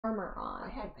armor on.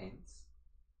 I had pants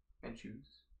and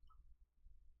shoes.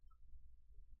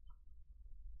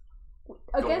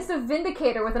 Against a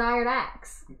Vindicator with an iron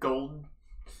axe. Gold.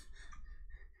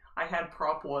 I had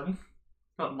prop 1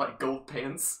 on my gold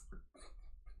pants.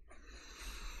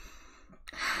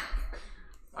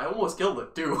 I almost killed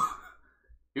it, too.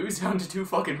 It was down to 2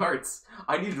 fucking hearts.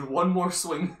 I needed 1 more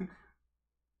swing.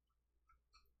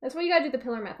 That's why you gotta do the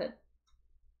pillar method.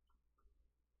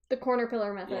 The corner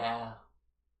pillar method. Yeah.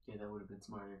 Yeah, that would have been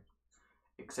smarter.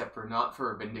 Except for not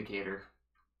for a Vindicator.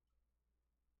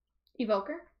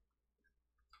 Evoker?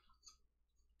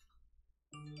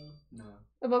 No.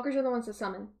 Evokers are the ones to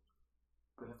summon.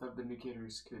 But I thought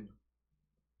Vindicators could...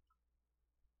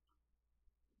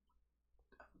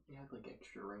 I thought they had, like,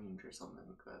 extra range or something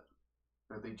like that.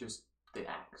 Or they just... The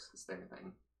axe is their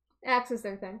thing. Axe is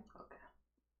their thing. Okay.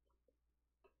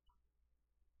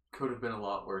 Could have been a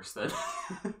lot worse then.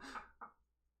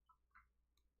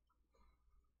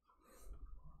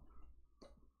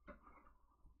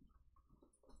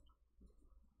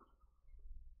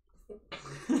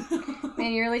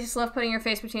 Man, you really just love putting your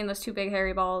face between those 2 big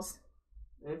hairy balls.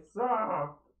 It's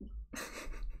soft.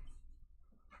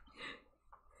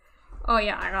 Oh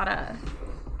yeah, I gotta...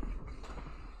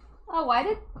 Oh,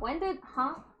 when did,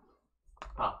 huh?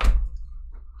 Huh.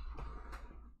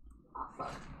 Oh,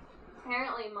 fuck.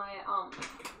 Apparently my,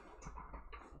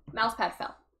 mouse pad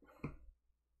fell.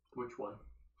 Which one?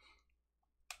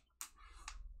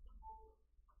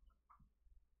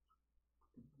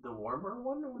 The warmer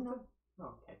one? Or No.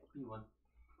 Oh, okay, the one.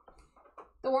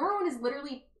 The warmer one is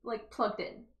literally, like, plugged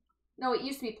in. No, it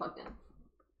used to be plugged in.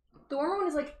 The warmer one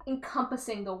is, like,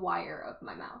 encompassing the wire of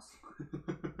my mouse.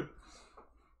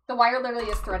 The wire literally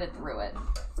is threaded through it.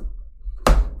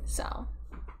 So.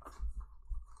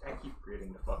 I keep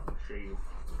forgetting to fucking shave.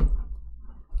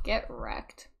 Get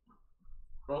wrecked.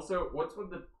 Also, what's with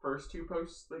the first 2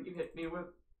 posts that you hit me with?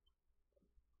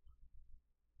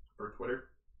 For Twitter?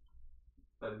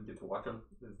 I didn't get to watch them.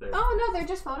 Is there... Oh, no, they're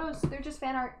just photos. They're just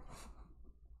fan art.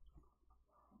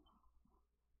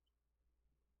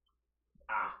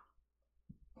 Ah.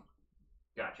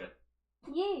 Gotcha.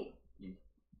 Yay. Yeah.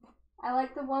 I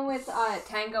like the one with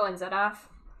Tango and Zedaf.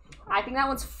 I think that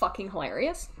one's fucking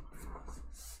hilarious.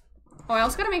 Oh, I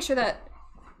also gotta make sure that...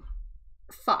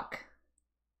 Fuck.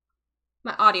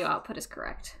 My audio output is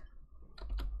correct.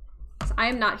 So I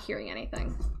am not hearing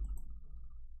anything.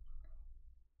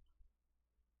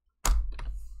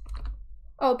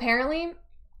 Oh, apparently,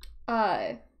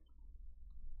 what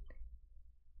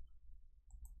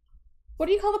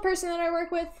do you call the person that I work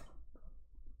with?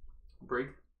 Brig?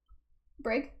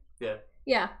 Brig? Yeah.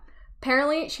 Yeah.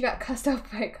 Apparently, she got cussed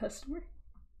out by a customer.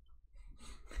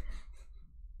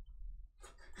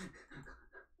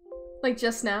 Like,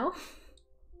 just now.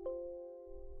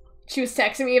 She was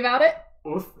texting me about it.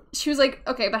 Oof. She was like,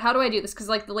 okay, but how do I do this? Because,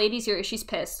 like, the lady's here, she's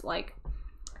pissed, like...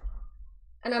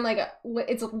 And I'm like,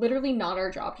 it's literally not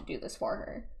our job to do this for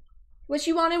her. What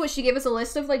she wanted was she gave us a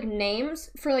list of, like,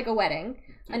 names for, like, a wedding.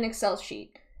 An Excel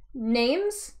sheet.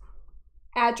 Names,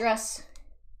 address,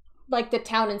 like, the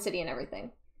town and city and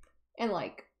everything. And,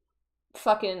 like,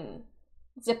 fucking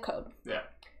zip code. Yeah.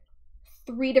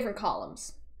 3 different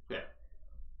columns. Yeah.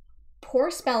 Poor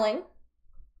spelling.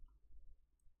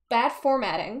 Bad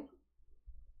formatting.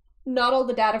 Not all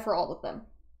the data for all of them.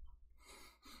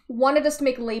 Wanted us to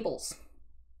make labels.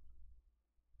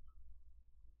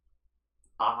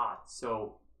 Ah,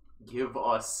 so give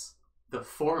us the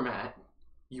format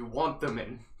you want them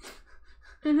in.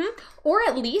 Mm-hmm. Or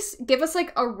at least give us,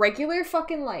 like, a regular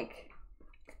fucking, like,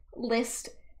 list,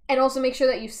 and also make sure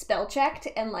that you spell checked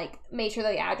and, like, made sure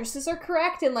that the addresses are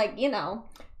correct and, like, you know,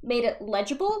 made it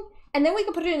legible, and then we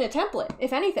can put it in a template,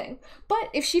 if anything.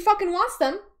 But if she fucking wants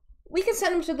them, we can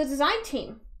send them to the design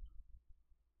team.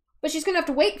 But she's gonna have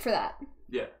to wait for that.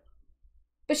 Yeah.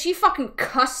 But she fucking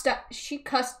cussed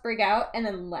Brig out and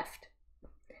then left.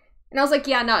 And I was like,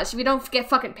 yeah, no, we don't get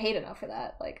fucking paid enough for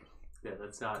that. Like, Yeah,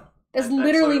 that's not... that's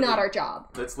literally not our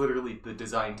job. That's literally the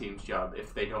design team's job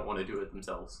if they don't want to do it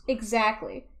themselves.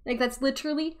 Exactly. Like, that's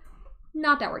literally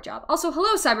not our job. Also,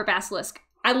 hello, Cyber Basilisk.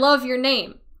 I love your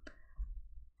name.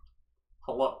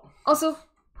 Hello. Also,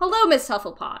 hello, Miss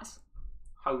Hufflepaws.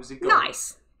 How's it going?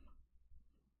 Nice.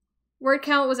 Word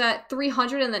count was at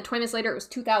 300, and then 20 minutes later it was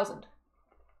 2,000.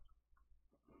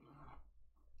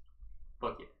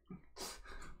 Fuck yeah.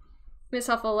 Miss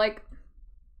Huffle, like...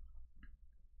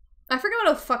 I forgot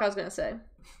what the fuck I was gonna say.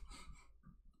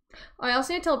 Oh, I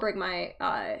also need to tell Brig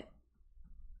my,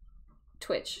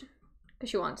 Twitch. Because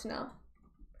she wants to know.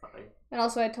 Okay. And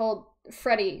also I told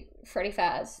Freddy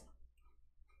Faz.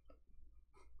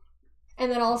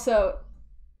 And then also,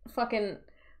 fucking,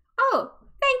 Oh,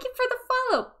 thank you for the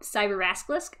follow, Cyber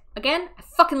Rascalisk. Again, I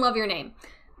fucking love your name.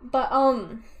 But,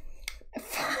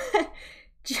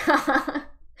 John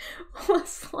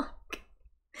was like,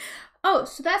 oh,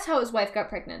 so that's how his wife got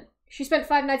pregnant. She spent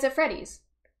 5 nights at Freddy's.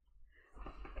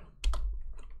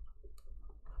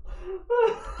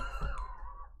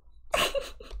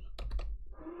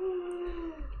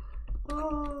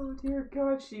 Oh, dear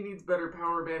God, she needs better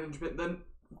power management than...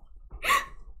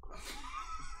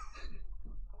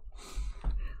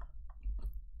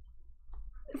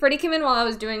 Freddie came in while I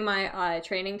was doing my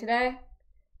training today,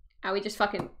 and we just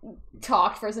fucking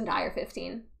talked for his entire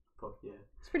 15. Fuck yeah.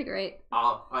 It's pretty great.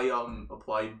 I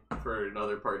applied for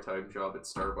another part-time job at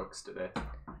Starbucks today.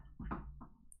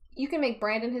 You can make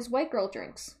Brandon his white girl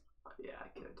drinks. Yeah, I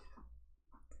could.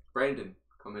 Brandon,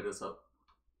 come hit us up.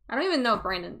 I don't even know if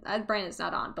Brandon's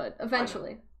not on, but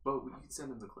eventually. But we can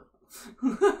send him the clip.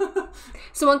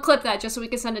 Someone clip that just so we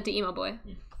can send it to Emo Boy.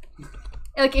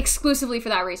 Like, exclusively for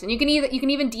that reason. You can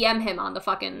even DM him on the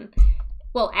fucking...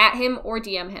 Well, at him or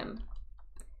DM him.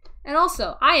 And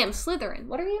also, I am Slytherin.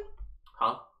 What are you?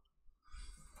 Huh?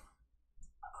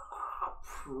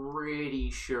 Pretty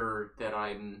sure that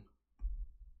I'm...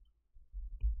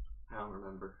 I don't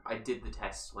remember. I did the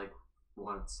test, like,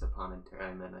 once upon a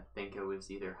time, and I think it was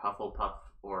either Hufflepuff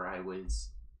or I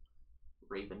was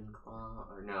Ravenclaw.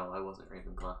 Or no, I wasn't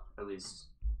Ravenclaw. I was...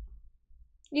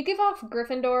 You give off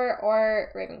Gryffindor or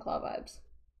Ravenclaw vibes.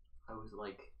 I was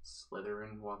like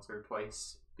Slytherin once or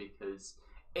twice because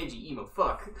edgy emo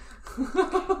fuck.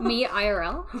 Me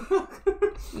IRL.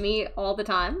 Me all the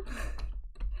time.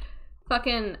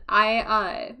 Fucking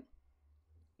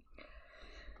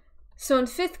So in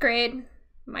 5th grade,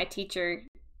 my teacher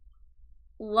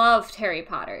loved Harry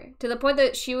Potter to the point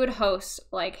that she would host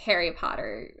like Harry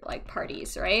Potter like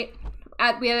parties, right?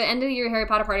 We had an end of the year Harry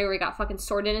Potter party where we got fucking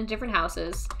sorted into different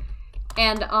houses.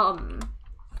 And,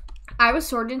 I was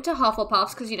sorted into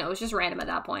Hufflepuffs because, you know, it was just random at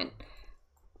that point.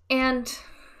 And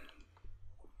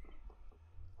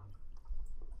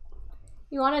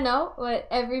you want to know what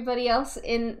everybody else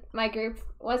in my group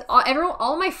was?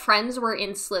 All my friends were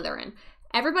in Slytherin.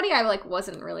 Everybody I, like,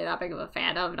 wasn't really that big of a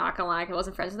fan of, not gonna lie, I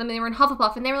wasn't friends with them. They were in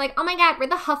Hufflepuff, and they were like, oh my god, we're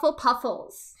the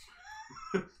Hufflepuffles.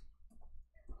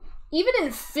 Even in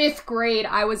 5th grade,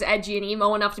 I was edgy and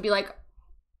emo enough to be like,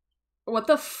 what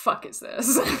the fuck is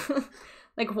this?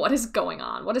 Like, what is going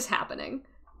on? What is happening?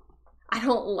 I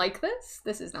don't like this.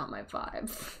 This is not my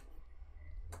vibe.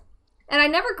 And I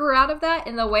never grew out of that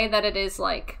in the way that it is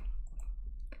like,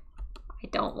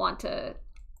 I'm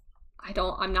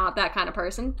not that kind of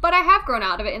person. But I have grown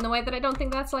out of it in the way that I don't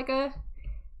think that's like a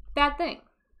bad thing.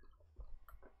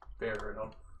 Fair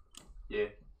enough. Yeah.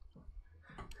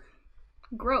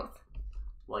 Growth.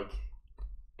 Like,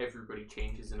 everybody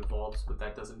changes and evolves, but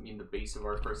that doesn't mean the base of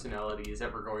our personality is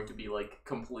ever going to be, like,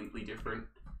 completely different.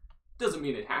 Doesn't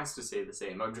mean it has to stay the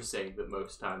same. I'm just saying that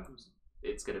most times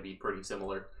it's going to be pretty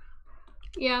similar.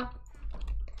 Yeah.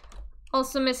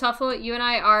 Also, Miss Huffle, you and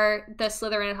I are the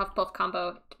Slytherin and Hufflepuff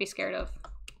combo to be scared of.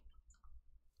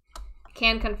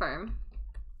 Can confirm.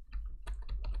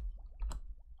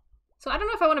 So I don't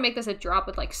know if I want to make this a drop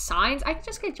with, like, signs. I could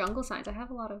just get jungle signs. I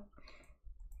have a lot of...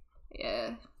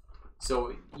 Yeah.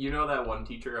 So, you know that one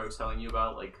teacher I was telling you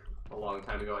about, like, a long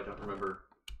time ago? I don't remember.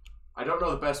 I don't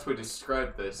know the best way to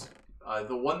describe this.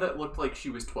 The one that looked like she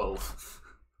was 12.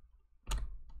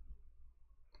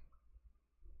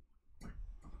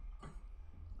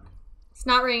 It's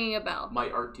not ringing a bell. My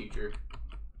art teacher.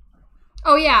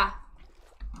 Oh, yeah.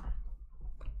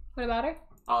 What about her?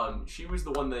 She was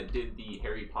the one that did the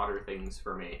Harry Potter things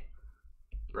for me.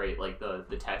 Right, like the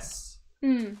tests.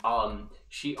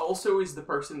 She also is the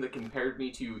person that compared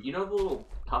me to, you know the little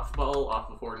puffball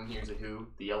off of Horton Hears a Who?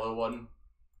 The yellow one?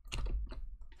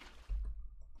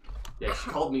 Yeah, she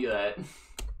called me that.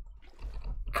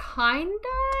 Kinda?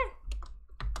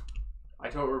 I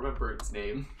don't remember its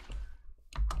name.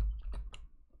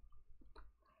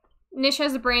 Nish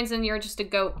has the brains and you're just a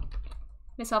goat.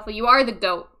 Miss Huffle, you are the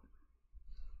goat.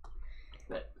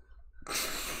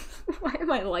 Why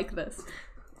am I like this?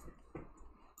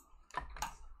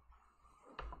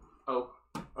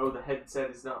 Oh, the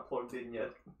headset is not plugged in yet.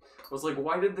 I was like,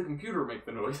 why did the computer make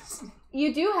the noise?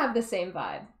 You do have the same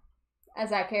vibe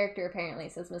as that character, apparently,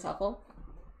 says Miss Huffle.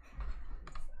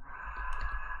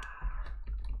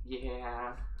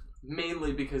 Yeah.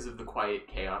 Mainly because of the quiet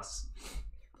chaos.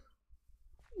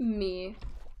 Me.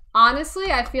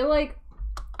 Honestly, I feel like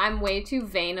I'm way too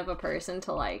vain of a person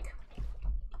to, like,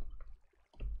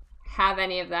 have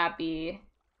any of that be...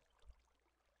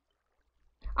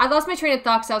 I lost my train of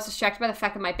thought because I was distracted by the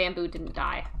fact that my bamboo didn't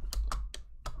die.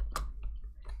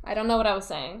 I don't know what I was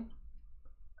saying.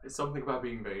 It's something about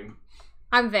being vain.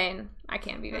 I'm vain. I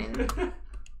can't be vain.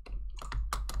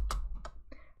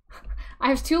 I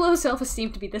have too low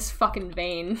self-esteem to be this fucking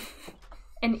vain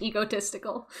and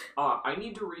egotistical. I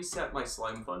need to reset my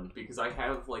slime fund because I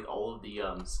have like all of the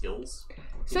skills.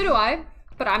 So do I,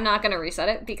 but I'm not gonna reset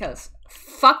it because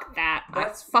fuck that.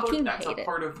 That's I fucking that's hate a it.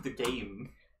 part of the game.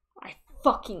 I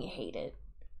fucking hate it.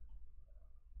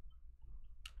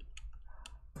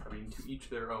 I mean, to each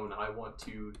their own. I want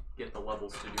to get the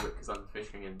levels to do it because I'm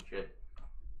fishing and shit.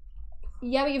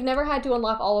 Yeah, but you've never had to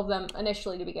unlock all of them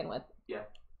initially to begin with. Yeah.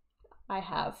 I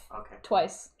have. Okay.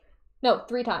 Twice. No,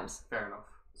 3 times. Fair enough.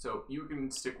 So you can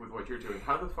stick with what you're doing.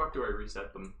 How the fuck do I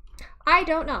reset them? I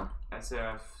don't know.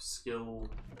 SF, skill...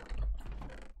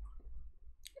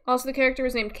 Also, the character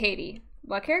was named Katie.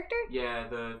 What character? Yeah,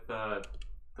 the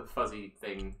fuzzy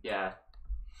thing. Yeah.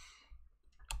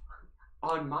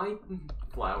 On my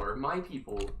flower, my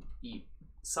people eat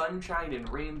sunshine and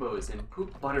rainbows and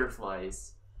poop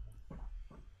butterflies.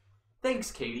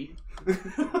 Thanks, Katie.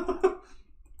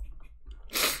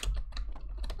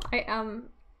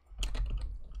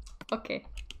 Okay.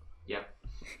 Yep.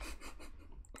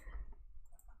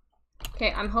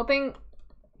 Okay, I'm hoping...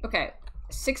 Okay,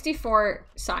 64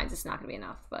 signs is not going to be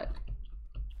enough, but...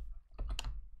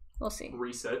 We'll see.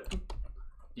 Reset.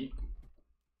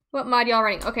 What mod y'all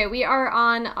running? Okay, we are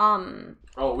on,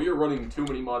 Oh, we are running too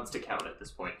many mods to count at this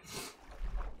point.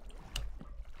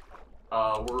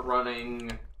 We're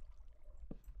running...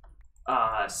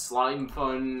 Slime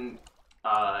Fun,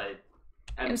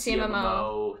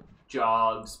 MCMMO,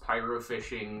 Jobs,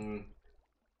 Pyrofishing,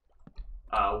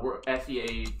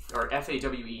 FEA, or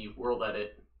FAWE, World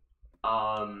Edit,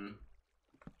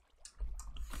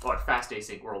 Fast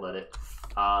Async, World Edit,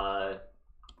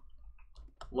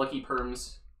 Lucky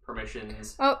Perms,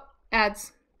 Permissions. Oh,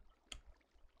 ads.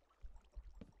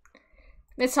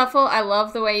 Miss Huffle, I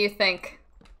love the way you think.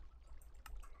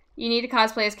 You need to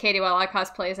cosplay as Katie while I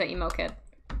cosplay as that emo kid.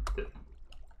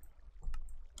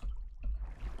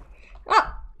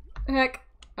 Oh! Heck.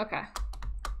 Okay.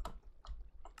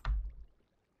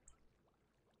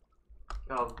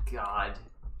 Oh, God.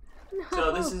 No.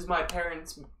 So this is my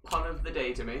parents' pun of the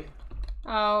day to me.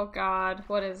 Oh, God.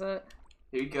 What is it?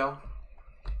 Here you go.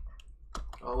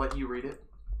 I'll let you read it.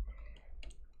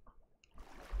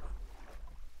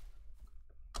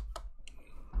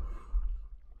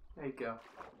 There you go.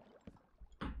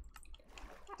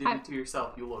 Did it to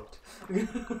yourself, you looked.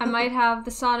 I might have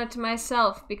the sauna to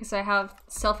myself because I have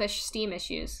selfish steam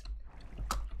issues.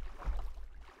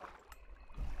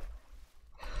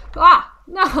 Ah!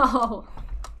 No!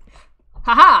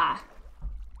 Haha!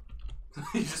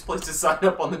 You just placed a sign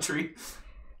up on the tree.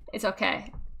 It's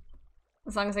okay.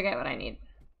 As long as I get what I need.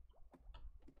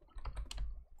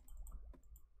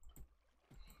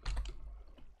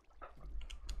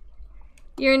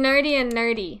 You're nerdy and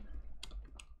nerdy.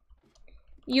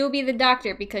 You'll be the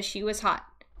doctor because she was hot.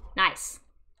 Nice.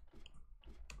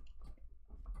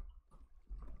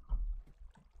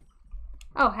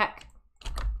 Oh, heck.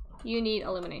 You need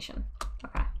illumination.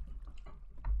 Okay.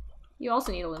 You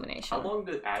also need illumination. How long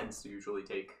do ads usually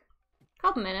take?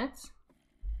 Couple minutes.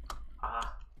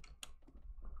 Ah.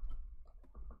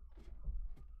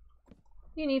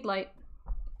 You need light.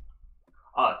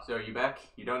 So are you back?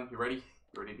 You done? You ready?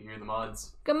 You ready to hear the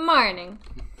mods? Good morning.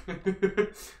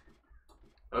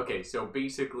 Okay, so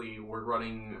basically we're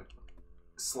running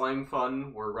Slime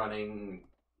Fun, we're running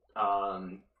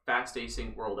Fast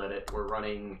Async World Edit, we're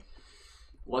running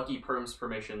Lucky Perms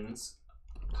Permissions,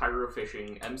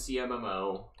 Pyrofishing,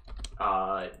 MCMMO,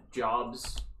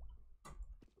 Jobs.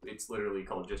 It's literally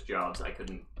called just Jobs. I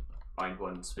couldn't find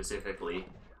one specifically.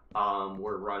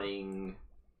 We're running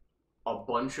a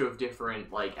bunch of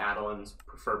different like add-ons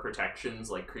for protections,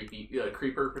 like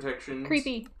creeper protections.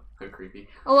 Creepy. Creepy.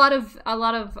 A lot of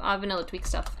vanilla tweak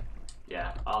stuff.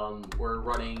 Yeah. We're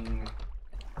running.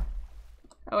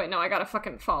 Oh wait, no, I gotta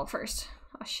fucking fall first.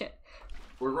 Oh shit.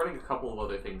 We're running a couple of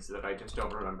other things that I just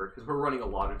don't remember because we're running a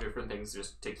lot of different things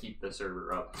just to keep the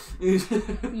server up.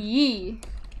 Yee.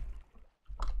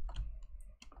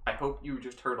 I hope you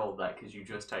just heard all that because you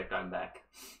just typed "I'm back."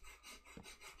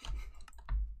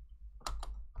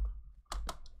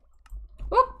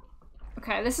 Whoop.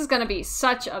 Okay, this is gonna be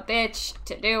such a bitch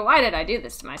to do. Why did I do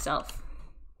this to myself?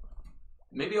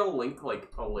 Maybe I'll link like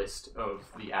a list of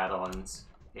the add-ons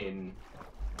in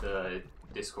the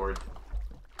Discord.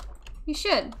 You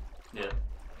should. Yeah.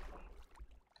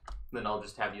 Then I'll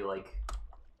just have you like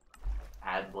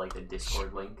add like a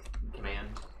Discord link command.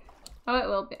 Oh, it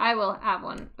will be. I will have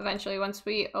one eventually once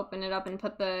we open it up and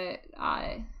put the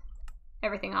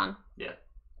everything on. Yeah.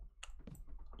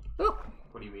 Oop.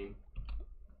 What do you mean?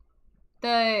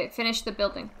 Finish the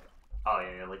building. Oh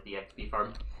yeah, like the XP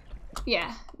farm.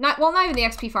 Yeah, not even the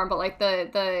XP farm, but like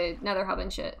the Nether hub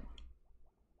and shit.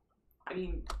 I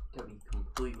mean, to be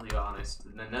completely honest,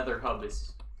 the Nether hub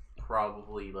is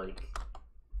probably like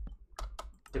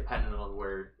dependent on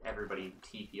where everybody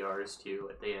TPRs to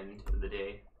at the end of the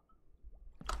day.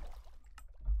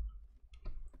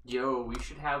 Yo, we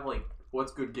should have like,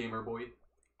 what's good, gamer boy?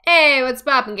 Hey, what's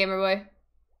poppin', gamer boy?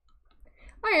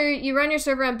 Oh, you run your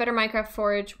server on Better Minecraft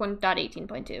Forge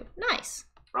 1.18.2. Nice.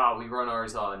 Oh, we run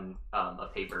ours on a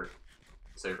paper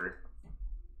server.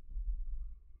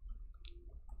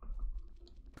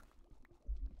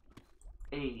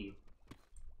 Hey,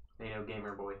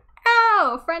 gamer boy.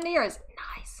 Oh, friend of yours.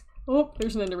 Nice. Oh,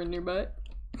 there's an Enderman nearby.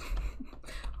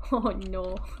 Oh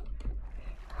no.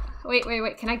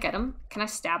 Wait. Can I get him? Can I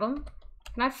stab him?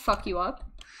 Can I fuck you up?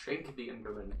 Shake the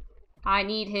Enderman. I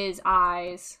need his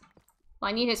eyes. Well,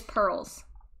 I need his pearls.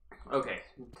 Okay,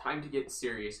 time to get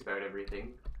serious about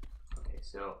everything. Okay,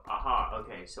 so,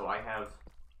 okay, so I have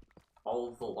all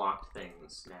of the locked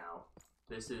things now.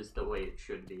 This is the way it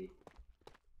should be.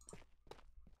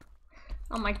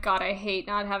 Oh my god, I hate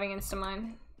not having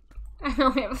Instamine. I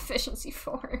only have efficiency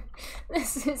 4.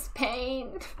 This is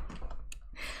pain.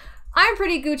 I'm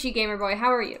pretty Gucci, gamer boy.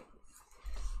 How are you?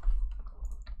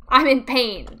 I'm in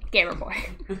pain, gamer boy.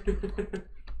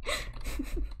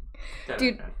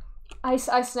 Dude, I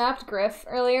snapped Griff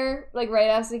earlier, like right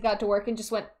as he got to work, and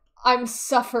just went, I'm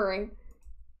suffering.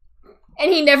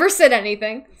 And he never said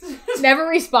anything. Never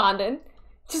responded.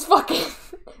 Just fucking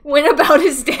went about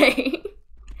his day.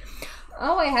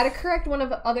 Oh, I had to correct one of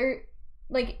the other,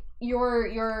 like,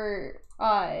 your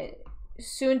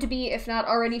soon to be, if not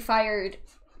already fired,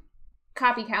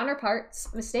 copy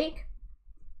counterpart's mistake.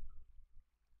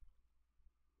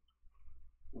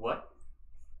 What?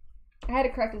 I had to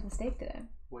correct his mistake today.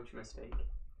 Which mistake?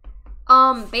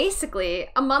 Basically,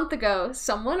 a month ago,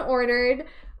 someone ordered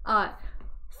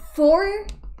 4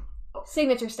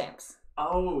 signature stamps.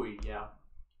 Oh, yeah.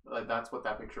 That's what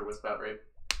that picture was about, right?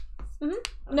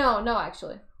 Mm-hmm. No,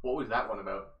 actually. What was that one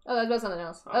about? Oh, that was something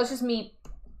else. Okay. That was just me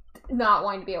not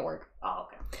wanting to be at work. Oh,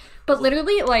 okay. But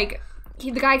literally, like,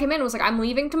 the guy came in and was like, I'm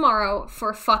leaving tomorrow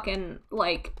for fucking,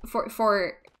 like,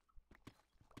 for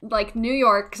like, New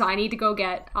York, because I need to go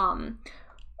get, oh,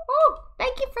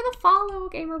 thank you for the follow,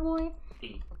 gamer boy.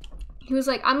 He was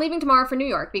like, I'm leaving tomorrow for New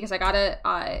York, because I gotta,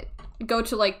 go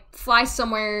to, like, fly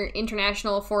somewhere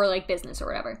international for, like, business or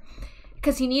whatever.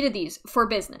 Because he needed these for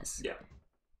business. Yeah.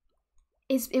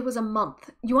 It was a month.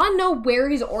 You want to know where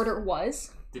his order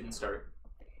was? Didn't start.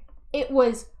 It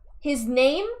was his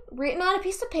name written on a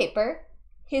piece of paper,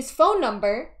 his phone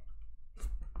number,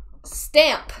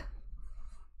 stamp,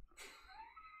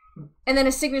 and then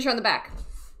a signature on the back.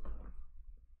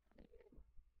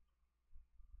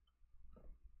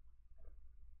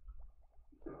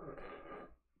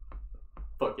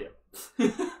 Fuck yeah.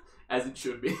 As it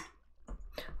should be.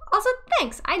 Also,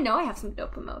 thanks. I know I have some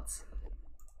dope emotes.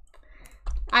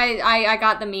 I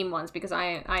got the meme ones because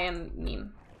I am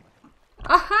meme.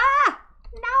 Aha!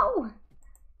 No!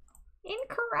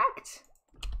 Incorrect.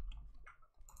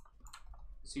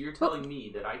 So you're telling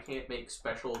me that I can't make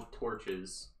special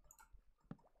torches?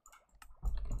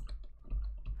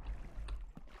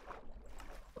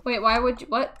 Wait, why would you,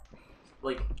 what?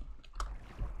 Like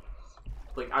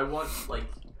I want, like,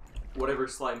 whatever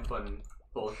slime fun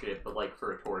bullshit, but, like,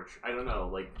 for a torch. I don't know,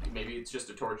 like, maybe it's just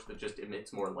a torch that just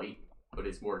emits more light, but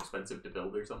is more expensive to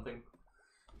build or something.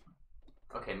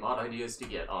 Okay, mod ideas to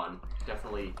get on.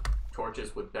 Definitely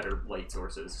torches with better light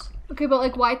sources. Okay, but,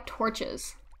 like, why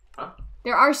torches? Huh?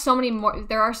 There are so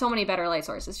many better light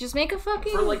sources. Just make a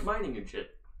fucking... For, like, mining and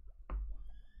shit.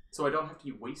 So I don't have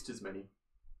to waste as many.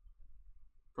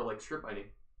 For, like, strip mining.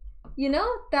 You know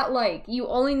that, like, you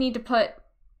only need to put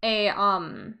a,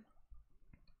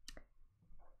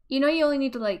 you know you only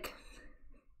need to, like,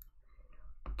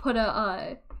 put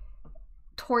a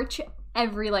torch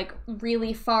every, like,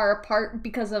 really far apart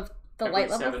because of the light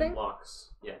level thing? 7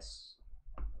 blocks, yes.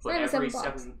 But not every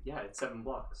 7 blocks. yeah, it's 7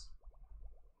 blocks.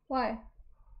 Why?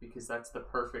 Because that's the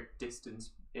perfect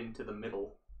distance into the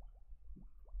middle.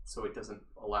 So it doesn't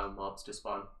allow mobs to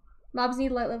spawn. Mobs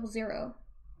need light level 0.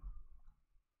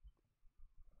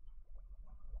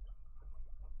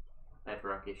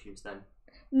 Bedrock issues then.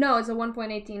 No, it's a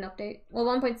 1.18 update. Well,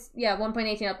 1.18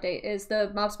 update is the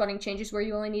mob spawning changes where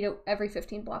you only need it every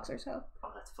 15 blocks or so.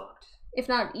 Oh, that's fucked. If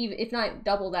not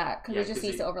double that, because it just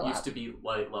needs to overlap. It used to be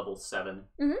light level 7.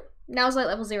 Mm-hmm. Now it's light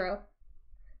level 0.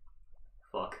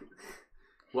 Fuck.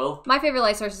 Well, my favorite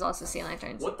light source is also sea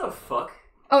lanterns. What the fuck?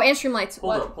 Oh, and stream lights.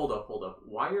 Hold up.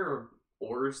 Why are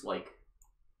ores, like...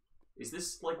 Is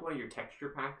this like one of your texture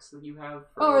packs that you have?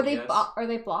 For Oh, OBS? are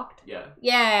they blocked? Yeah.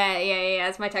 Yeah.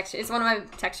 It's my texture. It's one of my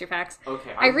texture packs.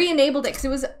 Okay. I re-enabled it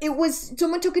because it was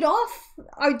someone took it off.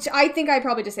 I think I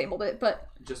probably disabled it, but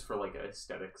just for like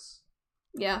aesthetics.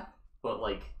 Yeah. But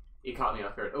like it caught me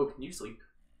off guard. Oh, can you sleep?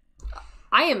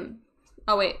 I am.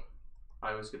 Oh wait.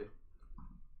 I was gonna.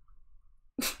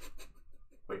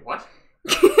 Wait, what?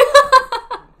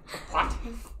 What?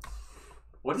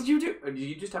 What did you do? Did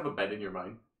you just have a bed in your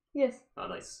mind? Yes. Oh,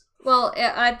 nice. Well,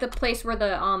 at the place where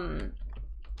the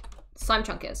slime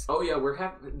chunk is. Oh yeah,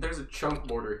 there's a chunk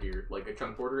border here, like a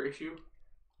chunk border issue,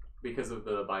 because of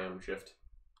the biome shift.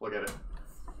 Look at it.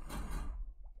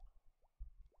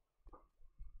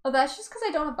 Oh, that's just because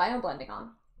I don't have biome blending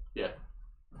on. Yeah.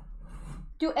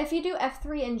 If you do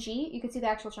F3 and G, you can see the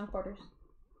actual chunk borders.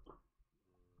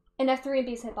 And F3 and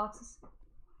B's hitboxes.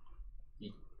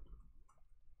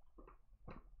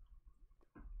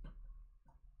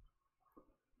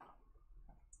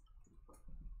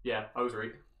 Yeah, I was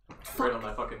right. Fuck. Right on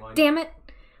that fucking line. Damn it.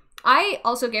 I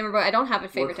also, Gamer Boy, I don't have a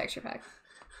favorite texture pack.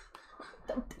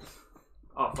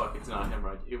 Oh fuck, it's not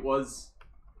Hemorrhoid. It was...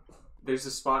 There's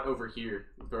a spot over here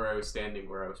where I was standing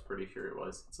where I was pretty sure it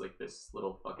was. It's like this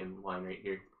little fucking line right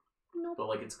here. Nope. But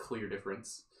like it's clear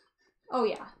difference. Oh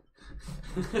yeah.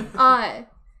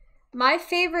 My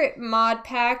favorite mod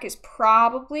pack is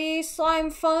probably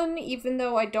Slime Fun, even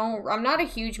though I'm not a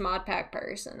huge mod pack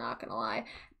person, not gonna lie.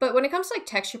 But when it comes to like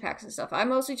texture packs and stuff, I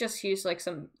mostly just use like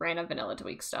some random vanilla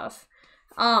tweak stuff.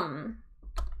 And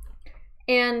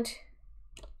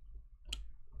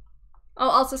oh,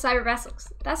 also Cyber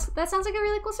Basilisk. That sounds like a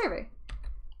really cool server.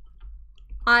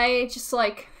 I just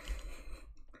like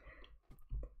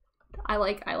I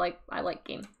like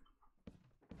game.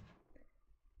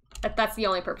 That's the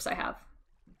only purpose I have.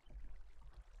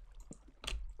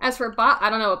 As for bot, I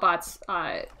don't know what bot's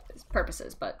purpose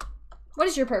is, but what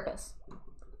is your purpose?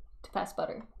 To pass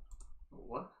butter.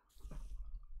 What?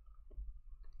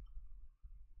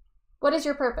 What is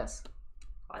your purpose?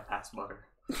 I pass butter.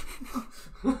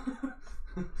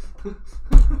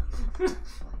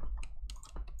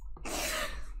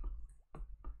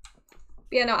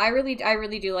 Yeah, no, I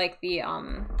really do like the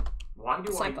Why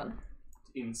do Slime I Fun.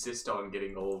 insist on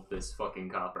getting all of this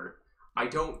fucking copper? I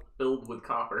don't build with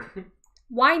copper.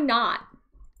 Why not?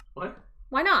 What?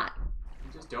 Why not?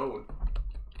 I just don't.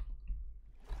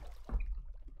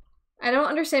 I don't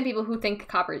understand people who think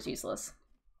copper is useless.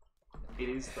 It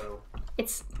is though.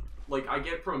 It's like I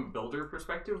get from builder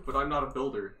perspective, but I'm not a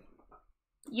builder.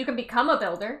 You can become a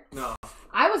builder. No.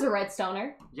 I was a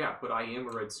redstoner. Yeah, but I am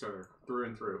a redstoner through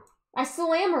and through. I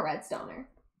still am a redstoner.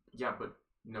 Yeah, but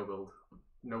no build.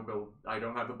 No build. I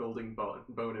don't have a building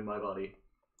bone in my body.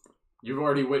 You've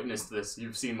already witnessed this.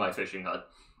 You've seen my fishing hut.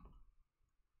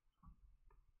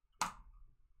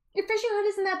 Your fishing hut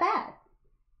isn't that bad.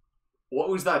 What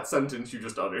was that sentence you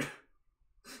just uttered?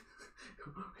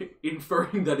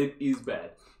 Inferring that it is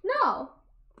bad. No.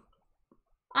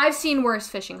 I've seen worse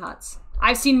fishing huts.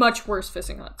 I've seen much worse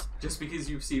fishing huts. Just because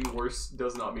you've seen worse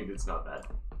does not mean it's not bad.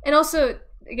 And also,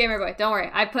 Gamer Boy, don't worry.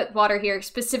 I put water here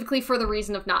specifically for the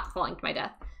reason of not falling to my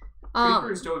death.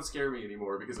 Creepers don't scare me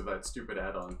anymore because of that stupid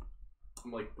add-on.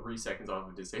 I'm like 3 seconds off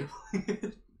of disabling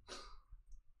it.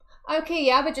 Okay,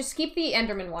 yeah, but just keep the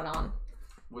Enderman one on.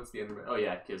 What's the Enderman? Oh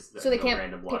yeah, because so they can't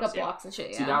random pick up blocks and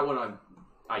shit, yeah. See, that one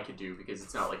I could do because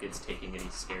it's not like it's taking any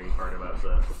scary part about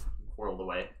the world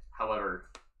away. However,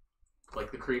 like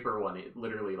the creeper one, it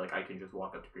literally, like, I can just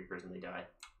walk up to creepers and they die.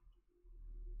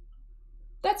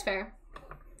 That's fair.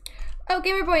 Oh,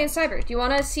 Gamer Boy and Cyber, do you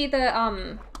want to see the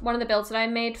one of the builds that I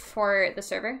made for the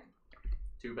server?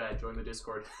 Too bad. Join the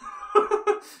Discord.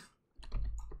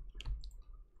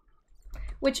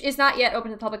 Which is not yet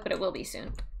open to the public, but it will be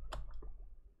soon.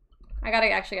 I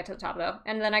gotta actually get to the top though,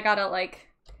 and then I gotta like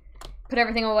put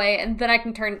everything away, and then I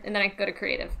can go to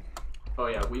creative. Oh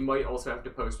yeah, we might also have to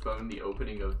postpone the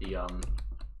opening of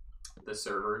the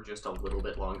server just a little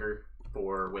bit longer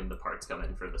for when the parts come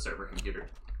in for the server computer.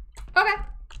 Okay.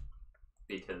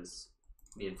 Because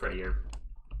me and Freddie are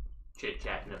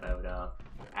chit-chatting about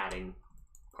adding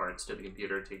parts to the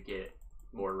computer to get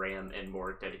more RAM and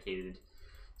more dedicated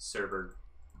server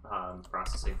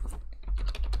processing.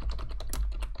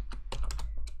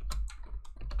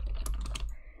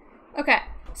 Okay,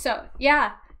 so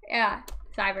yeah,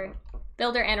 Cyber,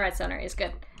 Builder and Redstoner is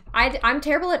good. I'm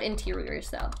terrible at interiors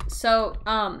though. So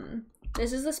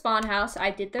this is the spawn house.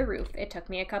 I did the roof. It took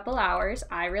me a couple hours.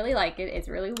 I really like it. It's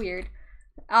really weird.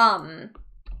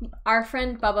 Our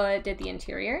friend Bubba did the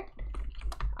interior.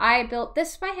 I built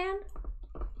this by hand.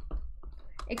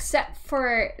 Except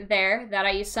for there, that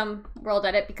I used some world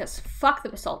edit because fuck the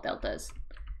basalt deltas.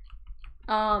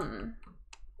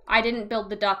 I didn't build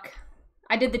the duck.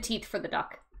 I did the teeth for the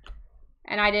duck.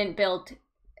 And I didn't build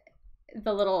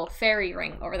the little fairy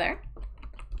ring over there.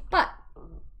 But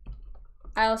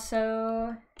I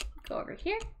also go over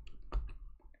here.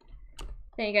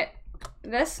 Then you get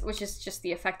this, which is just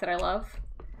the effect that I love.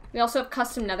 We also have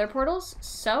custom nether portals.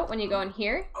 So when you go in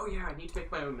here... Oh yeah, I need to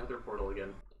make my own nether portal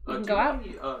again. You can go out. Do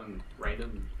you have any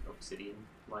random obsidian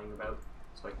lying about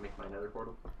so I can make my nether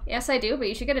portal? Yes, I do, but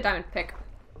you should get a diamond pick.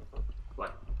 Why?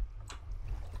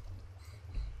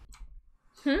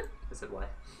 I said why.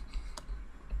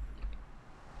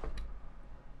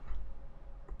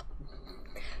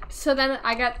 So then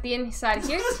I got the inside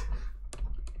here.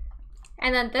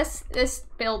 And then this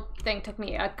build thing took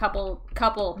me a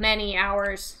many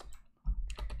hours.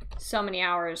 So many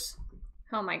hours.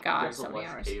 Oh my god, There's so many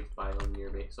hours. There's a lush cave biome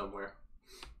near me somewhere.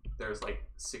 There's like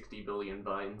 60 billion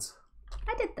vines.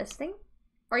 I did this thing.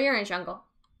 Or you're in a jungle.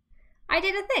 I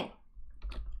did a thing.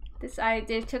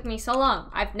 It took me so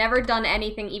long. I've never done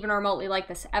anything even remotely like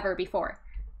this ever before.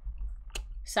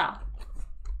 So.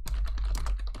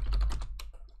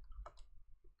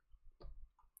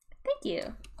 Thank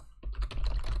you.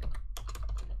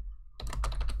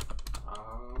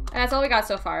 And that's all we got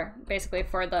so far, basically,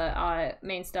 for the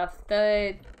main stuff.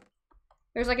 There's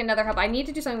like another hub. I need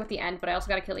to do something with the end, but I also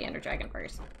gotta kill the ender dragon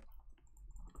first.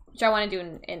 Which I want to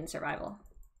do in survival.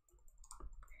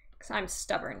 Because I'm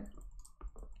stubborn.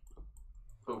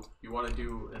 Oh, you want to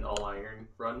do an all-iron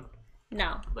run?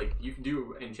 No. Like, you can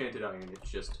do enchanted iron,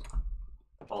 it's just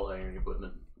all-iron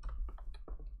equipment.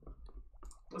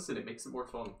 Listen, it makes it more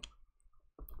fun.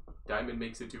 Diamond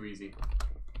makes it too easy.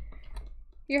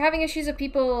 You're having issues of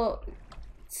people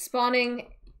spawning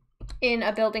in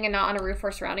a building and not on a roof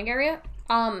or surrounding area?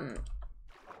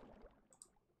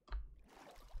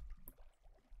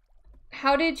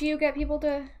 How did you get people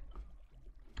to...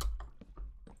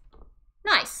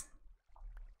 Nice.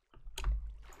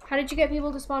 How did you get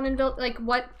people to spawn in build... Like,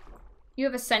 what... You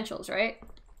have essentials, right?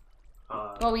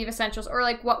 Well, we have essentials. Or,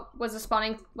 like, what was the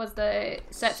spawning... Was the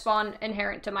set spawn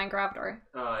inherent to Minecraft, or...?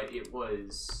 It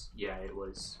was... Yeah, it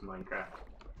was Minecraft,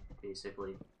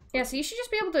 basically. Yeah, so you should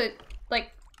just be able to,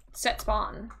 like, set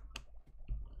spawn.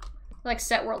 Like,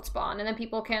 set world spawn, and then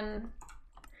people can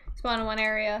spawn in one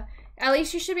area. At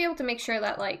least you should be able to make sure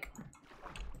that, like...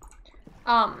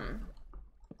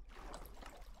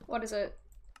 What is it?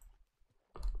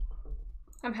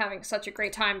 I'm having such a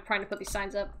great time trying to put these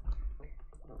signs up.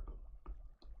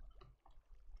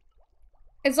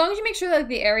 As long as you make sure that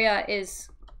the area is...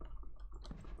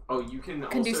 Oh, you can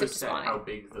also set how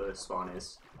big the spawn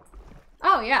is.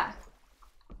 Oh, yeah.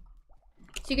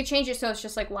 So you could change it so it's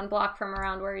just like one block from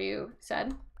around where you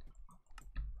said.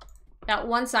 That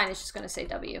one sign is just going to say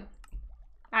W.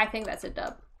 I think that's a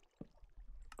dub.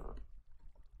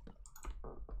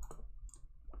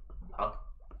 Huh?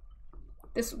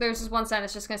 There's this one sign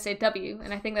that's just going to say W,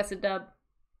 and I think that's a dub.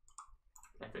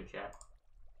 Echo chat.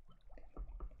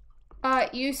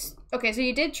 Okay, so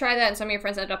you did try that and some of your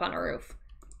friends ended up on a roof.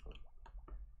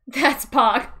 That's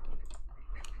Pog.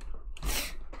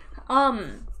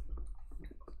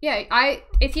 Yeah,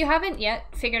 if you haven't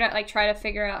yet figured out, like, try to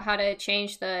figure out how to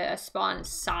change the spawn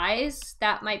size,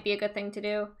 that might be a good thing to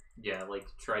do. Yeah, like,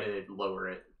 try to lower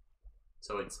it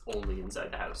so it's only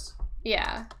inside the house.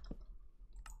 Yeah.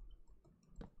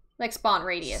 Like spawn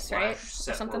radius, right?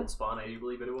 Set something? world spawn, I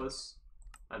believe it was.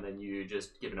 And then you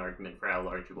just give an argument for how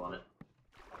large you want it.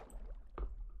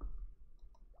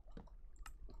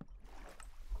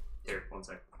 Here, one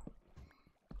sec.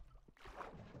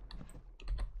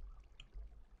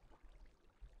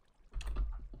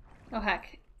 Oh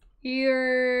heck.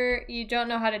 You don't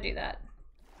know how to do that.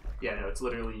 Yeah, no, it's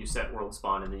literally you set world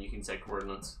spawn and then you can set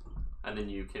coordinates. And then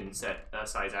you can set a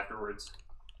size afterwards.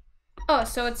 Oh,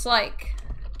 so it's like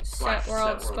set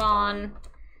world spawn.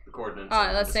 The coordinates.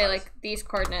 Let's say like these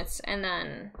coordinates and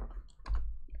then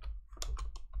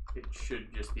it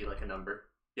should just be like a number.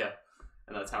 Yeah.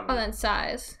 And that's how many. Oh, then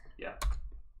size. Yeah.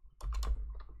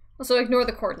 Also ignore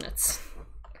the coordinates.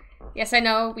 Yes, I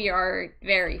know we are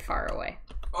very far away.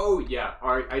 Oh, yeah.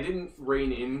 Alright, I didn't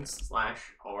rein in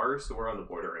 /R, so we're on the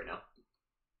border right now.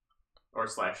 Or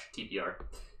 /TPR.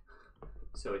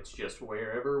 So it's just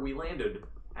wherever we landed,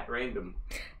 at random.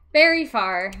 Very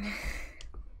far.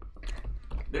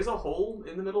 There's a hole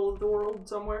in the middle of the world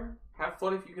somewhere. Have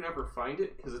fun if you can ever find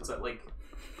it, because it's at, like...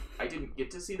 I didn't get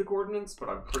to see the coordinates, but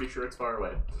I'm pretty sure it's far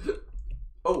away.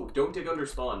 Oh, don't dig under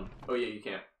spawn. Oh yeah, you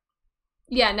can't.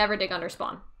 Yeah, never dig under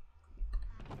spawn.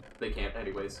 They can't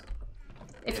anyways.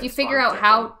 If you figure out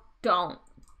how, don't.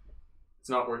 It's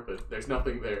not worth it. There's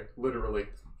nothing there, literally.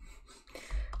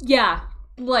 Yeah,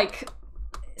 like,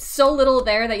 so little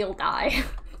there that you'll die.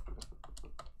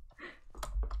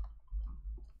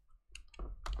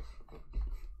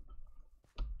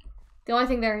 The only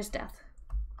thing there is death.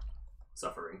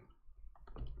 Suffering.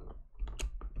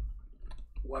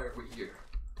 Why are we here?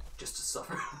 Just to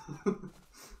suffer.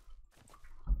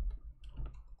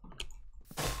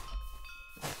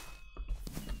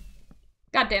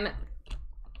 God damn it.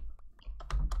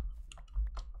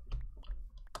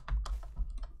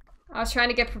 I was trying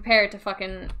to get prepared to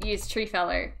fucking use Tree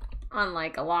Feller on,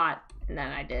 like, a lot, and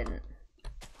then I didn't.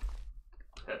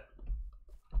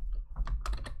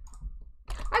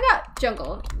 I got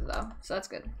Jungle, though, so that's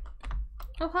good.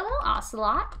 Oh, hello,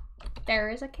 Ocelot. There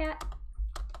is a cat.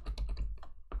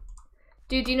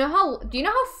 Dude, do you know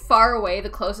how far away the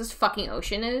closest fucking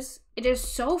ocean is? It is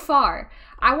so far.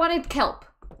 I wanted kelp.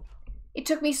 It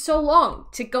took me so long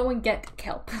to go and get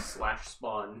kelp. /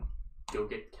 spawn, go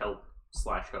get kelp /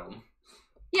 home.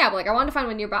 Yeah, but like I wanted to find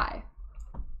one nearby.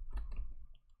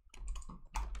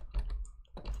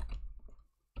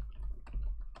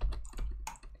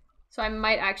 So I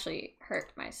might actually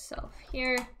hurt myself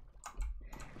here.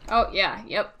 Oh, yeah,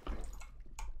 yep.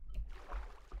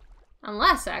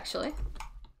 Unless, actually.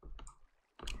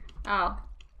 Oh.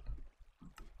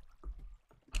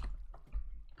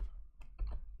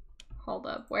 Hold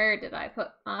up, where did I put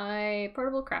my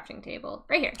portable crafting table?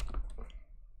 Right here.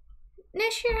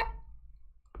 Nishira.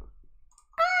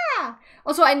 Ah!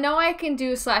 Also, I know I can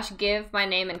do / give my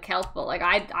name and kelp, but like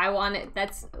I want it.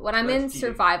 That's when I'm in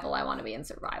survival. I want to be in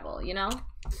survival. You know.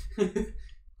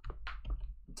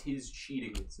 Tis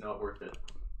cheating. It's not worth it.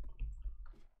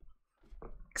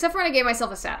 Except for when I gave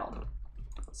myself a saddle.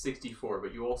 64,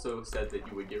 but you also said that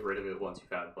you would get rid of it once you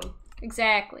found one.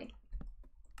 Exactly.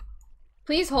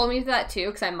 Please hold me to that too,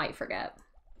 because I might forget.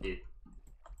 Yeah.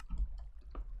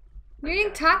 You're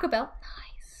eating Taco Bell.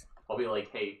 Nice. I'll be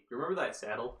like, hey, you remember that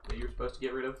saddle that you were supposed to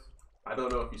get rid of? I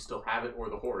don't know if you still have it or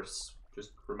the horse.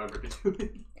 Just remember to do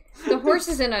it. The horse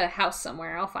is in a house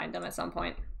somewhere. I'll find him at some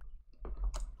point.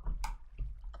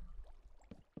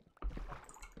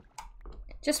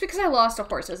 Just because I lost a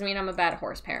horse doesn't mean I'm a bad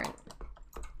horse parent.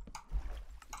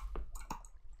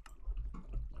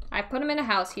 I put him in a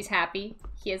house. He's happy.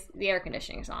 The air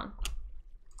conditioning is on.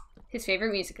 His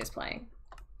favorite music is playing.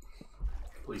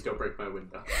 Please don't break my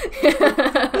window.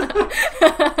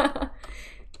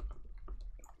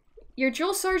 Your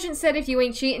drill sergeant said if you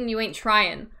ain't cheating, you ain't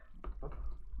trying.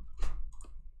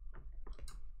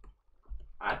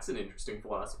 That's an interesting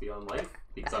philosophy on life,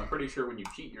 because I'm pretty sure when you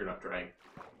cheat, you're not trying.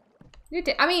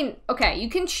 I mean, okay, you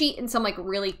can cheat in some, like,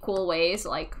 really cool ways,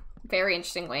 like, very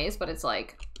interesting ways, but it's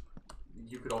like...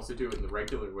 You could also do it in the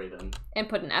regular way, then. And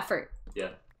put an effort. Yeah.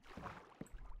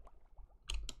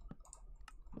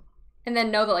 And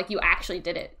then know that, like, you actually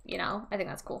did it, you know? I think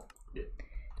that's cool. Yeah.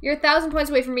 You're 1,000 points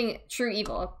away from being true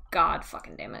evil. Oh, God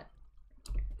fucking damn it.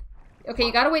 Okay,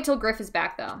 you gotta wait till Griff is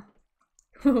back, though.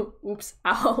 Oops.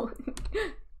 Ow.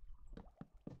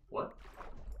 What?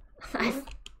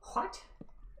 What?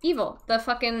 Evil. The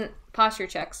fucking posture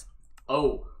checks.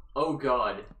 Oh. Oh,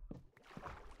 God.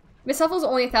 Miss Huffle's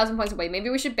only 1,000 points away. Maybe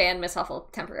we should ban Miss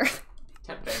Huffle temporarily.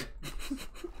 Temp ban.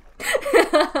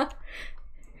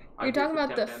 You're talking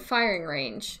about the firing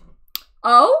range.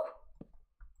 Oh?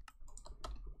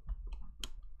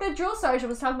 The drill sergeant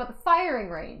was talking about the firing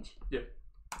range. Yep.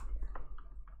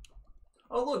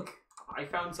 Oh, look. I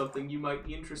found something you might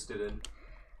be interested in.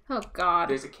 Oh, God.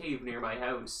 There's a cave near my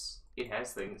house. It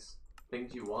has things.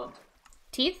 Things you want.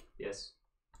 Teeth? Yes.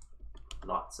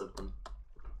 Lots of them.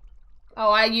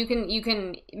 Oh, you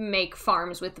can make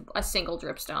farms with a single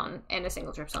dripstone and a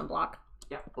single dripstone block.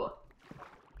 Yeah, but...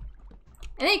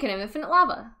 And then you can have infinite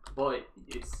lava. But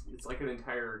it's like an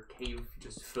entire cave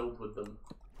just filled with them.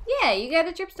 Yeah, you get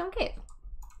a dripstone cave.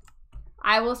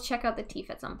 I will check out the teeth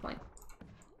at some point.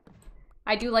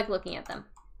 I do like looking at them.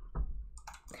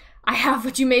 I have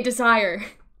what you may desire.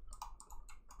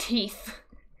 Teeth.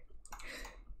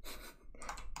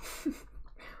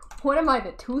 What am I,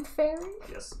 the Tooth Fairy?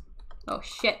 Yes. Oh,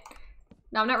 shit.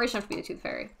 No, I'm not rich enough to be the Tooth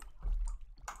Fairy.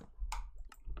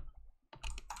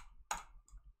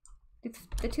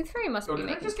 The Tooth Fairy must be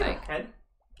making just get a head?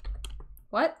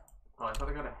 What? Oh, I thought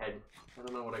I got a head. I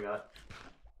don't know what I got.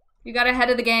 You got a head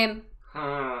of the game.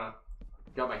 Huh.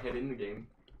 Got my head in the game.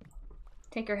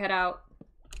 Take your head out.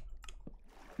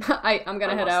 I'm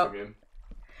gonna head out.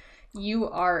 You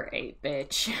are a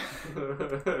bitch.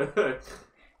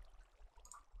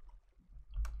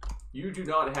 You do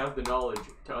not have the knowledge to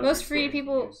understand. Most free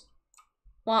people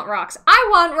want rocks. I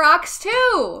want rocks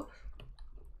too!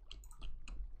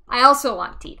 I also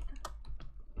want teeth.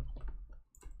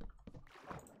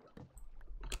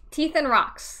 Teeth and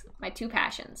rocks. My two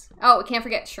passions. Oh, we can't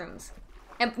forget shrooms.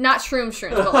 And not shrooms,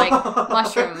 but like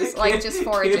mushrooms, like just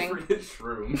foraging. Can't forget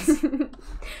shrooms.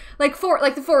 like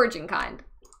the foraging kind.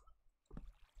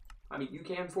 I mean, you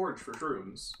can forage for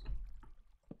shrooms.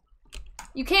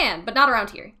 You can, but not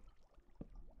around here.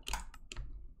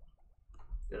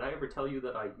 Did I ever tell you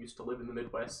that I used to live in the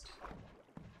Midwest?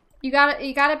 You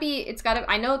gotta be,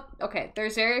 I know, okay,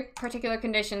 there's very particular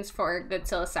conditions for good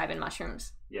psilocybin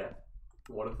mushrooms. Yeah.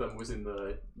 One of them was in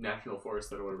the national forest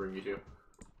that I want to bring you to.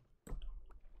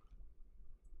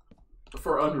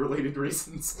 For unrelated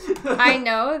reasons. I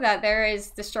know that there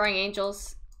is destroying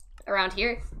angels around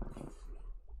here.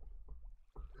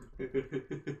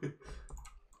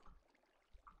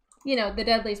 You know, the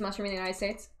deadliest mushroom in the United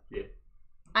States. Yeah.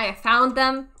 I have found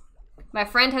them. My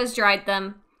friend has dried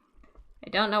them. I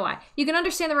don't know why. You can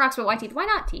understand the rocks, but why teeth? Why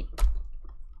not teeth?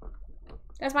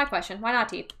 That's my question. Why not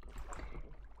teeth?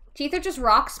 Teeth are just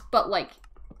rocks, but like...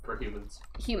 For humans.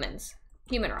 Humans.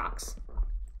 Human rocks.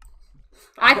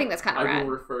 I think that's kind of rad. I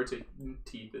will refer to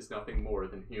teeth as nothing more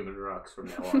than human rocks from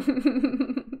now on.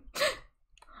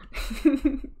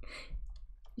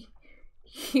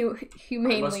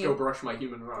 Humanely. I must go brush my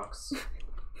human rocks.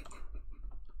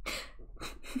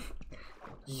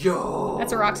 Yo!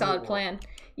 That's a rock solid plan.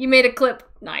 You made a clip.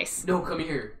 Nice. No, come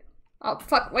here. Oh,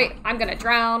 fuck. Wait, I'm gonna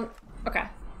drown. Okay.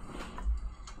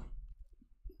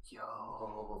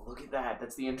 Yo, look at that.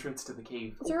 That's the entrance to the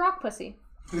cave. It's a rock pussy.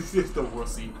 This is the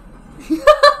wussy. The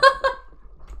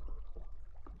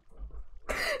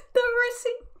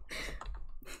wussy.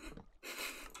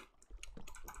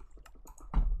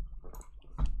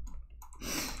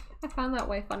 I found that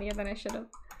way funnier than I should have.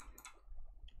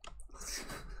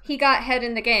 He got head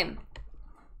in the game.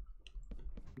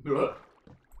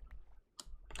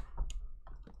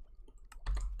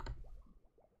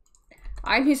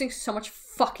 I'm using so many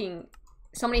fucking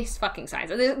signs.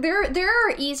 There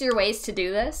are easier ways to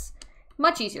do this.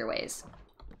 Much easier ways.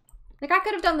 Like, I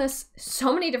could have done this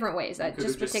so many different ways that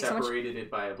just would take so much. Separated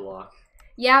it by a block.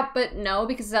 Yeah, but no,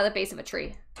 because it's at the base of a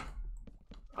tree.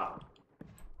 Ah.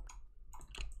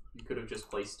 You could have just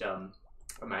placed a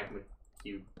magma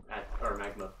cube or a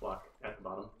magma block at the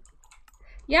bottom.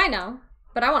 Yeah, I know,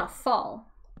 but I want to fall.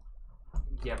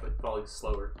 Yeah, but falling's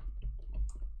slower.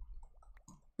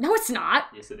 No, it's not.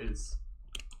 Yes, it is.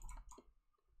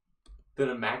 Then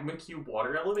a magma cube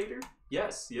water elevator?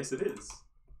 Yes, yes it is.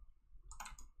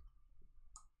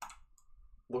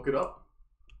 Look it up.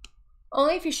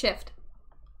 Only if you shift.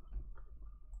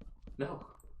 No.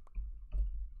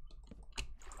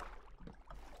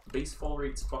 Base fall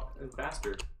rate's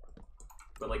faster.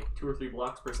 But like 2 or 3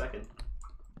 blocks per second.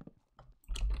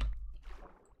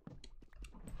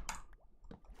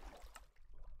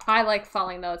 I like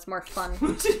falling though, it's more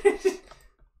fun.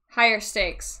 Higher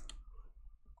stakes.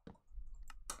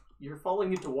 You're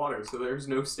falling into water, so there's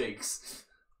no stakes.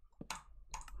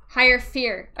 Higher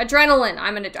fear. Adrenaline.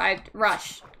 I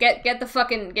rush. Get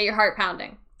your heart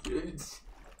pounding. You're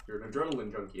an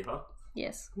adrenaline junkie, huh?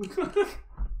 Yes. Is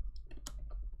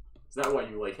that why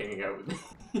you like hanging out with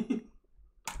me?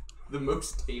 The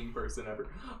most tame person ever.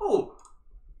 Oh!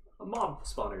 A mob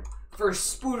spawner. For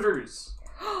spooters!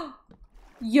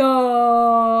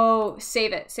 Yo!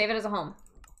 Save it. Save it as a home.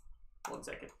 1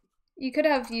 second. You could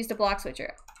have used a block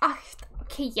switcher.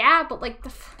 Okay, yeah, but like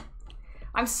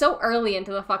I'm so early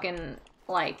into the fucking,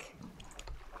 like,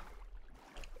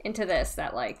 into this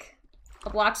that, like, a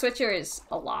block switcher is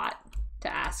a lot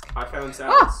to ask. I found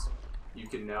saddles. Ah! You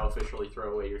can now officially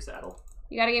throw away your saddle.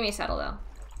 You gotta give me a saddle, though.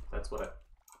 That's what I...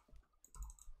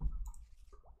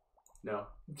 No.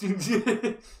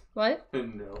 What?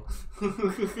 No.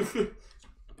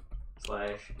 /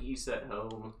 ESET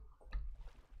home.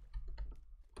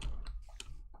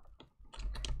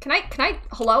 Can I,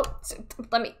 hello?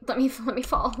 Let me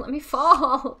fall. Let me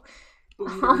fall.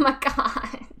 Boomer. Oh my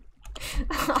god.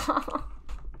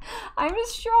 I'm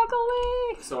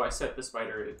struggling. So I set the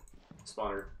spider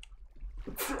spawner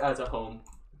as a home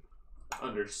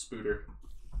under Spooter.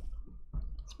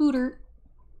 Spooter.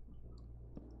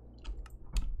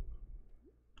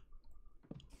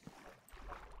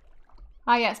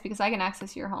 Ah, yes, because I can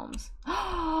access your homes. Do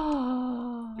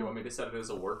you want me to set it as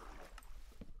a work?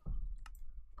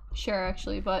 Sure,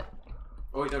 actually, but...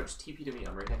 Oh, wait, no, just TP to me.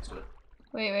 I'm right next to it.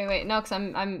 Wait. No, because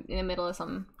I'm in the middle of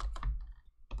something.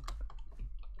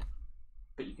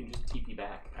 But you can just TP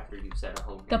back after you set a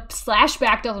home. The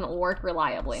 /back doesn't work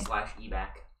reliably. /eback.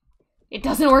 It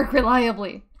doesn't work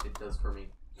reliably. It does for me.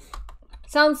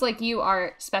 Sounds like you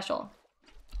are special.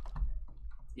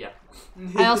 Yeah.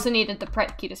 I also needed the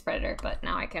cutest predator, but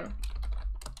now I can.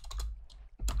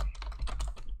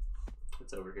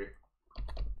 It's over here.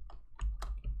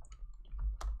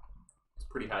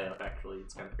 pretty high up, actually.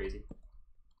 It's kind of crazy.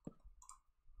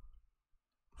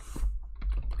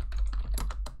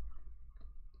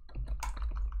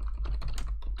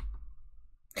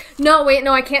 No, wait,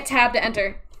 no, I can't tab to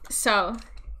enter. So.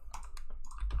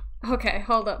 Okay,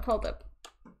 hold up, hold up.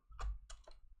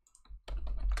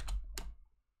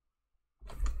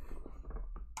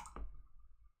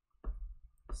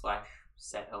 /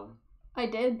 set home. I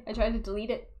did. I tried to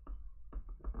delete it.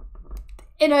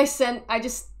 And I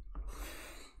just...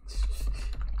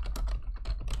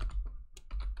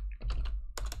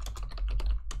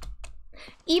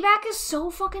 eBack is so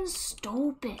fucking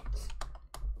stupid.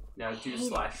 Now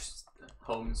do /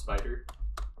 home spider.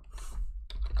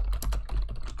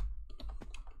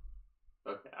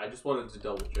 Okay, I just wanted to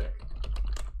double check.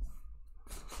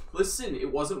 Listen, it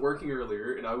wasn't working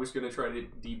earlier, and I was gonna try to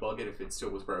debug it if it still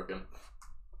was broken.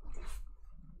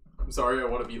 I'm sorry, I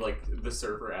want to be like the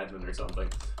server admin or something.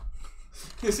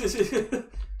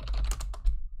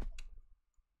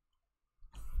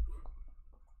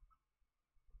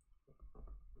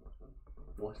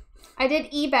 What? I did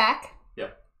eBack. Yeah.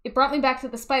 It brought me back to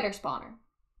the spider spawner.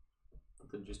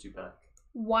 Then just do back.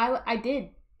 While I did,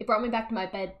 it brought me back to my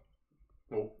bed.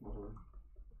 Oh.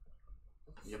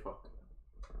 Yep.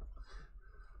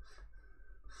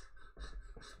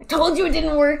 I told you it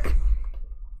didn't work.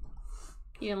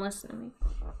 You didn't listen to me.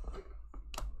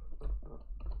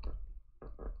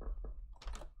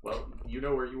 Well, you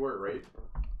know where you were, right?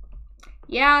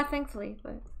 Yeah, thankfully,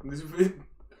 but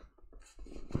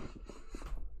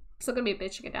still gonna be a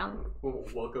bitch to get down. Well,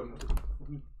 welcome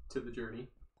to the journey.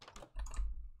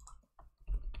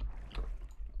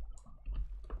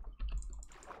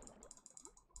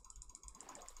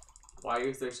 Why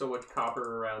is there so much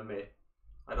copper around me?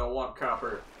 I don't want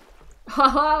copper.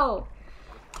 Oh,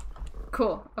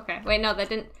 cool. Okay, wait, no, that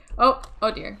didn't. Oh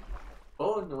dear.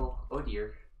 Oh no. Oh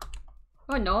dear.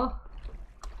 Oh no.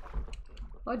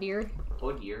 Oh dear.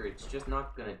 Oh dear. It's just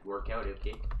not gonna work out,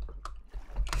 okay?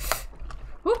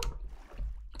 Whoop.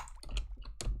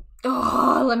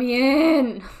 Oh, let me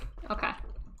in. Okay.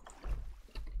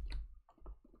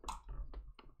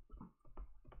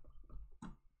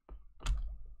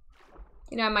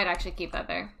 You know, I might actually keep that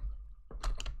there.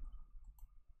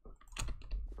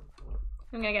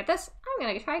 I'm gonna get this. I'm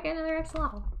gonna try again another X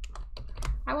level.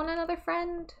 I want another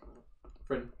friend.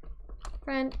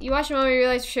 Friend. You watch a movie, you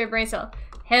realize you share a brain cell.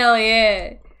 Hell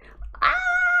yeah. Ah!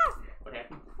 What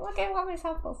happened? Look at what was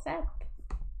helpful said.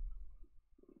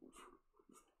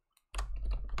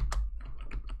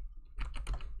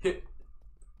 The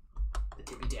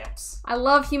tippy taps. I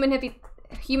love human tippy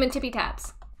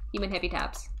taps. Human hippie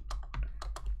taps.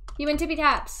 Human tippy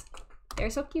taps. They're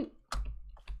so cute.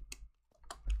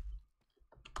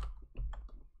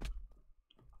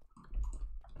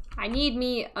 I need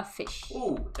me a fish.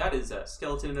 Ooh, that is a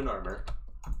skeleton in armor.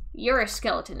 You're a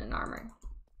skeleton in armor.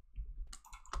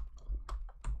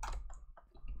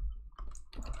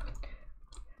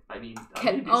 I mean, I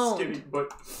Get may be owned. skinny,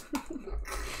 but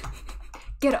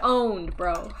Get owned,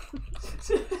 bro.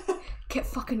 Get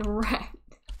fucking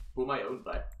wrecked. who am I owned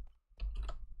by?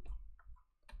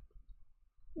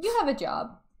 You have a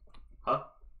job. Huh?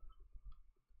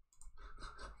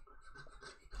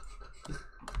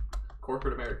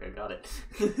 Corporate America, got it.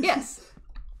 Yes.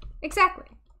 Exactly.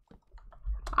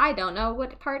 I don't know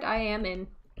what part I am in.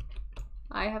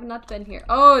 I have not been here.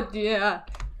 Oh dear.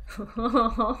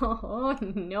 Oh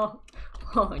no.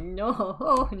 Oh no.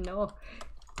 Oh no.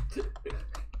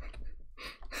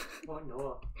 Oh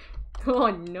no. Oh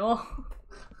no.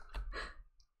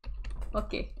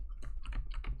 Okay.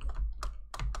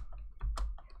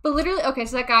 But literally, okay,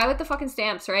 so that guy with the fucking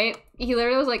stamps, right? He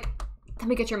literally was like, let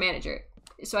me get your manager.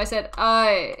 So I said,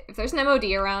 if there's an MOD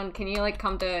around, can you, like,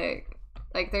 come to,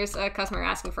 like, there's a customer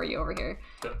asking for you over here.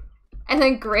 Yep. And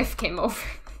then Griff came over.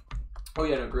 Oh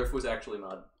yeah, no, Griff was actually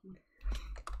Mod.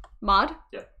 Mod?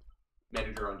 Yeah.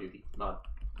 Manager on duty. Mod.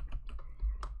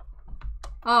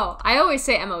 Oh, I always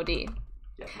say MOD.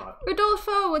 Yeah, Mod.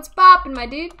 Rodolfo, what's boppin', my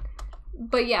dude?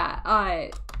 But yeah,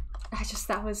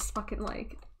 that was fucking,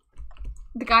 like,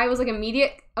 the guy was, like,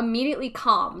 immediately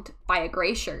calmed by a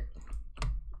gray shirt.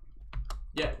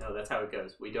 Yeah, no, that's how it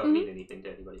goes. We don't mean anything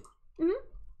to anybody.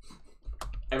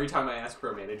 Every time I ask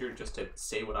for a manager just to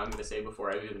say what I'm going to say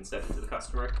before I even send it to the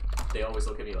customer, they always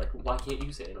look at me like, why can't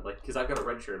you say it? I'm like, because I've got a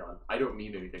red shirt on. I don't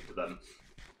mean anything to them.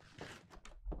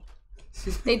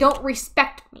 They don't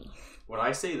respect me. When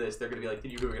I say this, they're going to be like,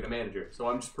 then you go get a manager. So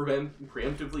I'm just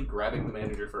preemptively grabbing the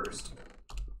manager first.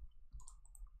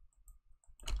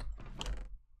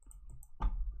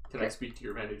 Can I speak to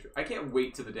your manager? I can't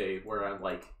wait to the day where I'm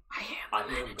like, I am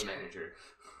the manager.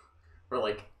 Or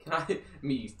like,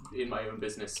 me in my own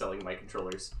business selling my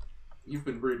controllers. You've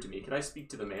been rude to me. Can I speak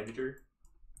to the manager?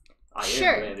 I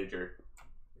am the manager.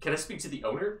 Can I speak to the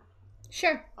owner?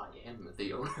 Sure. I am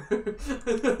the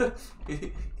owner.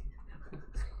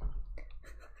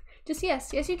 Just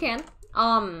yes, you can.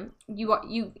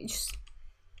 You just.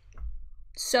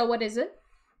 So what is it?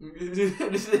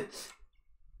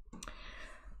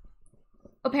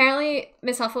 Apparently,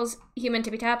 Miss Huffle's human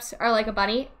tippy taps are like a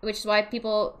bunny, which is why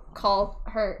people call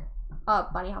her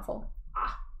Bunny Huffle.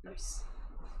 Ah, nice.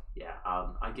 Yeah,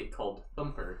 I get called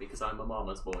Thumper because I'm a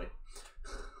mama's boy.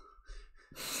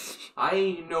 I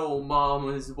ain't no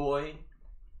mama's boy.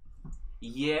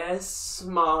 Yes,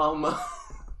 mama.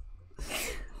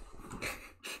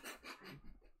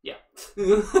 Yeah.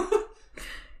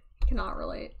 Cannot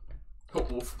relate.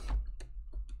 Oh.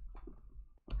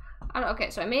 Okay,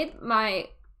 so I made my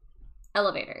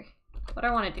elevator. What do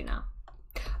I want to do now?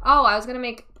 Oh, I was gonna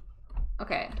make...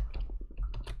 Okay.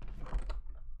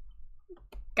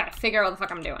 Gotta figure out what the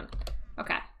fuck I'm doing.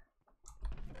 Okay.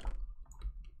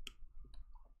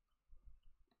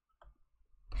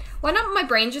 Why not what my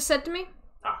brain just said to me?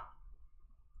 Ah.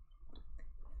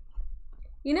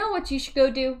 You know what you should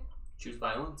go do? Choose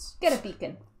violence? Get a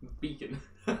beacon. Beacon.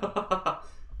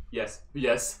 Yes.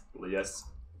 Yes. Yes.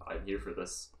 I'm here for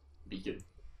this. Beacon.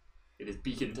 It is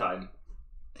beacon time.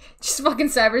 Just fucking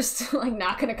Cyber's like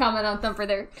not gonna comment on Thumper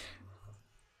there.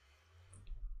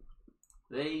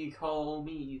 They call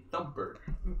me Thumper.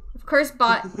 Of course,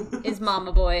 Bot is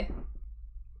Mama Boy.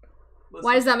 Listen,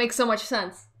 why does that make so much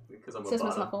sense? Because I'm Says a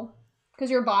Miss bottom. Huffle. Because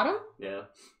you're a bottom? Yeah.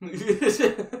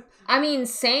 I mean,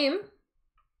 same.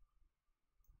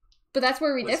 But that's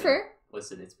where we differ.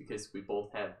 Listen, it's because we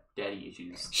both have daddy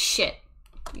issues. Shit.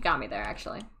 You got me there,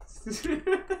 actually.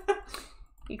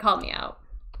 You called me out.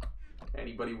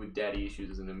 Anybody with daddy issues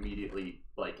is an immediately,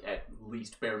 like, at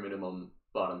least bare minimum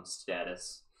bottom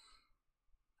status.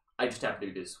 I just happen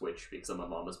to be a switch because I'm a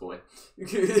mama's boy.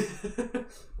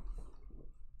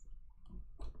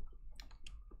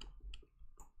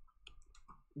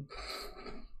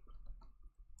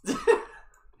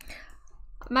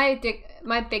 My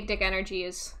big dick energy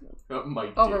is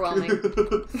my overwhelming.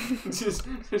 just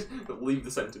leave the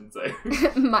sentence there.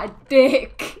 My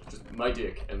dick. Just my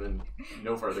dick, and then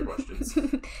no further questions.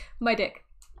 My dick.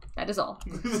 That is all.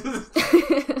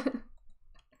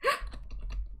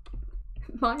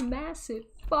 My massive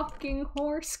fucking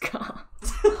horse cock.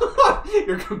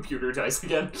 Your computer dies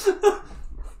again.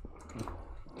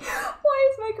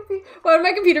 Why would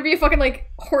my computer be a fucking,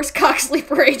 like, horse cock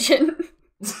sleeper agent?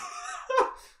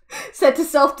 Set to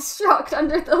self-destruct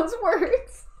under those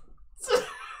words.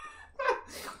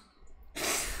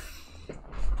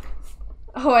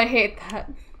 Oh, I hate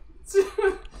that.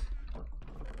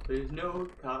 There's no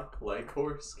cock like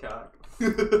horse cock.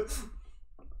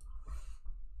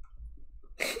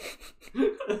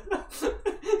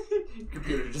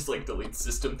 Computer just like deletes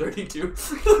system 32.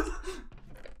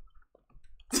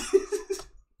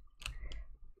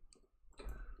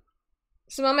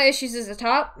 Some of my issues is the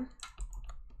top.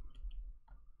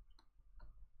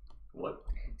 What?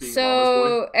 Being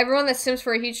So everyone that sims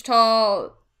for a huge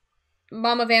tall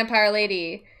mama vampire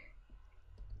lady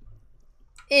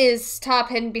is top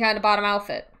hidden behind a bottom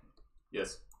outfit.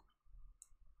 Yes.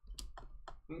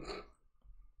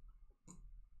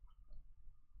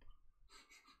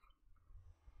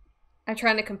 I'm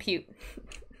trying to compute.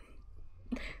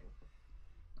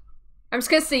 I'm just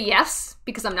gonna say yes,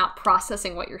 because I'm not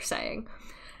processing what you're saying.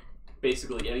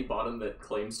 Basically, any bottom that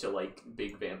claims to like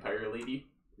big vampire lady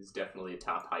is definitely a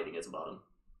top hiding as a bottom.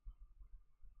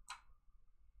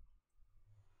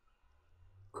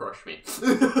 Crush me.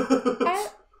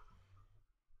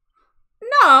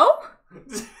 No!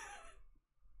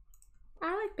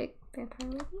 I like big vampire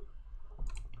lady.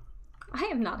 I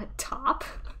am not a top.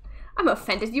 I'm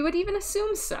offended you would even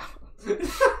assume so.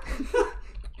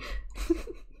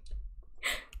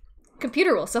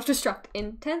 Computer will self-destruct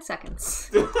in 10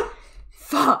 seconds.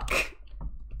 Fuck.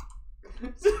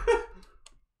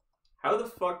 How the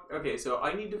fuck? Okay, so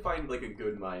I need to find like a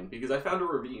good mine because I found a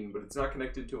ravine, but it's not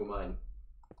connected to a mine.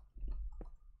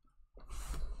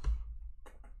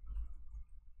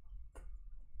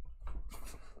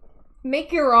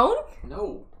 Make your own?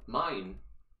 No, mine.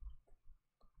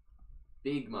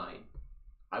 Big mine.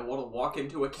 I want to walk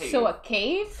into a cave. So a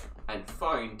cave? And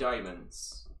find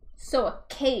diamonds. So a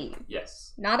cave.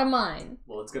 Yes. Not a mine.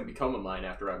 Well, it's gonna become a mine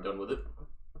after I'm done with it.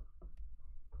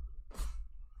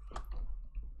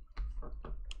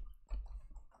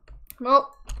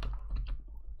 Well,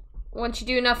 once you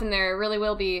do enough in there, it really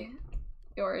will be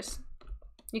yours.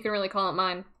 You can really call it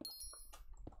mine.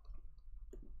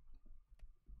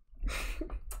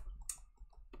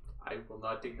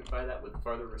 not dignify that with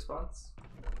further response.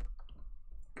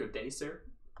 Good day, sir.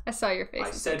 I saw your face.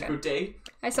 I said good day.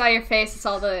 I saw your face.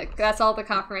 That's all the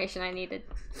confirmation I needed.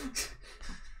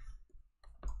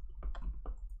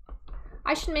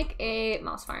 I should make a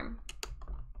mouse farm.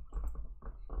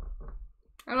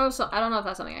 I don't know if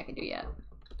that's something I can do yet.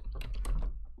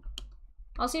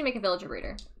 I also need to make a villager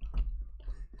breeder.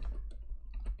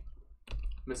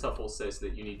 Miss Huffle says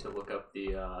that you need to look up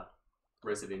the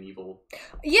Resident Evil.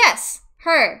 Yes,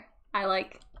 her. I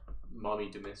like Mommy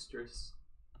Demetrius.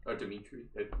 Or Dimitri.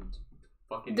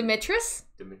 Fucking Demetrius?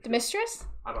 Demetrius?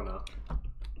 I don't know.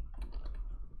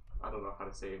 I don't know how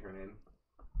to say her name.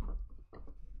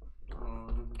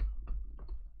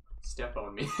 Step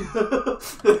on me.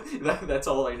 That's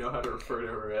all I know how to refer to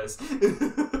her as.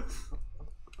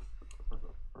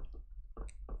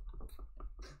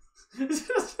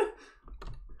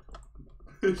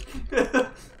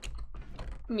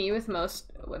 Me with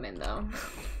most women, though.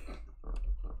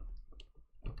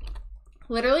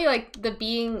 Literally, like, the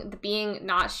being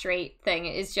not straight thing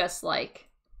is just, like,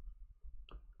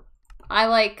 I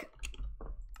like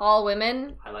all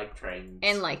women. I like trains.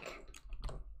 And, like,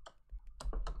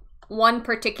 one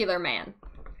particular man.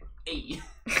 Hey.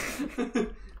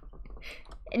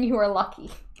 And you are lucky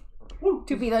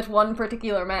to be that one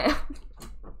particular man.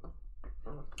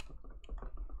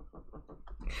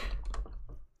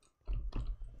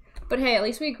 But hey, at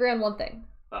least we agree on one thing.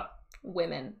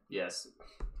 Women. Yes.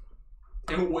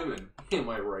 And women. Am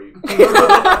I right?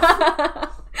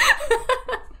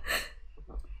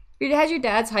 If it has your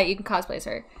dad's height, you can cosplay as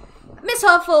her. Miss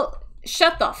Huffle,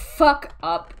 shut the fuck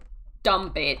up,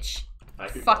 dumb bitch. I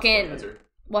could fucking cosplay as her.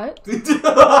 What?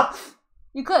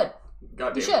 You could. God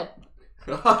damn. You should.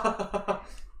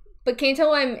 But can you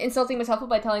tell I'm insulting Miss Huffle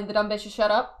by telling the dumb bitch to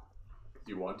shut up?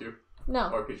 Do you want to? No.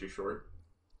 Or because you're short?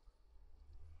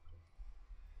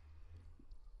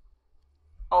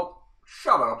 Oh,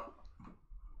 shut up.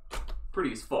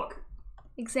 Pretty as fuck.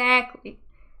 Exactly.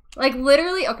 Like,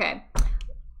 literally, okay.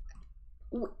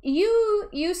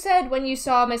 You said when you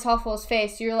saw Miss Huffle's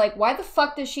face, you're like, why the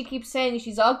fuck does she keep saying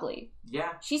she's ugly?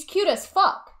 Yeah. She's cute as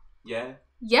fuck. Yeah.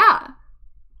 Yeah.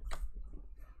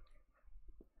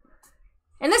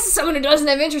 And this is someone who doesn't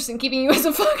have interest in keeping you as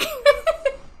a fucking...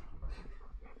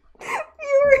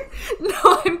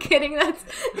 No, I'm kidding.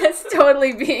 That's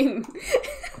totally being...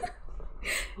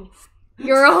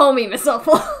 You're a homie, Miss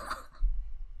Huffle.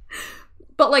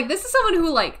 But, like, this is someone who,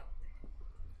 like,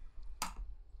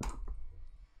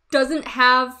 doesn't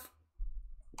have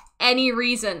any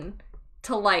reason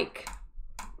to, like...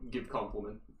 Give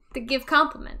compliment. To give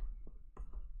compliment.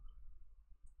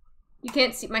 You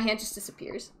can't see... My hand just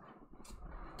disappears.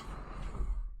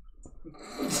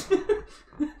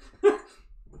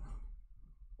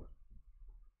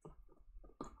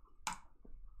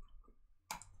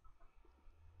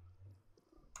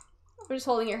 I'm just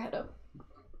holding your head up.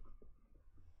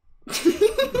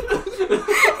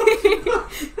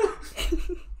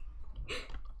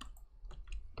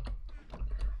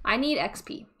 I need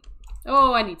XP.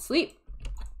 Oh, I need sleep.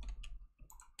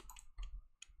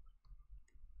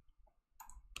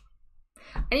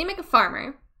 I need to make a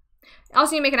farmer. I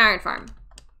also need to make an iron farm.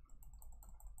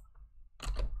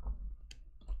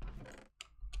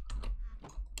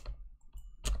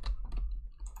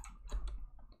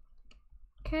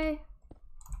 Okay.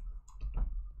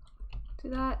 Do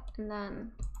that, and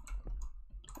then...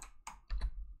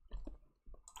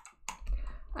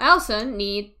 I also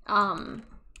need, I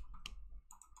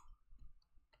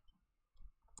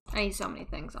need so many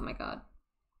things, oh my god.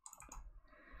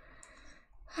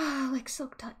 Like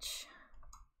Silk Touch.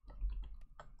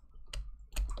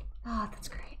 Ah, that's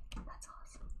great. That's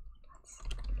awesome. That's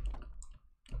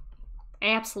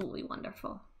absolutely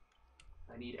wonderful.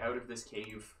 I need out of this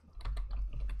cave.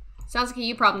 Sounds like a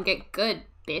you problem. Get good,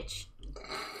 bitch.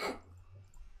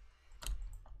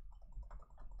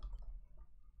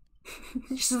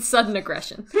 Just a sudden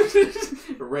aggression.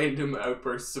 Random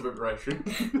outbursts of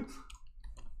aggression.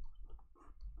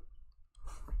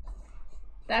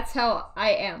 That's how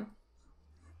I am.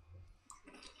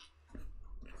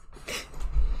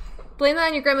 Blame that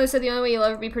on your grandma who said the only way you'll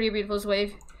ever be pretty or beautiful is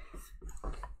wave.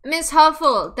 Miss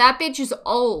Huffle, that bitch is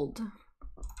old.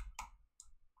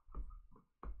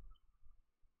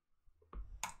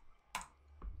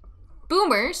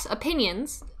 Boomers'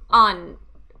 opinions on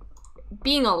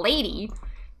being a lady.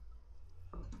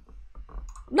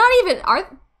 Not even,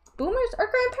 are boomers? Are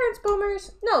grandparents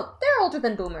boomers? No, they're older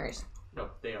than boomers. No,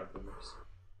 they are boomers.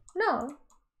 No.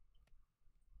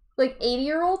 Like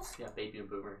 80-year-olds? Yeah, baby boomers.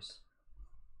 'Boomers.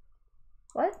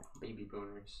 What? Baby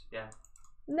boomers, yeah.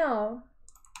 No.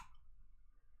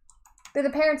 They're the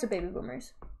parents of baby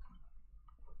boomers.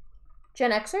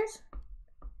 Gen Xers?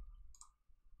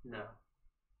 No.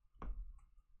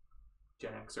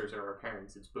 Gen Xers are our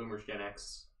parents. It's boomers, Gen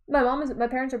X. My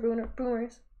parents are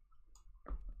boomers.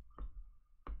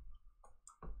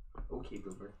 Okay,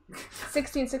 boomer.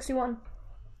 1661.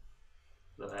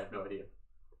 No, I have no idea.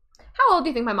 How old do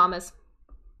you think my mom is?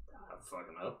 I don't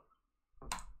fucking know.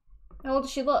 How old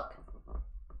does she look?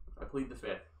 I plead the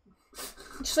fifth.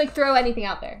 Just like throw anything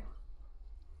out there.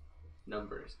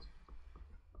 Numbers.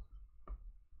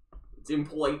 It's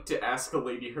impolite to ask a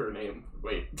lady her name.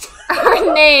 Wait.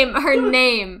 Her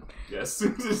name. Yes.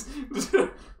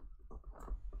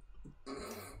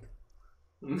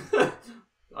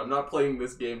 I'm not playing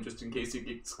this game just in case it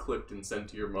gets clipped and sent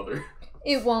to your mother.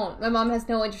 It won't. My mom has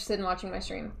no interest in watching my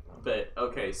stream. But,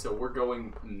 okay, so we're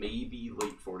going maybe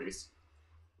late 40s.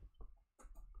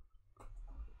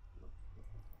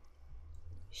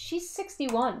 She's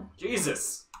 61.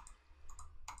 Jesus!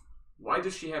 Why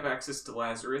does she have access to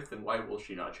Lazarus, and why will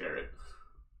she not share it?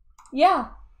 Yeah.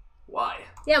 Why?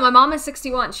 Yeah, my mom is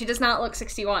 61. She does not look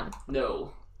 61.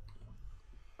 No.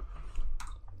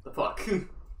 The fuck?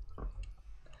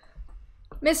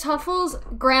 Miss Huffle's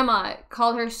grandma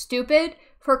called her stupid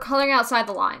for coloring outside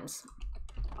the lines.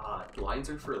 Lines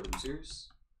are for losers?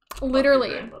 Literally.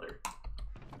 Fuck your grandmother.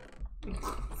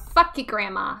 Fuck you,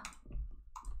 grandma.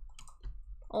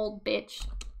 Old bitch.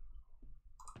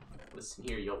 Listen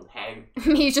here, you old hag.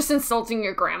 He's just insulting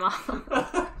your grandma.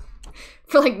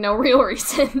 For like no real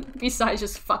reason. Besides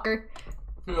just fuck her.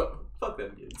 Fuck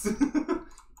them kids.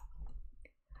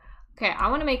 Okay, I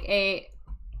want to make a...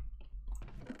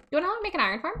 Do you want to make an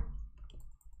iron farm?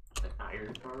 An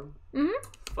iron farm?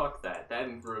 Mm-hmm. Fuck that. That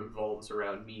revolves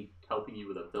around me helping you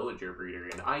with a villager breeder,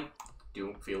 and I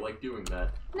don't feel like doing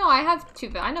that. No, I have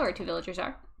two... I know where two villagers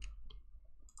are.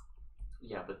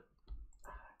 Yeah, but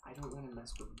I don't want to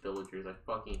mess with villagers. I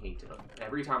fucking hate them.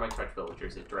 Every time I touch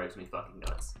villagers, it drives me fucking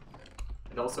nuts.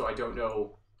 And also, I don't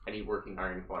know any working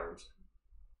iron farms.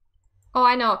 Oh,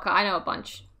 I know a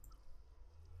bunch.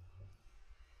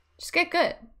 Just get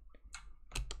good.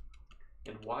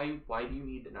 And why do you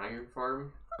need an iron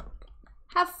farm?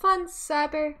 Have fun,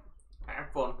 Saber.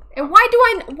 Have fun. And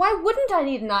why wouldn't I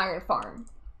need an iron farm?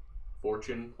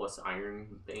 Fortune plus iron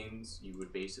veins, you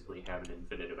would basically have an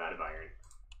infinite amount of iron.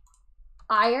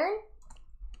 Iron?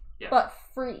 Yeah. But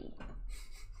free.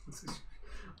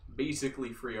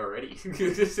 Basically free already.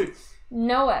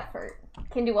 No effort.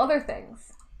 Can do other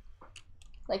things.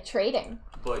 Like trading.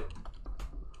 But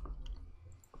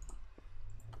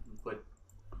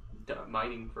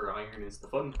mining for iron is the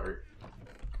fun part.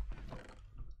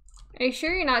 Are you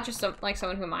sure you're not just like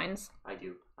someone who mines? I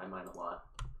do. I mine a lot.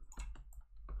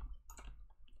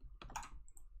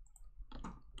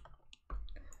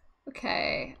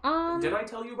 Okay. Did I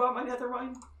tell you about my nether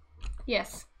mine?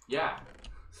 Yes. Yeah.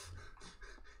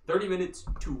 30 minutes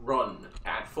to run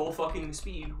at full fucking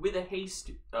speed with a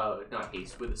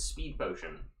with a speed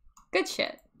potion. Good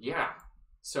shit. Yeah.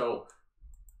 So,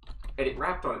 and it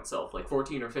wrapped on itself like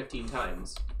 14 or 15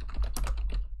 times.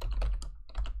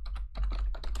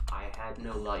 I had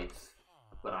no life,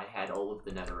 but I had all of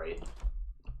the netherite.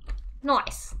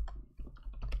 Nice.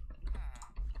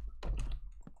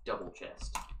 Double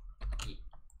chest.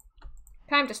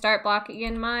 Time to start blocking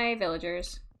in my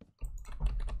villagers.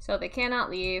 So they cannot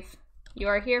leave. You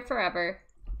are here forever.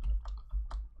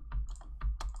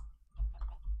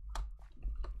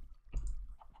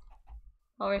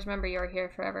 Always remember you are here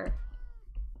forever.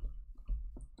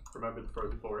 Remember the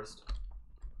frozen forest.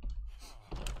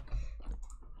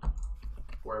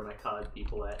 Where are my COD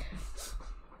people at?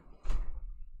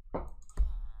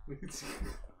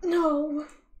 No.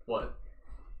 What?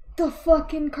 The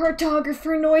fucking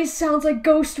cartographer noise sounds like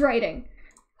ghostwriting.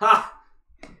 Ha!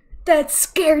 That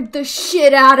scared the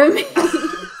shit out of me.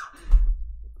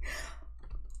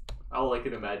 All I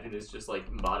can imagine is just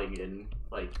like modding in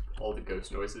like all the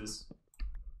ghost noises.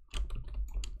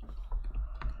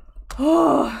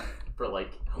 Oh. For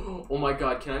like, oh my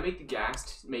god, can I make the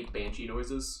ghast make banshee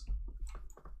noises?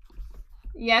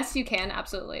 Yes, you can,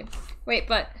 absolutely. Wait,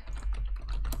 but...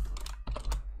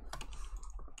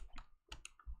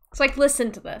 It's like,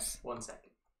 listen to this. 1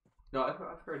 second. No, I've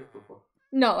heard it before.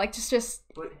 No, like, just...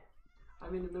 But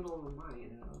I'm in the middle of a mine,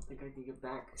 and I don't think I can get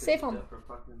back. Stay home. For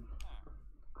fucking...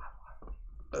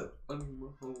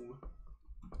 I'm home.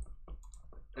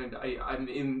 And I'm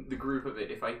in the groove of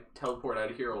it. If I teleport out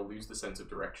of here, I'll lose the sense of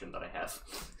direction that I have.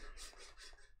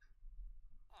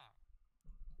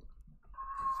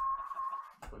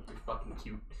 Like, you're fucking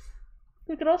cute.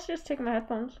 You could also just take my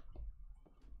headphones.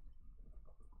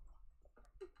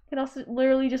 You can also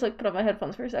literally just, like, put on my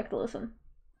headphones for a sec to listen.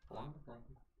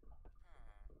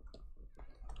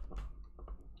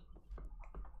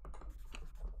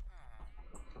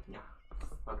 Yeah.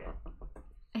 Okay.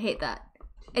 I hate that.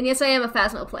 And yes, I am a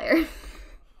Phasmo player.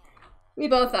 We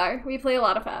both are. We play a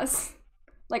lot of Phas.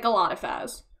 Like, a lot of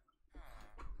Phas.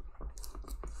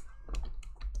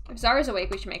 If Zara's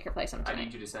awake, we should make her play sometime. I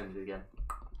need you to send it again.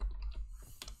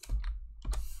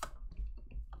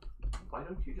 Why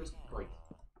don't you just, like,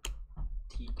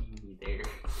 TP me there?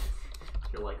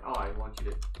 You're like, oh, I want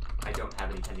you to... I don't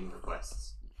have any pending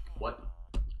requests. What?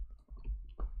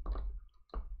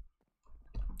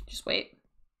 Just wait.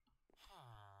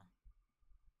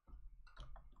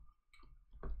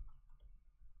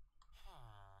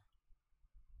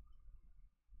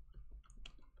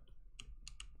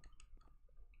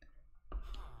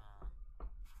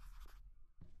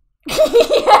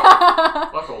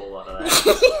 Yeah. Fuck a whole lot of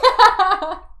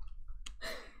that.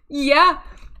 Yeah.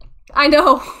 I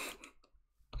know.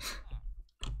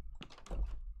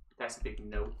 That's a big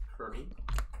no for me.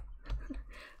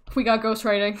 We got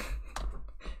ghostwriting.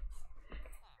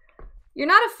 You're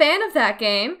not a fan of that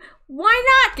game?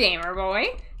 Why not, gamer boy?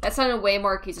 That sounded way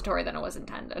more accusatory than it was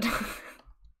intended.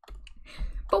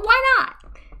 But why not?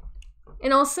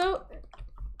 And also,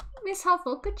 Miss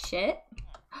Helpful, good shit.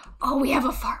 Oh, we have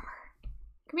a farmer.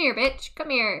 Come here, bitch. Come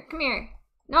here. Come here.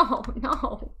 No,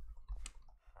 no.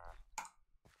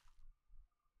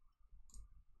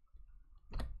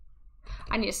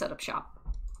 I need to set up shop.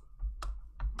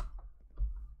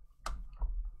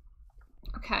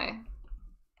 Okay.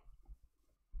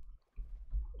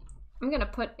 I'm gonna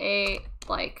put a,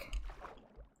 like,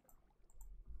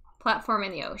 platform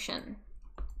in the ocean.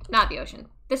 Not the ocean.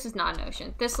 This is not an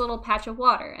ocean. This little patch of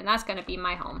water, and that's gonna be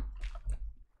my home.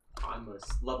 I'm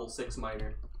a level 6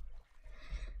 miner.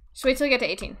 Just wait till we get to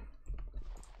 18.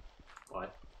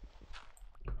 What?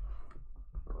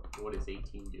 What does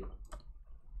 18 do?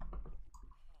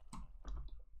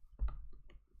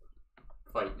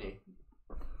 Fight me.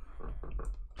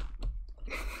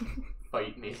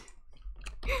 Fight me.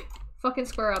 Fucking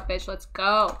square up, bitch. Let's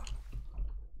go.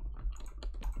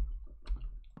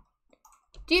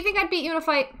 Do you think I'd beat you in a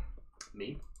fight?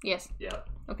 Me? Yes. Yeah.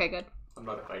 Okay, good. I'm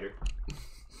not a fighter.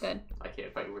 Good. I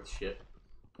can't fight with shit.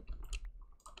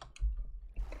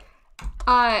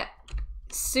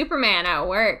 Superman at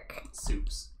work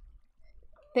Soups.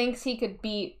 thinks he could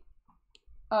beat,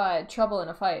 Trouble in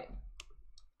a fight.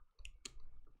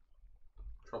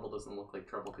 Trouble doesn't look like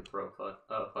Trouble could throw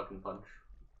a fucking punch.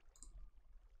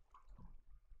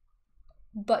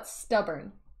 But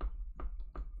stubborn.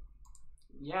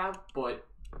 Yeah, but...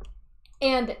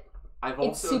 And I've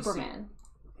it's also Superman.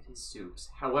 It is Soups.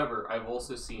 However, I've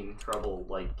also seen Trouble,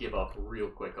 like, give up real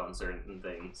quick on certain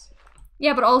things.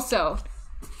 Yeah, but also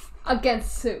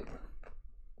against Soup.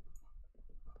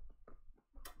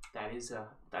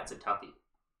 That's a toughie.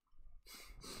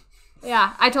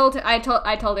 Yeah, I told her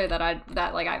that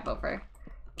I'd vote for her.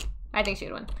 I think she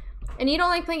would win. And you don't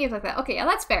like playing games like that. Okay, yeah,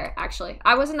 that's fair, actually.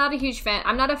 I was not a huge fan.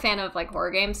 I'm not a fan of, like,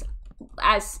 horror games,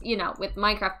 as, you know, with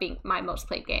Minecraft being my most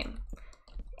played game.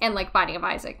 And, like, Binding of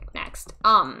Isaac next.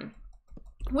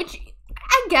 Which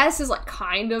I guess is, like,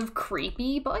 kind of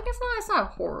creepy, but, like, it's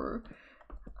not horror.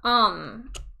 But,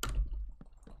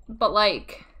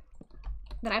 like,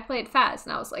 then I played Phas,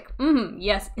 and I was like,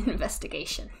 yes,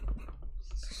 investigation.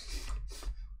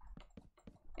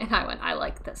 And I went, I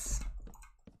like this.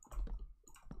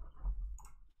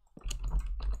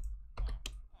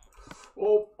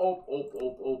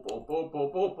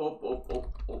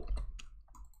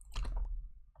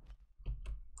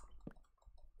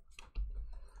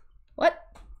 What?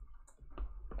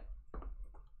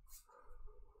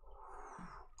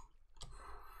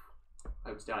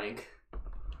 I was dying.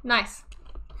 Nice.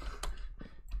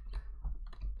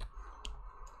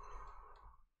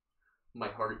 My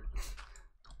heart.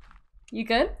 You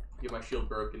good? Yeah, my shield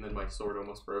broke and then my sword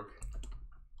almost broke.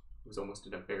 It was almost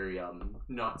in a very,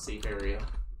 not safe area.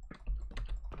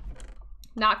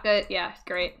 Not good. Yeah,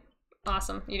 great.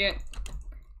 Awesome. You do it.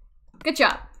 Good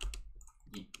job.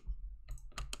 Yeet.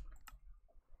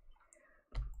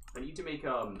 I need to make,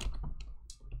 the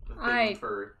thing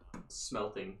for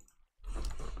smelting.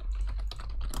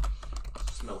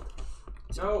 Smelt.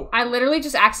 No! I literally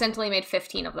just accidentally made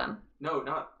 15 of them. No,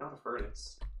 not a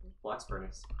furnace. Blast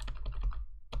furnace.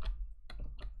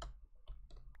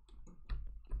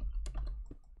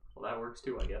 Well, that works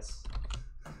too, I guess.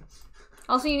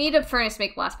 Also, you need a furnace to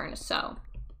make blast furnace, so.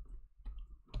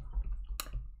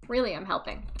 Really, I'm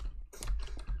helping.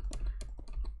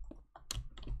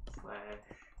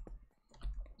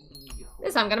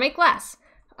 This I'm gonna make glass.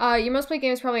 Your most played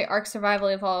game is probably Ark Survival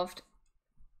Evolved.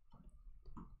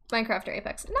 Minecraft or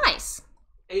Apex. Nice.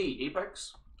 Hey,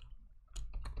 Apex.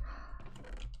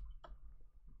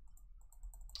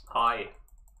 Hi.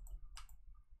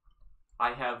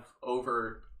 I have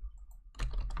over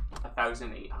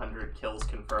 1,800 kills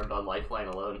confirmed on Lifeline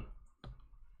alone.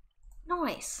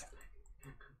 Nice.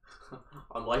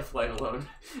 On Lifeline alone.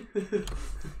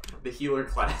 The healer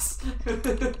class. How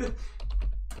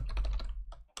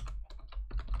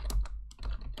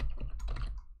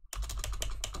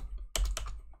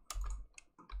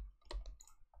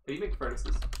do you make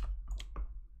furnaces?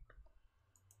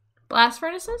 Blast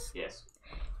furnaces? Yes.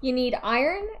 You need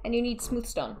iron and you need smooth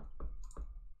stone.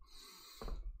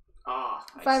 Ah.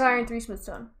 5 iron, 3 smooth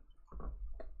stone.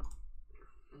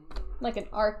 Like an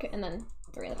arc and then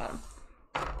 3 in the bottom.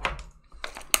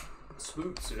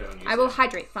 Smooth stone. I will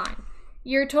hydrate, fine.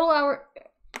 Your total hour...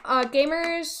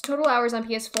 gamers' total hours on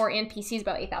PS4 and PC is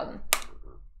about 8,000.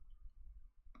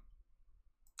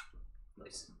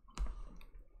 Nice.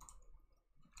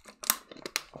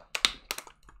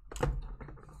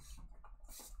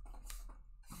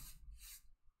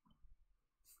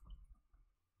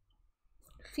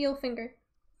 Feel finger.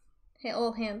 Hey,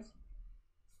 old hands.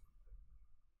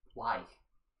 Why?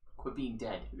 Quit being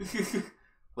dead.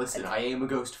 Listen, I am a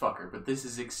ghost fucker, but this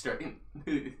is extreme.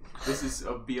 This is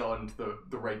beyond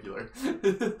the regular.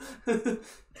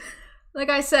 Like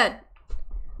I said,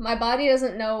 my body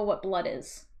doesn't know what blood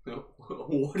is.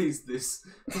 What is this?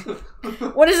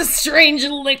 What is a strange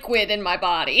liquid in my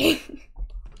body?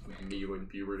 Me in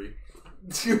puberty.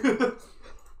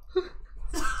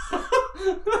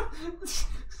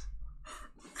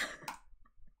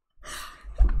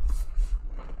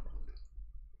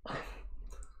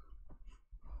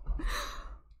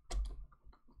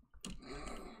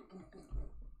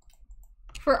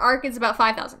 For Arc, it's about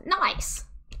 5,000. Nice!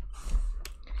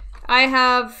 I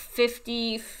have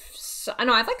 50...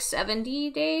 No, I have like 70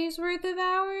 days worth of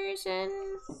hours in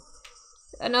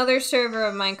another server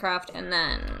of Minecraft, and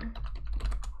then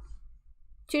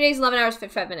 2 days, 11 hours,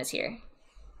 55 minutes here.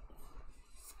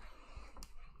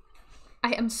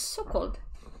 I am so cold.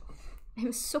 I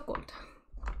am so cold.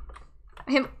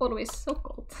 I am always so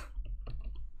cold.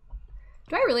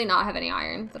 Do I really not have any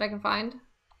iron that I can find?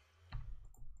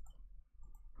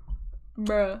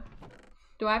 Bruh.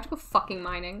 Do I have to go fucking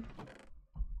mining?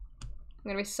 I'm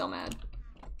gonna be so mad.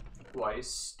 Why is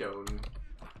stone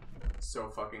so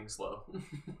fucking slow?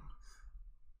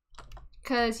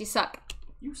 'Cause you suck.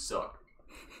 You suck.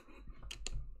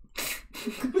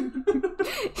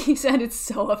 He said it's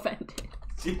so offended.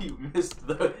 You missed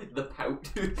the pout.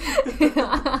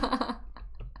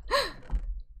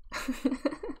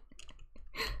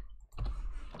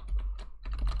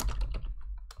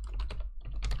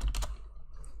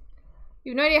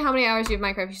 You have no idea how many hours you have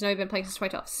Minecraft. You just know you've been playing since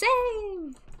 2012.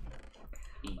 Same!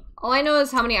 All I know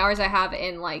is how many hours I have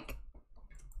in, like,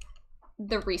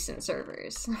 the recent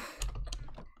servers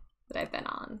that I've been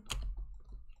on.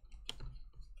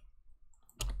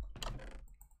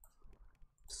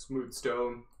 Smooth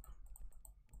stone.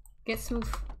 Get smooth.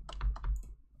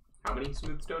 How many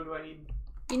smooth stone do I need?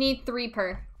 You need 3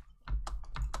 per.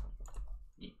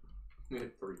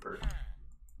 3 per.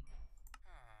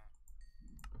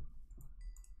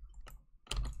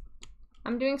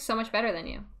 I'm doing so much better than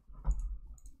you.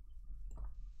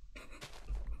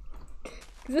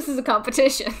 This is a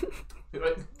competition.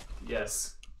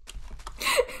 Yes.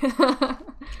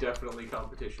 Definitely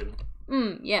competition.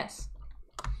 Yes.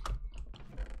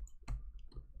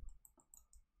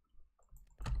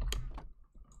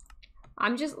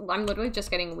 I'm literally just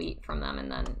getting wheat from them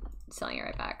and then selling it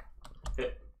right back.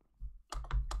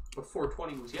 But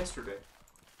 420 was yesterday.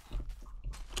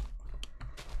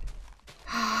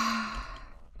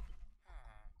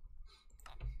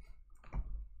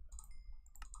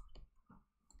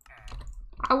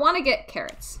 I want to get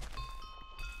carrots.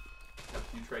 Have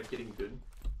you tried getting good?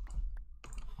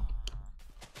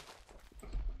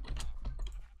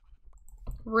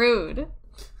 Rude.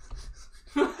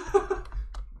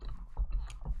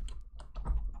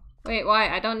 Wait, why?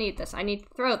 I don't need this. I need to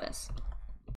throw this.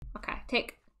 Okay,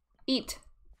 take. Eat.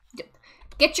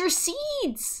 Get your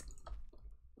seeds!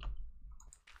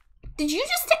 Did you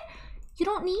just You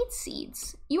don't need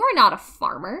seeds. You are not a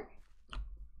farmer.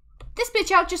 This bitch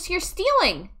out just here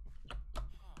stealing.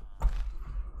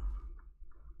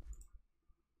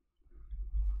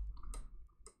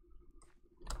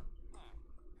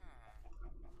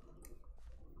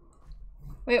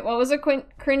 Wait, what was a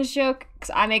cringe joke? Because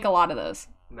I make a lot of those.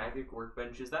 Magic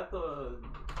workbench, is that the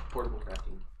portable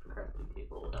crafting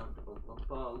table?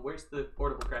 Where's the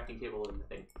portable crafting table in the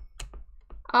thing?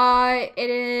 It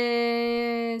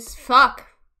is... Fuck.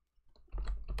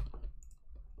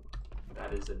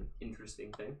 that is an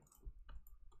interesting thing.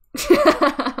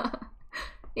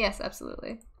 Yes,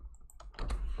 absolutely.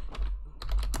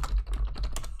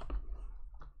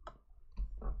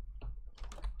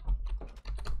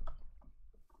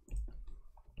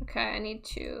 Okay, I need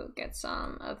to get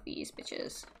some of these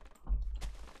bitches.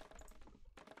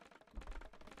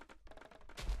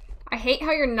 I hate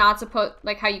how you're not supposed,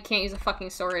 like, how you can't use a fucking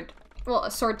sword. Well,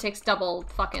 a sword takes double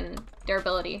fucking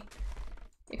durability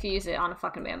if you use it on a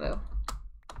fucking bamboo.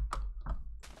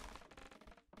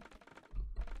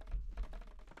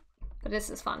 But this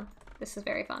is fun. This is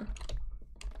very fun.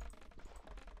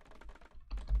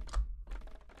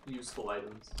 Useful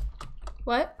items.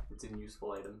 What? It's in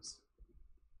useful items.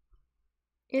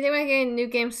 You think about getting a new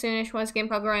game soonish once game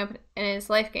called growing up in his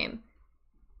life game?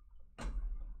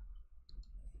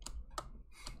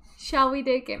 Shall we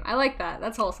date game? I like that.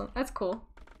 That's wholesome. That's cool.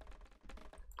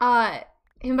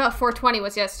 Him about 420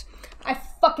 was just, I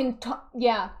fucking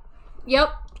yeah. Yep.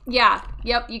 Yeah.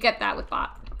 Yep. You get that with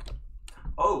bot.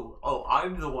 Oh,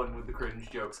 I'm the one with the cringe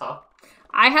jokes, huh?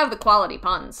 I have the quality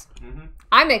puns. Mm-hmm.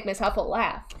 I make Miss Huffle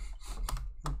laugh.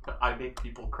 I make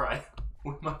people cry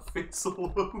with my face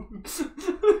alone.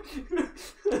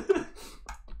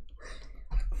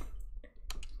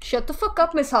 Shut the fuck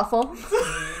up, Miss Huffle.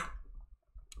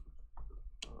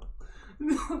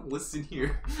 Listen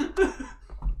here.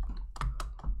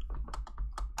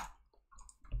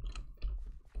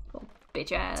 Little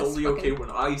bitch ass. It's only fucking... okay when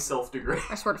I self-degrade.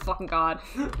 I swear to fucking God.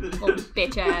 Little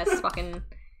bitch ass fucking.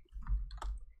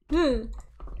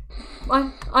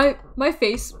 My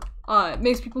face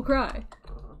makes people cry.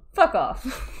 Fuck off.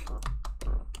 I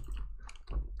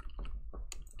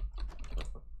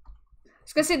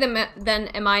was gonna say then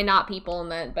am I not people,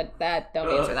 and then but that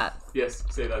don't answer that. Yes,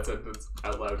 say that sentence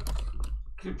out loud.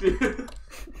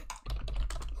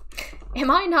 Am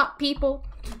I not people?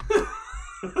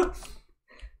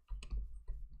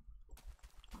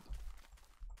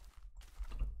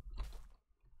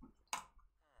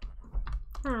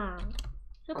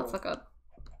 Shut the fuck up.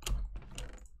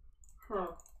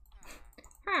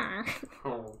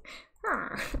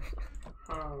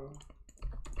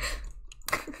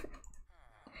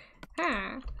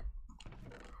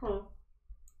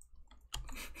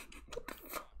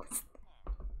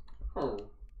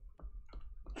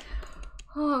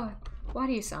 Oh, why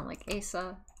do you sound like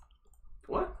Asa?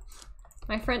 What?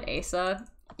 My friend Asa.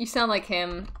 You sound like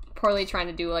him, poorly trying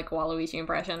to do like a Waluigi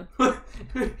impression.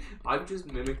 I'm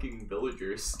just mimicking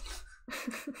villagers.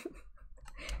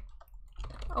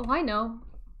 Oh, I know.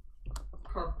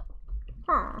 Oh.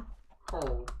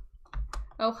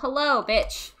 Oh, hello,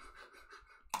 bitch.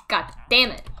 God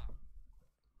damn it.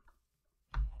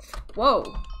 Whoa.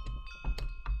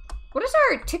 What is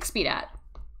our tick speed at?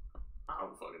 I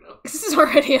don't fucking know. This is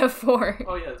already a 4.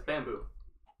 Oh yeah, it's bamboo.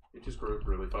 It just grows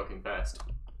really fucking fast.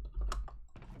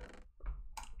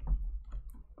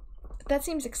 That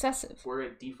seems excessive. We're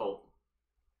at default.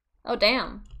 Oh,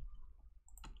 damn.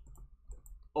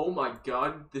 Oh my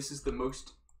god, this is the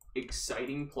most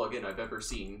exciting plugin I've ever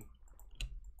seen.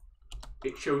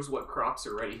 It shows what crops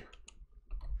are ready.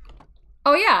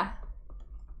 Oh, yeah.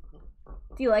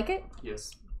 Do you like it?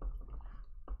 Yes.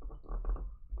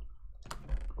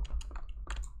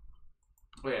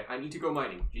 Okay, I need to go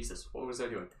mining. Jesus, what was I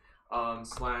doing?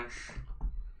 Slash...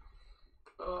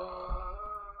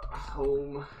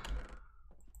 home...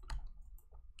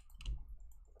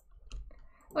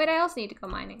 Wait, I also need to go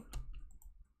mining.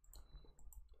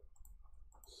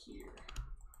 Here.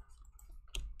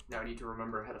 Now I need to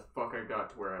remember how the fuck I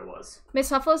got to where I was.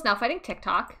 Miss Huffle is now fighting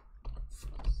TikTok.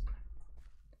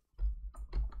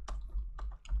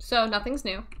 So, nothing's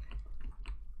new.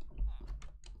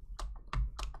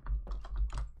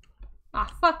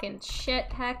 Ah, fucking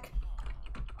shit, heck.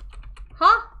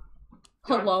 Huh?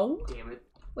 Hello? God damn it.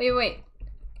 Wait.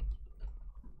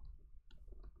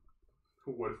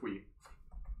 What if we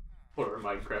put our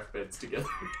Minecraft beds together?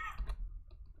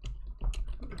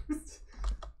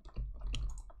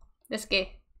 This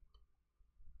gay.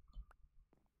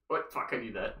 What? Fuck, I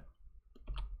need that.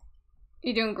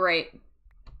 You're doing great.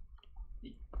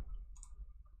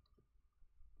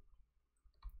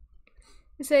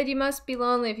 You said you must be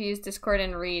lonely if you use Discord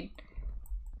and read.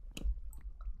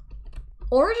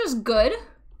 Or just good.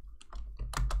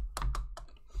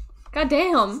 God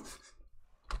damn.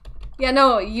 Yeah,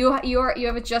 no, you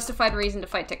have a justified reason to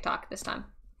fight TikTok this time.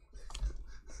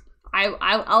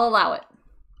 I'll allow it.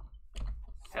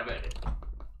 Have at it.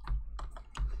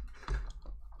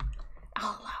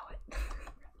 I'll allow it.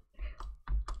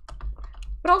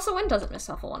 But also, when doesn't Miss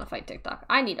Huffle want to fight TikTok?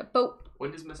 I need a boat. When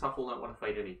does Miss Huffle not want to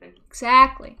fight anything?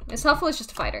 Exactly. Miss Huffle is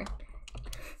just a fighter.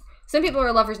 Some people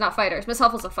are lovers, not fighters. Miss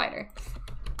Huffle's a fighter.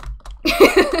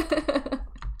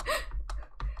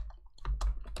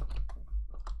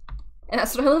 And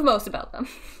that's what I love most about them.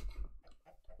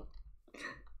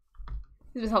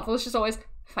 Miss Huffle is just always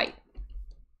fight.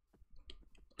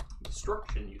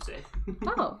 Destruction, you say?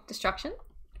 Oh, destruction?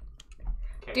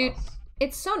 Chaos. Dude,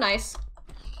 it's so nice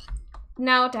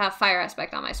now to have fire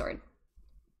aspect on my sword.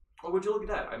 Oh, would you look at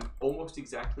that? I'm almost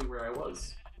exactly where I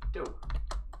was. Dope.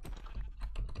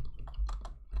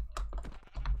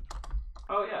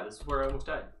 Oh yeah, this is where I almost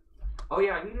died. Oh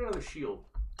yeah, I need another shield.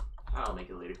 I'll make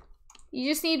it later. You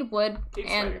just need wood Cave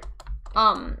and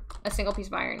spider. a single piece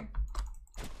of iron.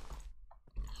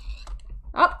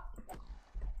 Oh!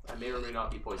 I may or may not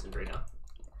be poisoned right now.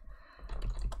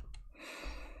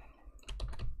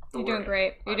 You're doing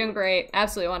great. You're doing great.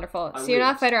 Absolutely wonderful. So you're lived.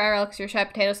 not a fighter IRL because you're shy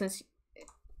potato since...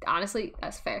 Honestly,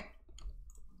 that's fair.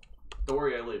 Don't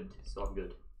worry, I lived, so I'm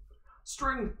good.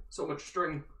 String! So much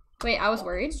string. Wait, I was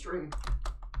worried. String.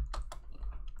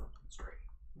 String.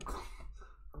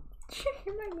 Did you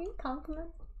hear my mean compliment?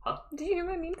 Huh? Did you hear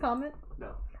my mean comment?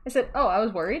 No. I said, oh, I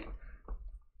was worried.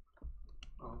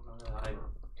 Oh,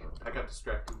 I got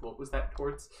distracted. What was that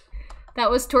towards?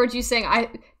 That was towards you saying,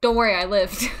 don't worry, I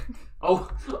lived. Oh.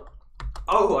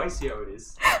 Oh, I see how it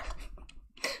is.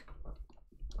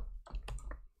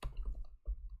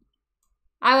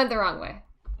 I went the wrong way.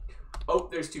 Oh,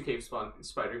 there's two cave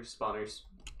spider spawners.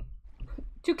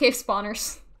 2 cave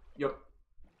spawners. Yep.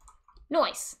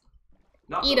 Nice.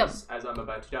 Not Eat 'em. those, as I'm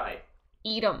about to die.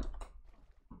 Eat 'em.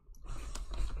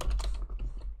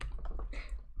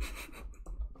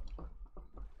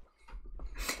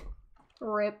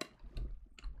 Rip.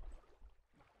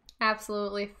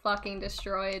 Absolutely fucking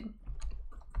destroyed.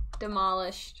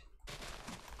 Demolished.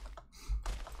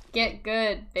 Get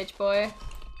good, bitch boy.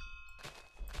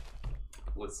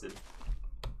 Listen.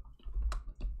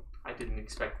 I didn't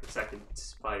expect the second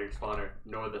spider spawner,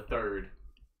 nor the third.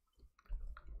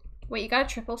 Wait, you got a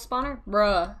triple spawner?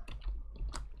 Bruh.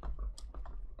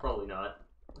 Probably not.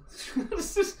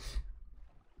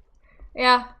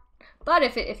 Yeah. But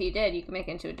if you did, you could make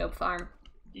it into a dope farm.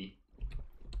 Yeet.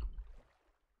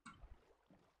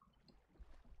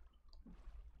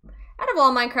 Out of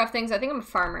all Minecraft things, I think I'm a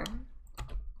farmer.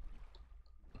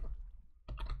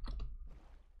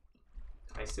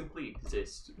 I simply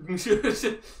exist.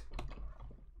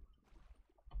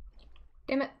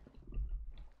 Damn it.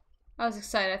 I was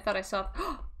excited. I thought I saw...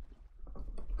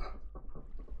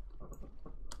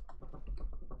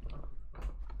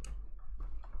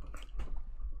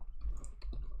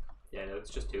 Yeah, no, it's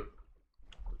just 2.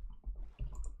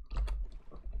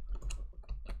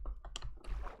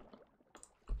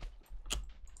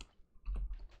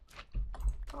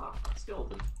 Ah,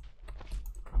 skeleton.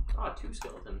 Ah, 2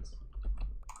 skeletons.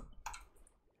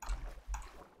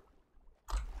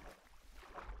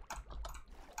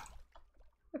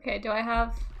 Okay, do I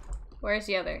have... Where's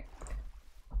the other?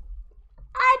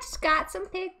 I just got some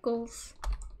pickles.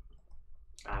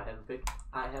 I have a pickle.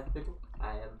 I have a pickle.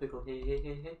 I have a pickle. Hey, hey,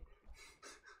 hey, hey.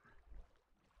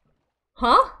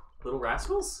 Huh? Little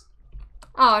Rascals?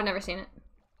 Oh, I've never seen it.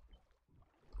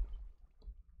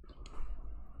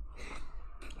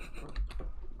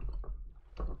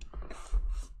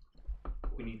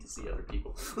 We need to see other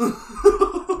people.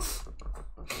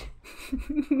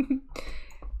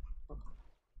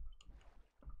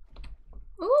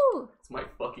 Ooh! It's my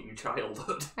fucking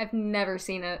childhood. I've never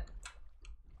seen it.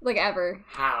 Like, ever.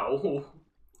 How?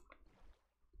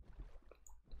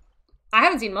 I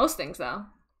haven't seen most things, though,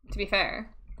 to be fair.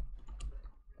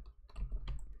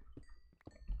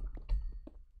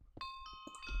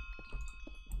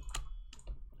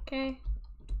 Okay.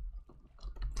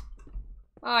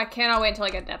 Oh, I cannot wait until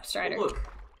I get Depth Strider. Oh, look.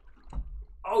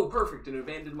 Oh, perfect. An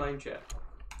abandoned mine shaft.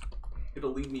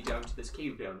 It'll lead me down to this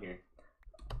cave down here.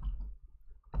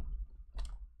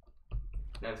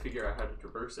 Now to figure out how to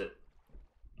traverse it.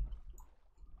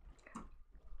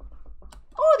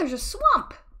 Oh, there's a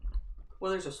swamp! Well,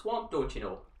 there's a swamp, don't you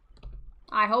know?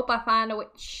 I hope I find a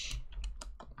witch.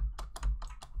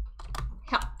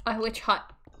 A witch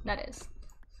hut, that is.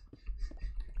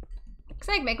 Because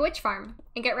I can make a witch farm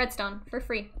and get redstone for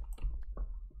free.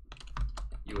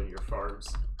 You and your farms.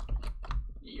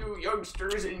 You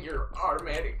youngsters in your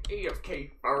automatic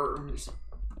AFK farms.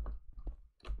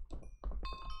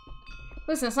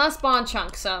 Listen, it's not a spawn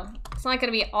chunk, so it's not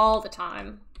going to be all the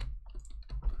time.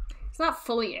 It's not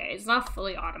fully A, it's not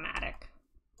fully automatic.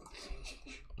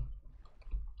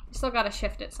 You still gotta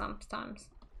shift it sometimes.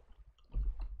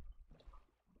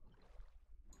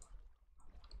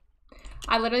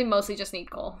 I literally mostly just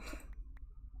need coal.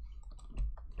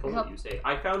 Coal, you say.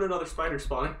 I found another spider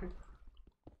spawner.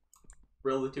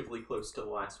 relatively close to the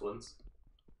last ones.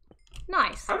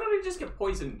 Nice. How did I just get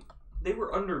poisoned? They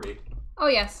were under me. Oh,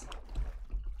 yes.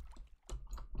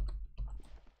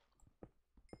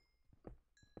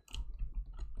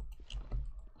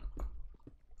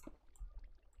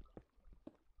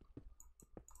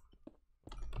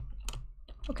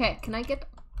 Okay, can I get?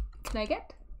 I'm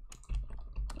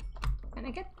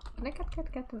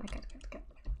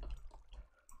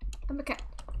a cat.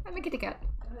 I'm a kitty cat.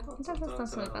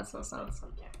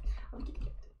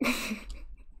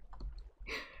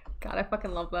 God, I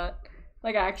fucking love that.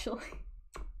 Like, actually.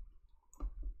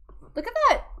 Look at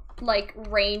that, like,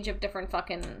 range of different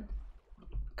fucking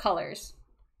colors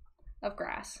of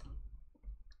grass.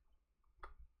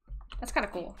 That's kind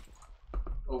of cool.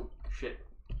 Oh, shit.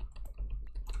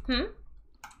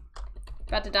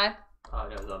 About to die?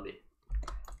 No, zombie.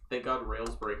 Thank God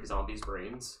rails break zombies'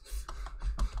 brains.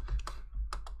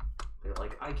 They're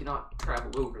like, I cannot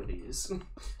travel over these.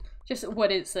 Just,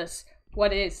 what is this?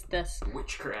 What is this?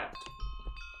 Witchcraft.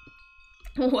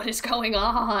 What is going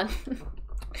on?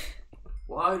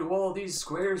 Why do all these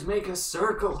squares make a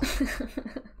circle?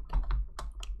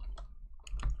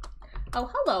 Oh,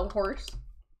 hello, horse.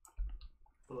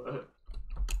 What?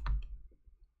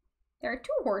 There are 2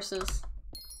 horses.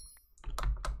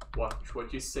 Watch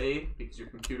what you say, because your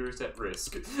computer's at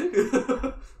risk.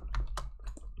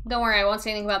 Don't worry, I won't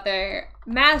say anything about their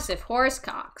massive horse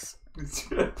cocks.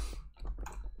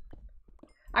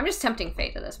 I'm just tempting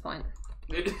fate at this point.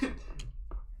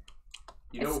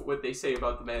 You know what they say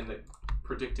about the man that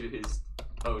predicted his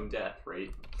own death,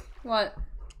 right? What?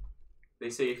 They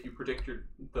say if you predict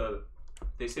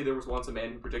they say there was once a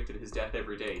man who predicted his death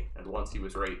every day, and once he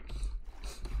was right.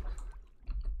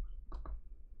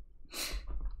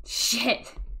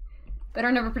 Shit.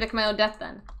 Better never predict my own death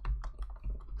then.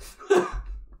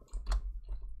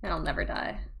 And I'll never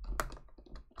die.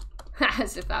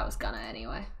 As if I was gonna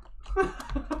anyway.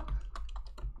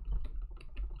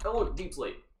 Oh look, deep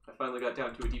slate. I finally got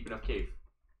down to a deep enough cave.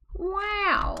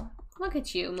 Wow. Look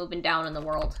at you moving down in the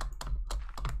world.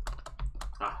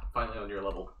 Ah, finally on your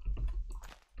level.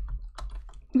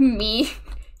 Me?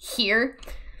 Here?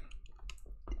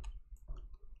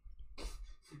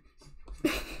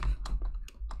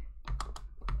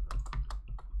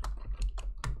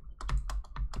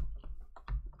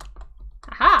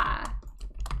 Aha!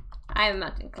 I am a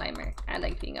mountain climber. I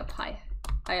like being up high.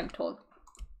 I am told.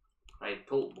 I am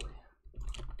told, boy.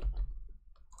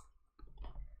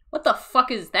 What the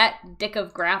fuck is that dick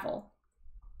of gravel?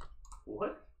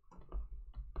 What?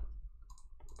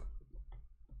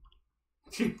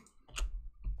 Leave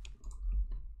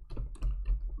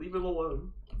him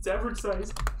alone. It's average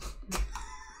size.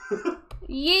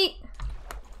 Yeet!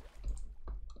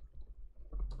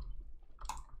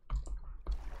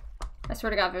 I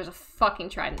swear to God, there's a fucking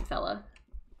trident fella.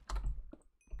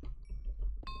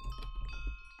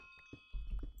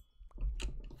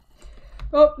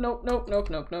 Oh, nope, nope, nope,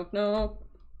 nope, nope, nope.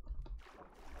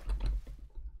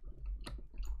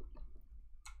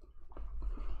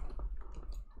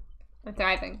 I'm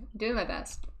thriving. I'm doing my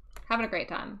best. Having a great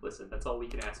time. Listen, that's all we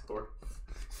can ask for.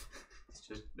 It's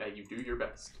just that you do your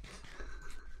best.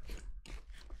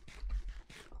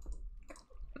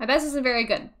 My best isn't very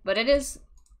good, but it is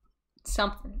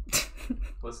something.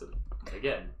 Listen,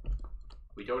 again,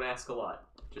 we don't ask a lot,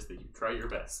 just that you try your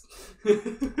best.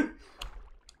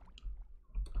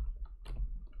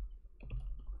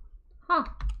 Huh.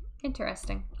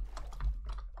 Interesting.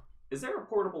 Is there a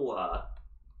portable,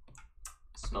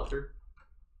 smelter?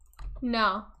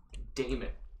 No. Damn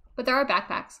it. But there are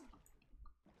backpacks.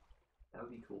 That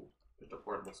would be cool. Just a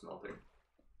portable smelter.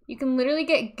 You can literally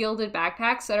get gilded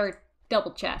backpacks that are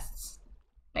double chests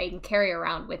that you can carry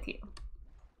around with you.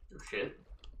 Oh shit.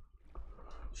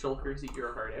 Shulkers eat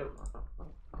your heart out.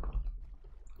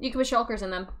 You can put shulkers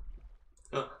in them.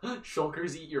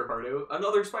 Shulkers eat your heart out.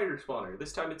 Another spider spawner.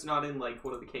 This time it's not in, like,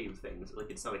 one of the cave things. Like,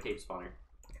 it's not a cave spawner.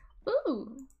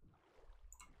 Ooh.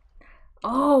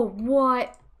 Oh,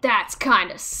 what? That's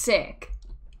kind of sick.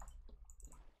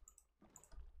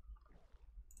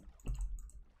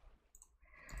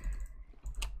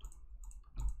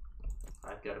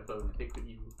 I've got a bone to pick with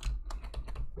you.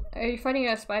 Are you fighting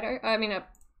a spider? I mean,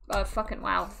 a fucking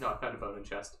wow. No, I found a bone in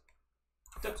chest.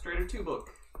 Depthstrader 2 book.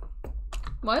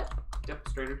 What?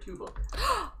 Depthstrader 2 book.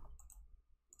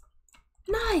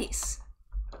 Nice.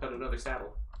 I found another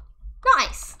saddle.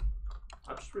 Nice.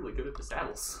 I'm just really good at the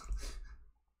saddles.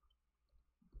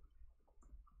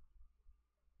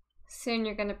 Soon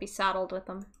you're gonna be saddled with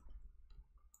them.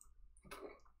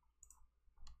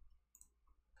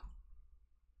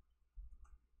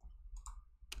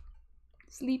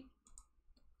 Sleep.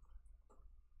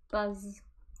 Buzz.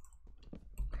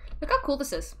 Look how cool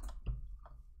this is.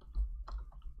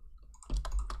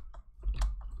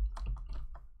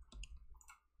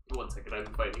 One second, I'm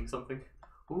fighting something.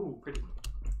 Ooh, pretty.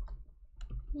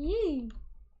 Yee.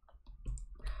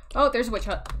 Oh, there's a witch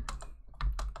hut.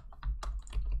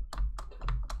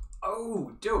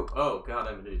 Oh, dope. Oh god,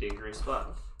 I'm in a dangerous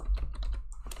spot.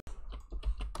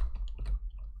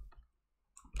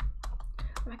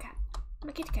 Oh my cat.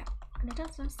 My kitty cat. And a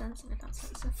dance, dance, dance, and a dance,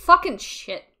 dance. Fucking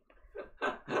shit.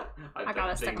 I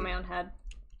got it stuck in my own head.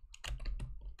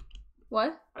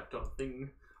 What? I've done a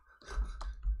thing.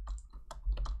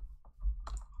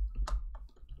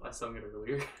 I sung it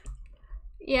earlier.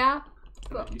 Yeah,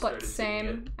 And but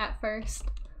same at first.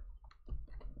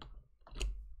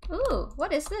 Ooh,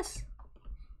 what is this?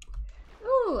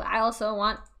 Ooh, I also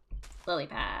want lily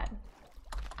pad.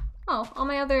 Oh, all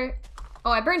my other...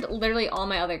 Oh, I burned literally all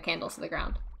my other candles to the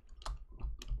ground.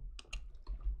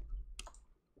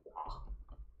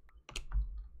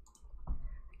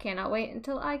 Cannot wait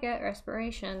until I get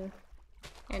Respiration.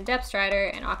 And Depth Strider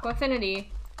and Aqua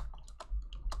Affinity.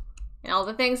 And all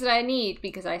the things that I need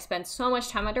because I spend so much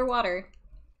time underwater.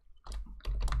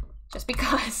 Just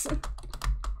because.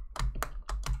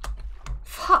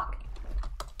 Fuck.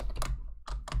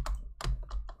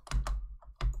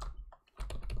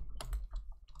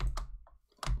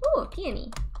 Ooh, a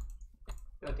peony.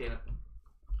 God damn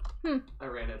it. I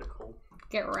ran out of coal.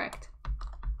 Get wrecked.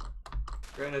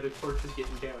 Ran out of torches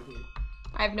getting down here.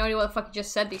 I have no idea what the fuck you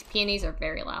just said. These peonies are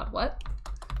very loud. What?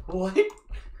 What?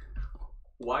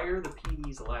 Why are the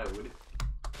peonies loud?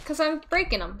 Because I'm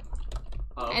breaking them.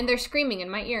 And they're screaming in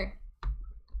my ear.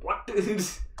 What?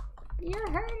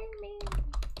 You're hurting me.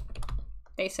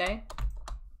 They say.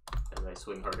 As I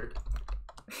swing harder.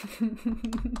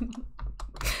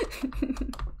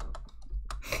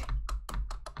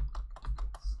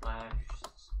 Slash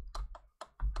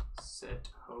set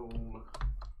home.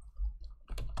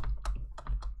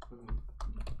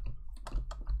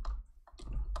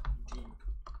 Deep.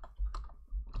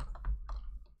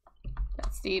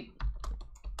 That's deep.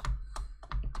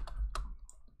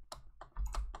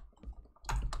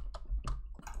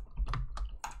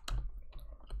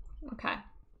 Okay.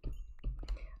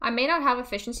 I may not have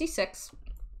efficiency 6,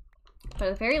 but at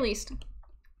the very least,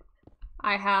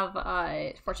 I have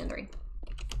fortune 3.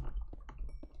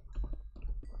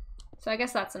 So I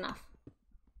guess that's enough.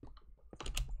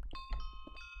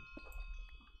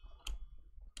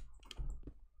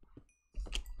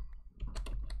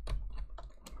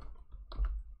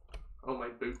 Oh, my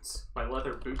boots. My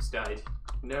leather boots died.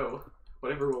 No.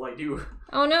 Whatever will I do?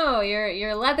 Oh no,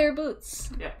 your leather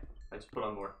boots. Yeah, I just put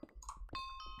on more.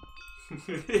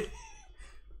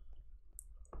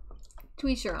 To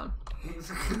each your own.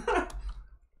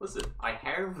 Listen, I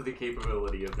have the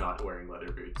capability of not wearing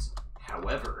leather boots.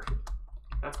 However,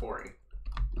 that's boring.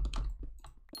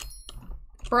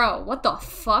 Bro, what the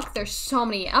fuck? There's so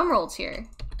many emeralds here.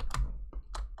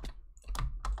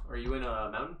 Are you in a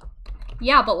mountain?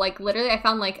 Yeah, but like literally I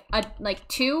found like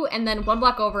 2 and then 1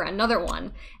 block over another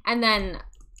one. And then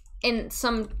in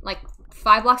some like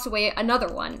 5 blocks away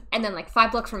another one. And then like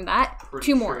 5 blocks from that, Pretty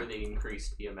 2 sure more. they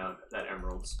increased the amount that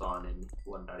emeralds spawn in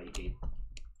 1.18.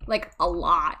 Like a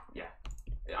lot. Yeah.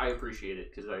 I appreciate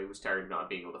it because I was tired of not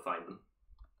being able to find them.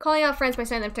 Calling out friends by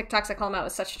sending them TikToks I call them out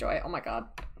with such joy. Oh my god.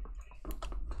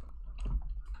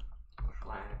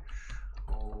 Slash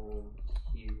home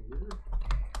here.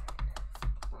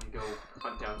 Let me go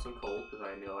hunt down some coal because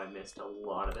I know I missed a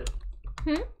lot of it.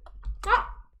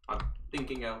 Ah! I'm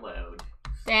thinking out loud.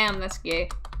 Damn, that's gay.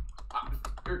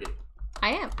 You're gay. I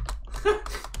am.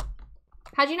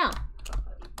 How'd you know?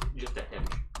 Just a hinge.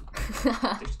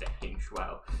 Just a hinge,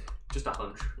 wow. Just a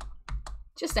hunch.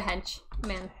 Just a hench,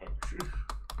 man. Just a hinge.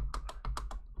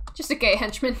 Just a gay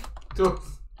henchman. Oh,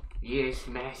 yes,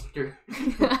 master.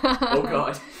 Oh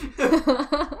god.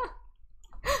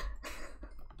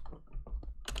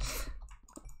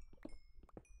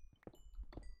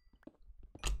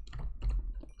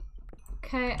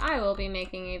 Okay, I will be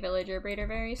making a villager breeder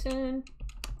very soon.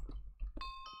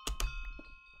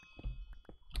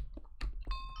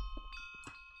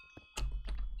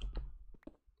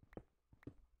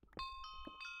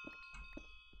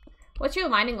 What's your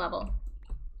mining level?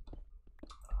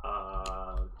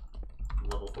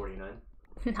 Level 49.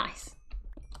 Nice.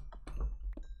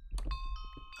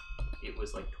 It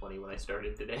was like 20 when I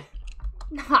started today.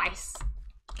 Nice.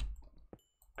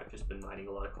 I've just been mining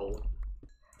a lot of coal.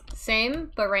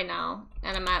 Same, but right now,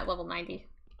 and I'm at level 90.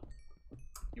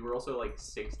 You were also like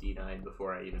 69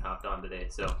 before I even hopped on today,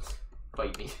 so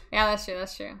fight me. Yeah, that's true,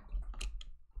 that's true.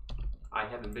 I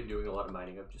haven't been doing a lot of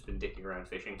mining, I've just been dicking around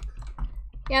fishing.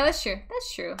 Yeah, that's true.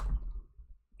 That's true.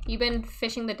 You've been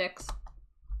fishing the dicks.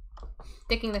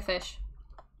 Dicking the fish.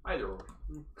 Either or.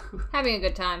 Having a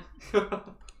good time.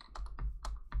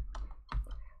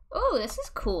 Oh, this is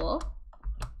cool.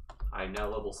 I'm now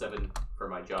level 7 for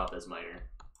my job as miner.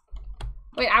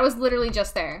 Wait, I was literally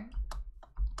just there.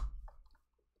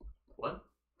 What?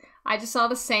 I just saw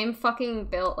the same fucking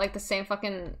build, like the same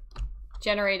fucking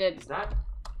generated. Is that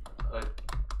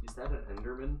an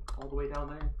Enderman all the way down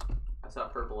there? I saw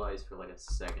purple eyes for like a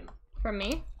second. From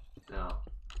me? No.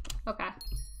 Okay.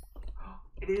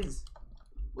 It is!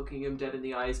 Looking him dead in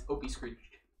the eyes, Opie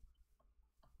screeched.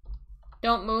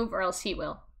 Don't move or else he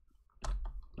will.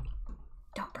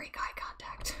 Don't break eye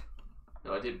contact.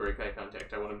 No, I did break eye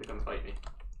contact. I want him to come fight me.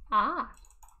 Ah.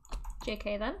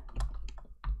 JK then.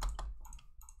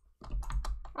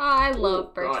 Oh, I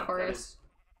love birch God, forest.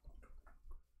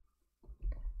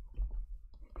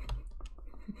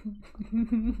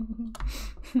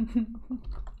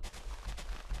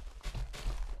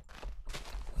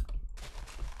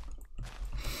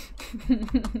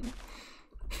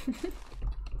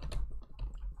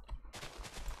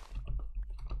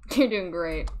 You're doing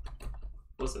great.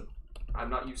 Listen, I'm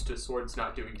not used to swords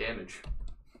not doing damage.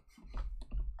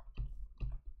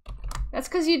 That's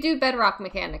because you do bedrock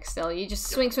mechanics still. You just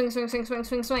swing, swing, swing, swing, swing,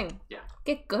 swing, swing. Yeah.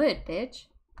 Get good, bitch.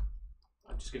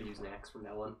 I'm just gonna use an axe from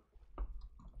now on.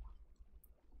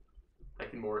 I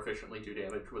can more efficiently do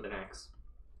damage with an axe.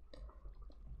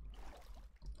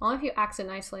 Only if you axe it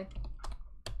nicely.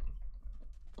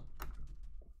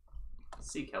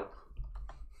 Seek help.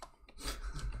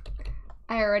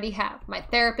 I already have. My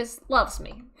therapist loves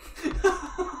me. Did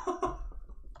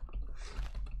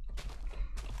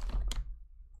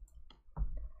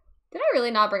I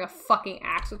really not bring a fucking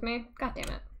axe with me? God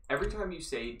damn it. Every time you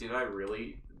say, did I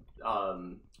really?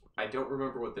 I don't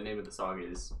remember what the name of the song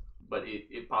is, but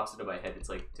it pops into my head. It's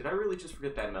like, did I really just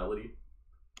forget that melody?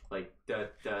 Like, da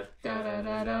da da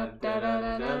da da da da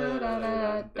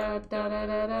da da da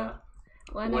da da.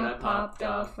 When I popped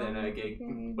off, then I gave.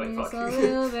 Wait, fuck.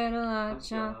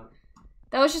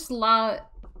 That was just la,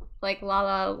 like la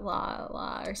la la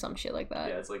la or some shit like that.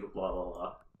 Yeah, it's like la la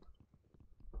la.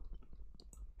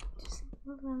 Just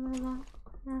la la la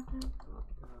la.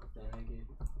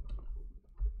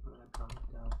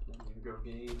 Girl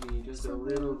gave me just a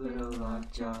little bit of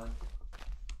lockjaw.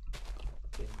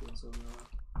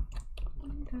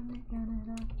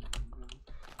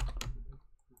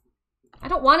 I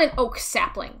don't want an oak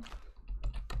sapling,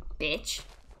 bitch.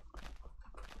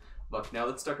 Look, now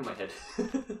that's stuck in my head.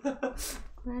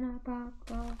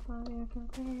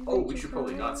 Oh, we should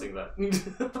probably not sing that.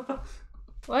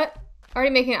 What?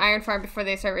 Already making an iron farm before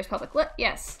the server is public. What?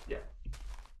 Yes. Yeah.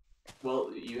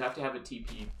 Well, you have to have a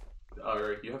TP,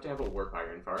 or you have to have a warp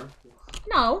iron farm.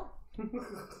 No.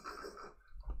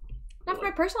 Not for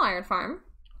my personal iron farm.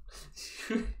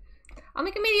 I'll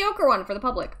make a mediocre one for the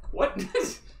public. What?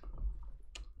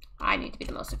 I need to be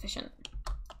the most efficient.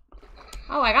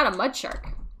 Oh, I got a mud shark.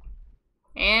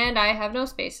 And I have no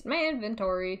space in my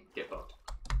inventory. Get fucked.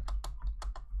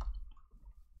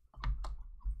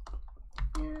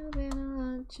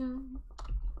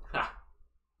 Ha.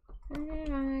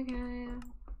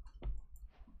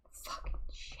 Fucking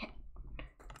shit.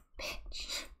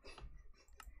 Bitch.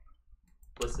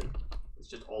 Listen, it's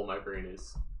just all my brain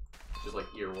is. Just like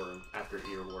earworm after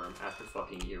earworm after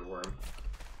fucking earworm.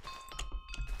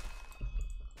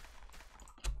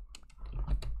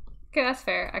 Okay, that's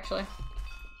fair, actually.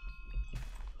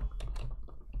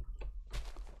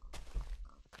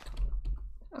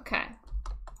 Okay.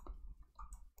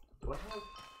 Do I have?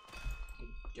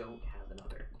 I don't have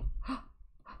another.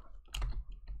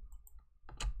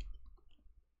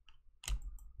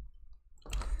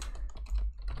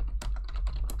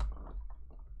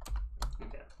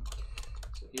 Okay.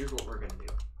 So here's what we're gonna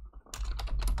do.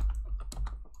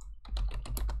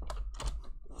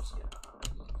 I'm just gonna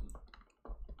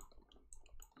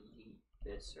yeet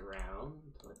this around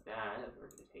like that. We're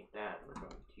gonna take that. We're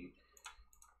going to do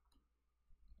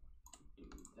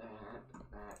that,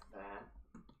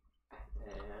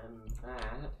 and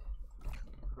that.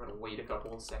 We're gonna wait a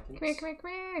couple of seconds. Come here, come here,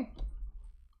 come here.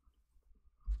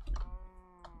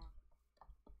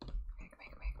 Come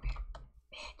here.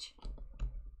 Bitch.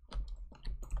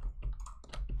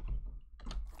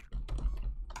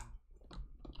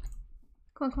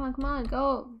 Come on, go.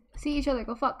 See each other,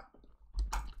 go fuck.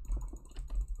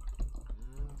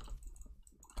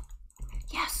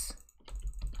 Yes!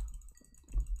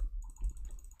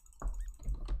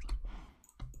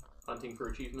 Hunting for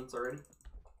achievements already?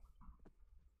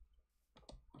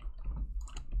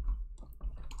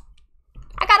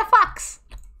 I got a fox!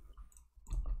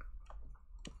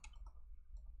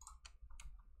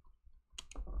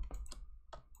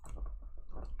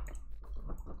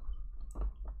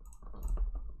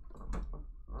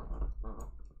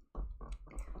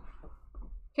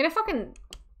 Can I fucking...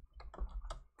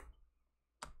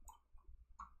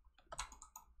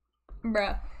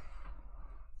 Bruh.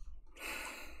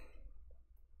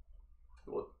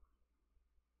 What?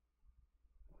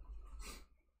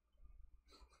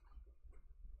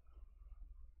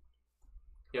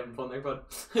 You having fun there, bud?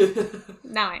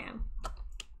 Now I am.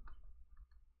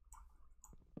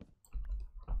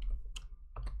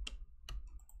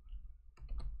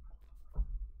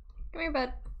 Come here,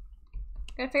 bud.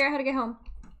 Gotta figure out how to get home.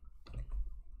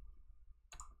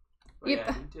 Oh, yeah,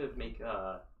 I need to make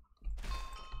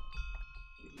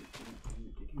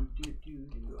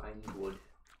I need wood.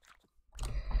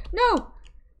 No!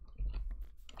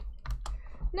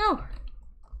 No!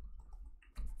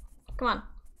 Come on.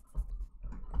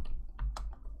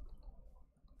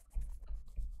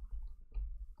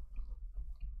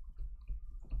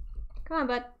 Come on,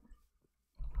 bud.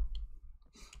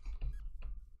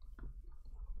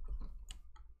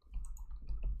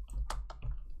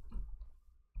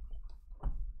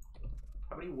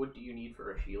 How many wood do you need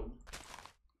for a shield?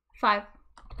 5.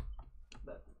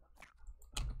 That.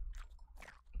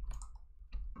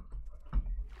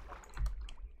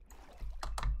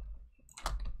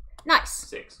 Nice.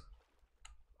 6.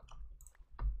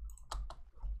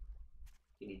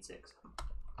 You need 6.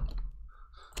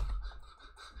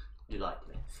 You like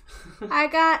me. I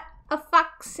got a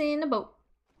fox in a boat.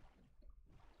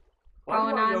 Why do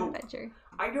Going I on know? an adventure.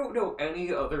 I don't know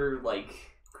any other, like,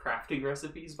 crafting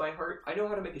recipes by heart. I know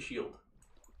how to make a shield.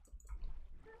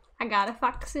 I got a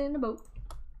fox in a boat.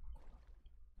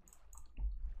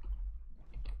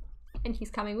 And he's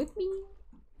coming with me.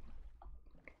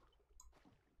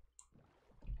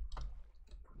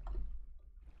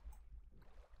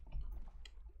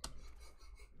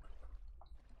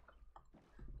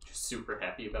 Just super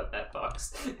happy about that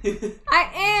fox.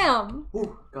 I am!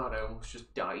 Oh, God, I almost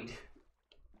just died.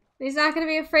 He's not gonna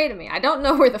be afraid of me. I don't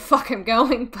know where the fuck I'm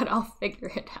going, but I'll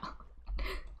figure it out.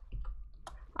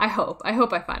 I hope. I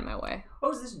hope I find my way. Oh,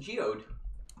 is this geode?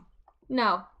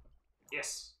 No.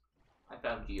 Yes. I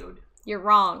found geode. You're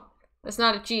wrong. That's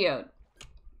not a geode.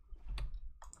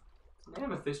 It's an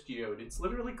amethyst geode. It's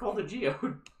literally called a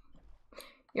geode.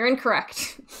 You're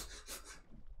incorrect.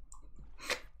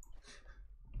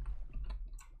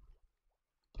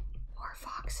 More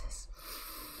foxes.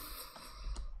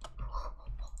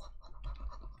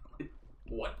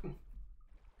 What?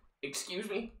 Excuse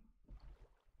me?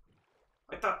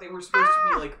 I thought they were supposed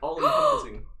to be, like,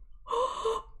 all-encompassing.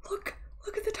 Look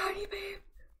at the tiny babe.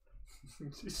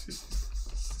 He's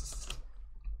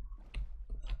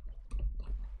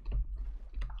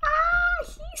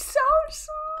so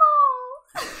small.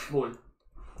 Boy.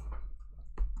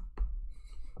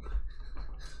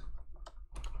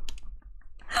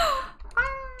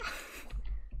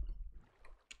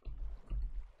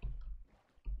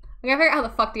 I gotta figure out how the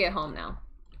fuck to get home now.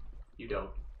 You don't.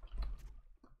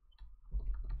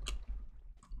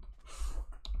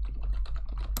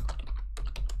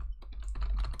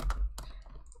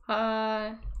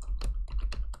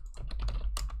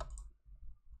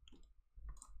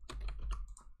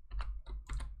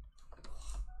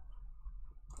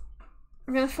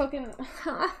 I'm gonna fucking...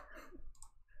 I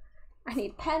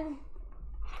need pen.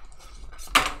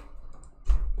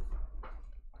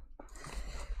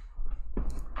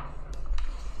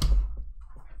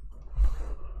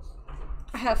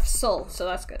 I have soul, so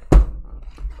that's good.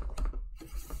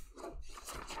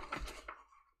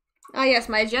 Ah, yes,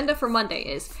 my agenda for Monday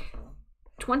is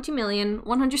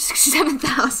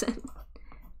 20,167,000.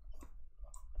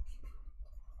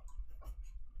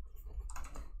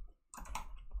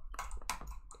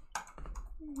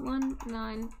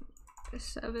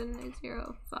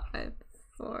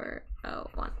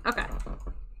 197054001. Okay.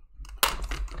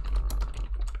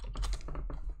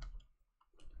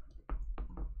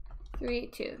 Three,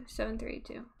 2,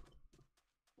 732.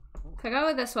 So I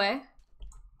go this way.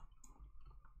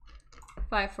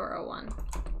 5401.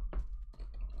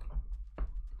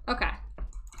 Okay.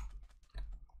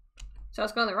 So I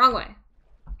was going the wrong way.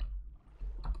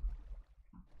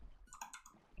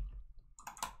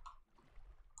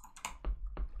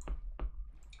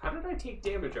 How did I take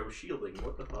damage? I was shielding.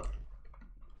 What the fuck?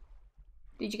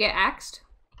 Did you get axed?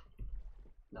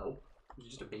 No. It was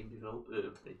just a baby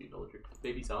villager.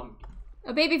 Baby zombie.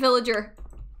 A baby villager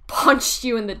punched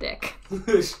you in the dick.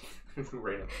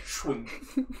 Right up. Swing.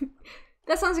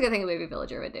 That sounds like a thing a baby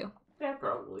villager would do. Yeah,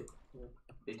 probably. Yeah.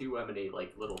 They do emanate,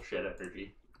 like, little shit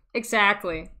energy.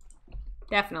 Exactly.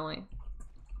 Definitely.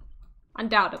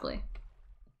 Undoubtedly.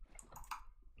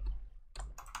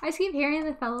 I just keep hearing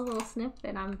the fellow little sniff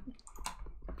and I'm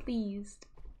pleased.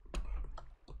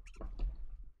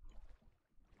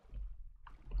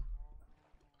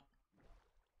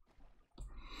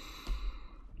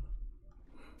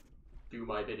 do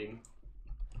my bidding.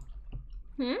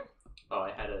 Hmm? Oh,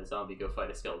 I had a zombie go fight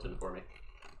a skeleton for me.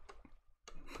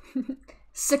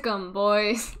 Sick 'em,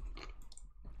 boys.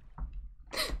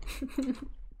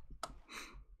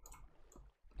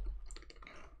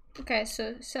 Okay,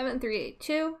 so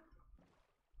 7382.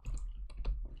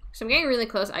 So I'm getting really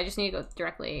close. I just need to go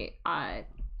directly.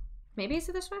 Maybe is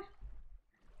it this way?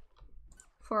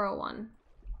 401.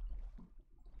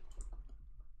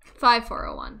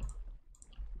 5401.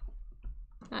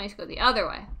 Now I need to go the other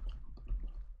way.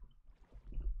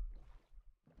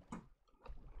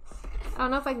 I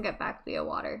don't know if I can get back via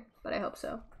water, but I hope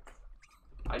so.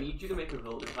 I need you to make a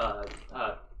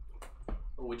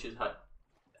witch's hut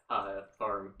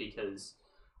farm because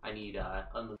I need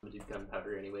unlimited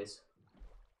gunpowder anyways.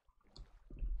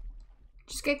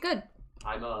 Just get good.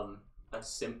 I'm a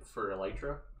simp for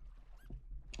Elytra.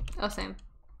 Oh, same.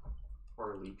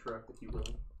 Or Elytra, if you will.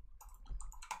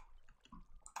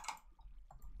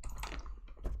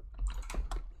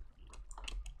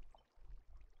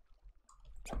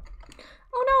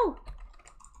 Oh no!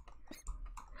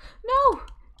 No!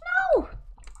 No!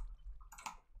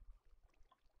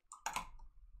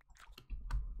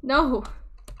 No!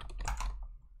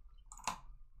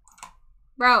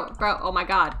 Bro, oh my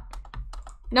god.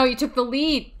 No, you took the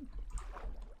lead!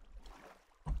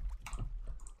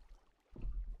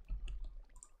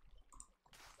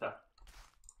 Tough.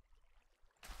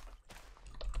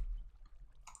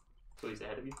 So he's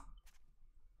ahead of you?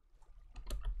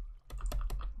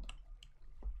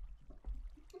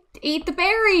 Eat the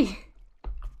berry!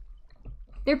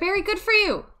 They're very good for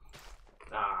you!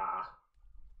 Ah.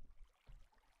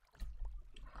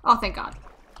 Oh, thank god.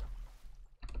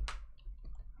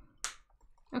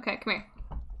 Okay, come here.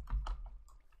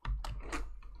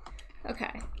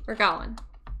 Okay, we're going.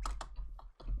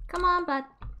 Come on, bud.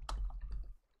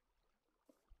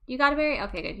 You got a berry?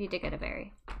 Okay, good. You did get a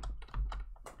berry.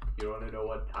 You want to know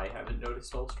what I haven't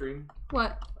noticed all stream?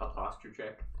 What? A posture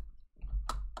check.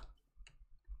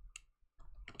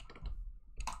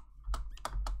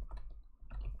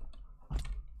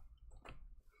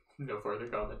 No further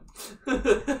comment.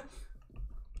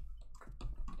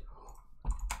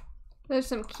 There's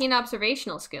some keen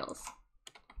observational skills.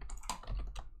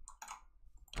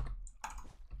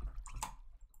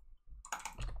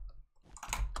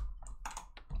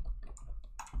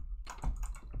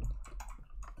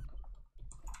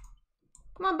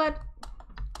 Come on, bud.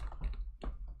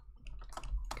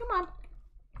 Come on.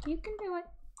 You can do it.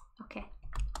 Okay.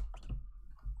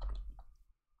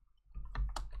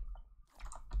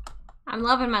 I'm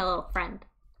loving my little friend.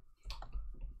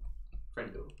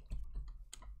 Friendo.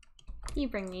 You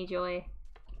bring me joy.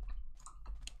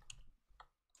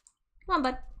 Come on,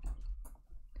 bud.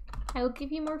 I will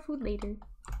give you more food later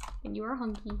when you are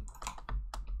hungry.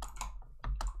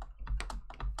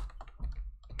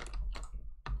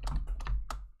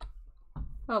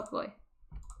 Oh boy.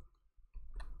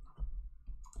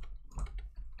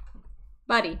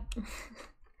 Buddy.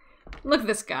 Look at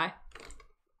this guy.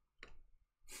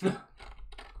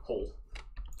 Hole.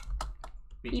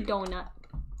 He donut.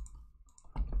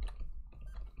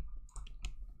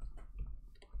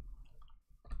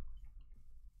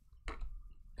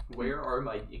 Where are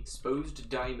my exposed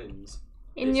diamonds?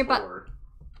 In your butt.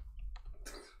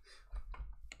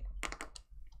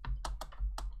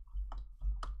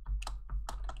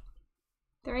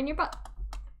 They're in your butt.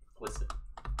 Listen.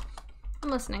 I'm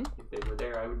listening. If they were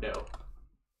there, I would know.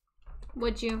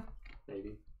 Would you?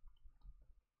 Maybe.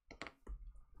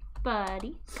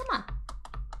 Buddy, come on.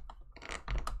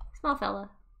 Small fella.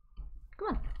 Come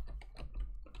on.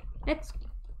 Let's.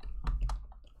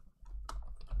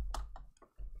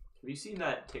 Have you seen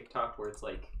that TikTok where it's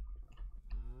like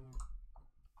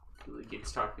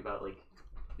it's talking about like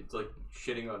it's like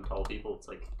shitting on tall people? It's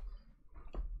like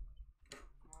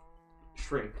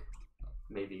shrink,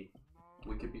 maybe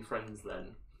we could be friends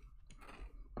then.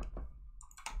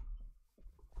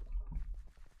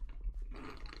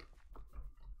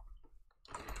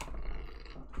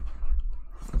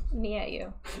 Me at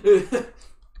you.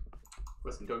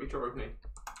 Listen, don't get your me.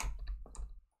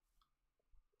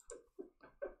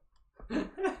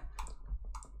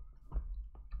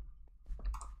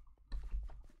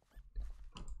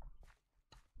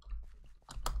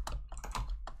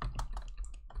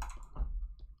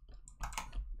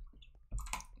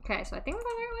 Okay, so I think I'm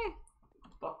going the right way.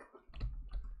 Fuck.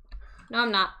 No,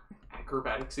 I'm not.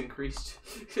 Acrobatics increased.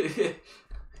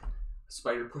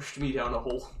 Spider pushed me down a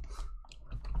hole.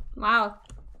 Wow.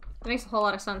 That makes a whole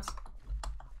lot of sense.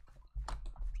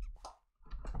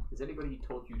 Has anybody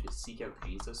told you to seek out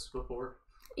Jesus before?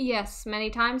 Yes, many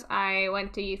times. I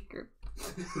went to youth group.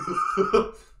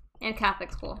 And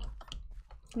Catholic school.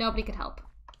 Nobody could help.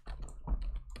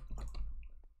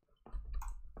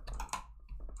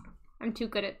 I'm too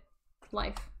good at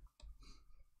life.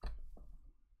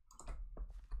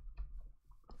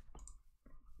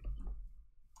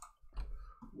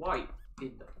 Why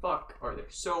in the fuck are there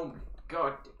so many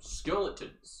goddamn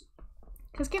skeletons?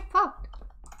 Cause get fucked.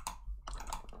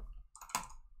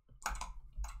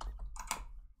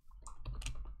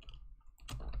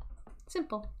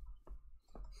 Simple.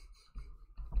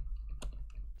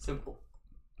 Simple.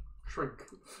 Shrink.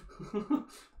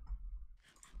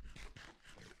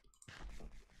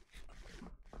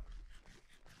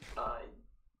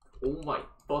 Oh my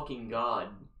fucking god.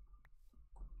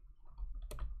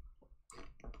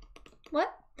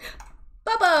 What?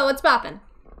 Bubba, what's poppin'?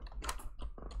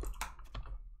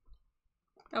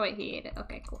 Oh wait, he ate it.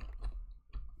 Okay, cool.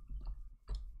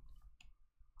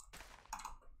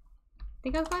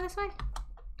 Think I was going this way?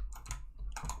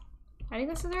 I think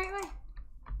this is the right way.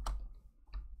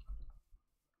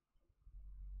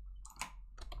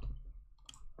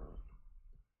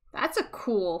 That's a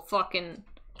cool fucking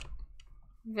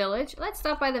village. Let's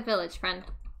stop by the village, friend.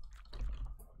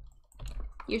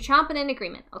 You're chomping in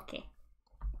agreement. Okay.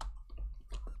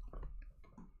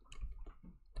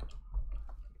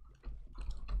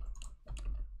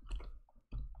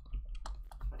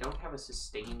 I don't have a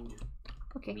sustained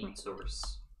meat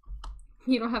source.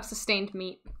 You don't have sustained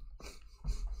meat.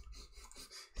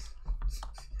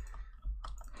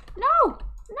 No!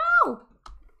 No!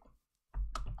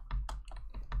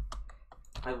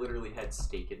 I literally had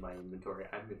steak in my inventory.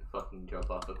 I'm gonna fucking jump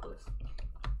off a cliff.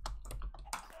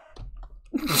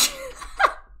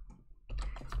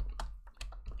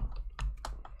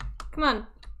 Come on.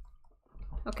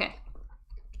 Okay.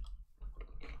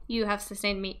 You have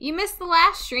sustained meat. You missed the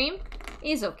last stream?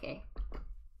 Is okay.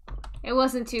 It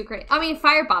wasn't too great. I mean,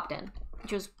 Fire popped in,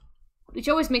 which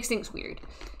always makes things weird.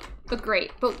 But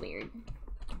great, but weird.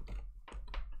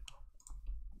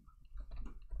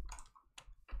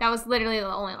 That was literally the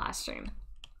only last stream.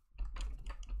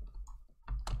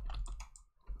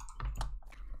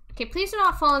 Okay, please do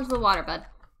not fall into the water, bud.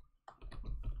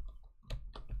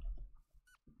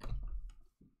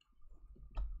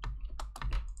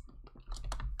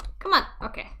 Come on.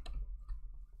 Okay.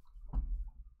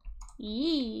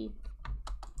 Yee.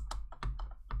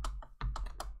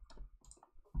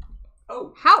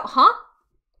 Oh. How? Huh?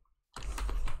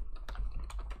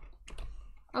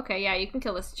 Okay, yeah, you can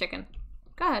kill this chicken.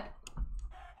 Go ahead.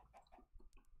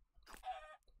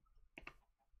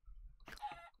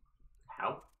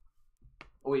 How?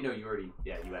 Oh wait, no, you already,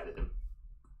 yeah, you added him.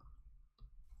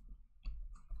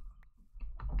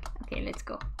 Okay, let's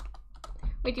go.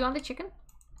 Wait, do you want the chicken?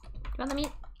 Do you want the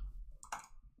meat?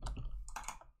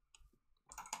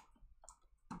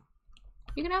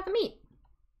 You can have the meat.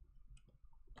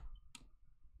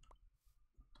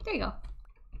 There you go.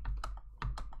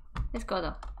 Let's go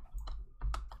though.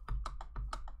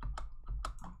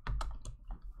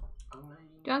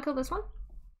 Do you want to kill this one?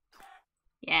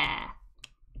 Yeah.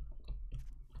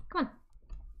 Come on.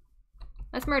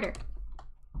 Let's murder.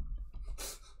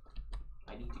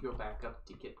 I need to go back up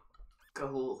to get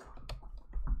gold.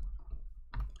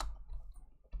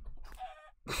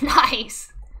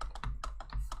 Nice.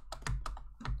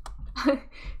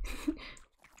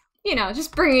 You know,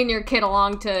 just bringing your kid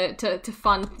along to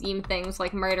fun theme things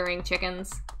like murdering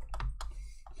chickens.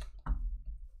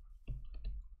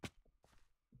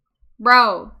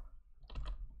 Bro.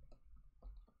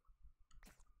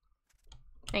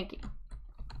 Thank you.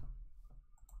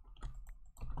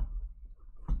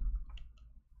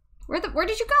 Where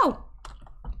did you go?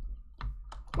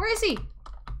 Where is he?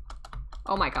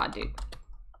 Oh my god, dude.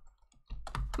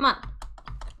 Come on.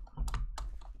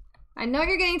 I know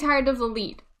you're getting tired of the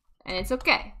lead, and it's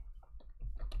okay.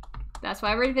 That's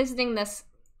why we're visiting this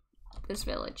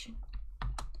village.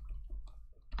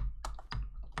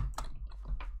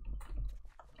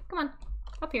 Come on,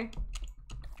 up here.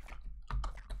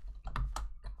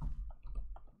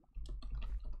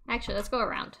 Actually, let's go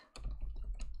around.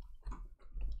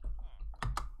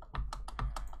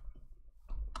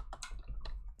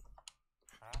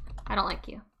 I don't like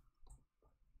you.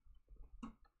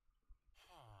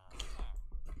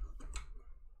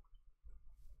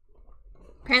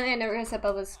 Apparently I never gonna set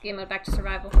Bubba's game mode back to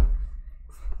survival.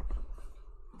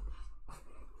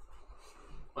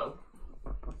 Well.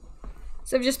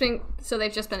 So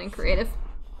they've just been in creative.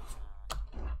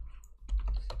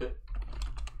 Do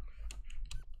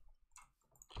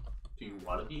you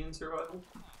want to be in survival?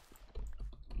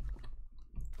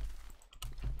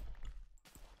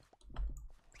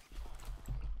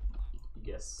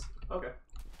 Yes. Okay.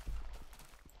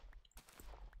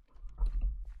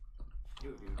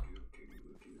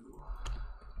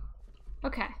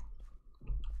 Okay.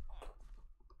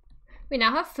 We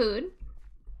now have food.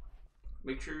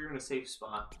 Make sure you're in a safe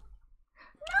spot.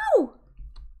 No!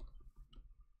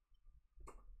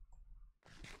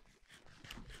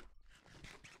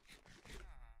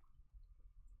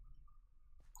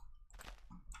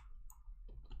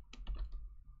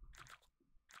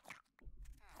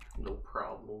 No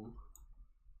problem.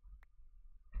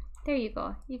 There you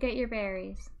go. You get your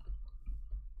berries.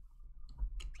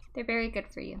 They're very good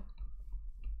for you.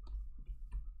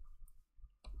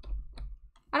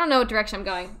 I don't know what direction I'm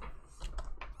going.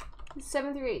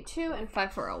 7382 and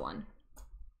 5401.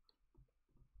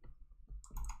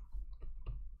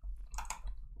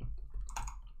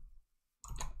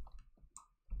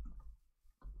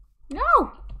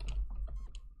 No!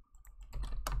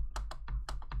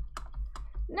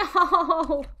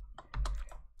 No!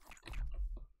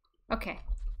 Okay.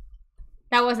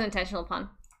 That was an intentional pun.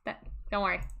 Don't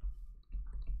worry.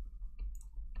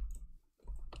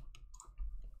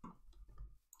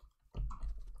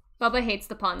 Bubba hates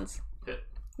the puns. Hit.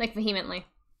 Like, vehemently.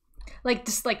 Like,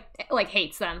 just, like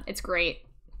hates them. It's great.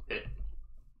 Hit.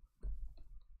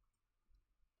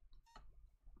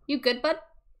 You good, bud?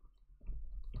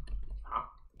 Huh?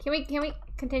 Can we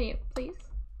continue, please?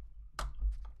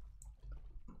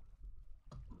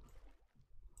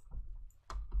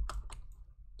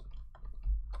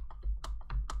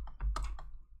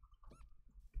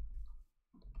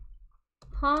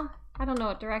 Huh? I don't know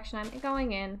what direction I'm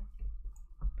going in.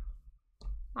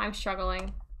 I'm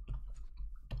struggling.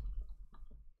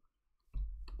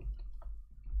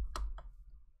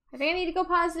 I think I need to go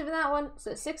positive in that one.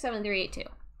 So 67382.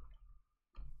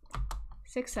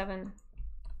 67.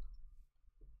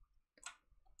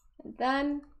 And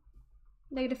then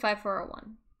negative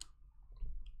 5401.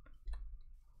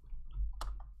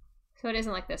 So it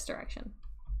isn't like this direction.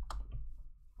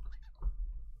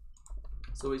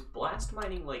 So is blast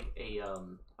mining like a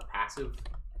passive?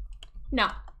 No.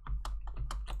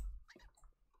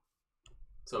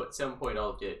 So at some point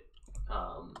I'll get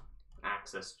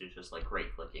access to just like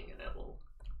right clicking and it will.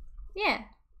 Yeah.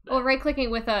 Well, right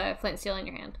clicking with a flint steel in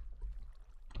your hand.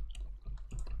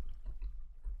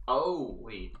 Oh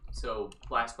wait. So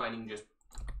blast mining just.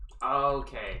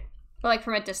 Okay. But like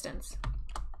from a distance.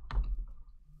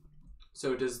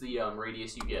 So does the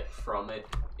radius you get from it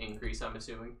increase? I'm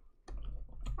assuming.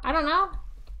 I don't know.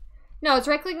 No, it's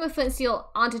right clicking with flint steel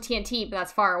onto TNT, but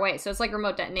that's far away, so it's like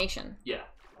remote detonation. Yeah.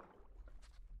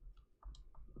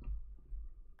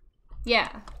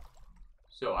 Yeah.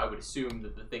 So I would assume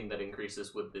that the thing that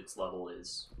increases with its level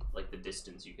is like the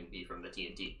distance you can be from the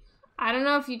TNT. I don't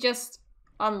know if you just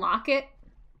unlock it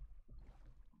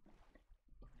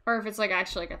or if it's like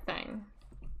actually like a thing.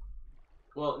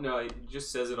 Well, no, it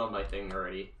just says it on my thing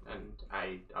already, and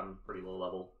I'm pretty low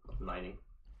level mining.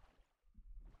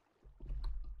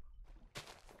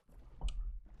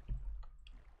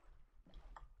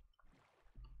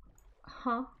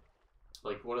 Huh?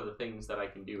 Like, one of the things that I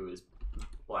can do is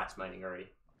blast mining already.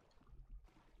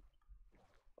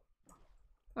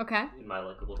 Okay. In my,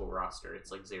 like, little roster,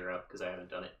 it's like 0, because I haven't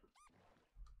done it.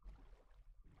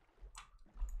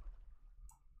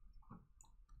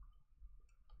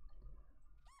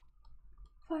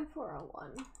 Five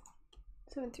 5401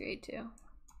 7382.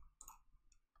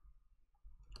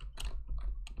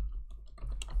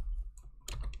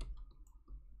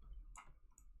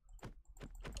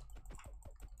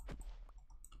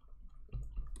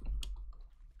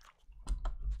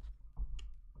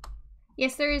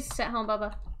 Yes, there is set home,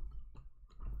 Bubba.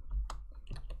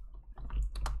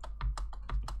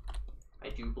 I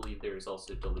do believe there is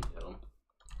also delete home.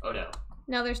 Oh no.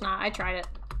 No, there's not. I tried it.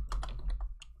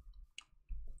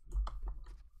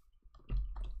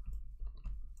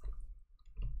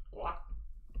 What?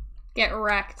 Get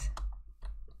wrecked.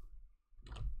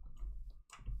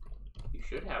 You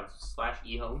should have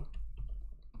 /e home.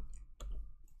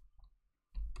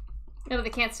 No, but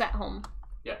they can't set home.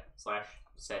 Yeah,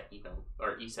 /set e home.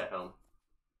 Or eset home.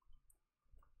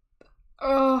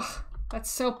 Ugh, that's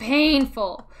so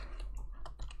painful.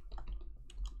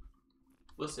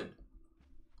 Listen.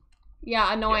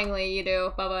 Yeah, annoyingly you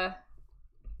do, Bubba.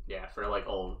 Yeah, for like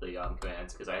all of the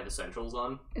commands, because I have essentials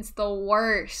on. It's the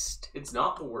worst. It's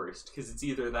not the worst, because it's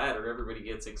either that or everybody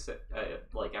gets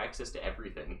like access to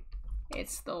everything.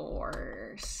 It's the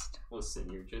worst. Listen,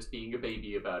 you're just being a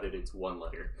baby about it. It's one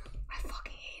letter. I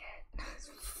fucking hate it.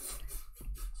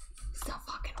 It's the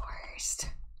fucking worst.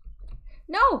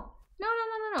 No! No, no,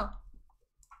 no, no, no.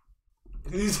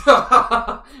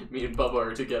 Me and Bubba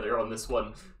are together on this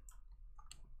one.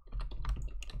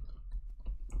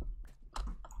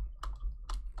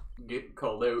 Get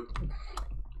called out.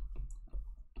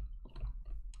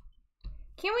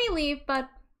 Can we leave, bud?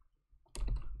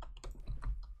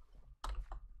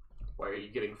 Why are you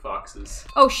getting foxes?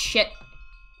 Oh shit.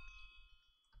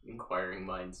 Inquiring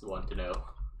minds want to know.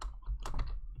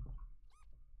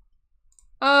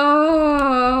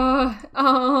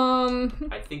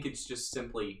 I think it's just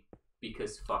simply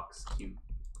because fox cute.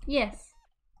 Yes.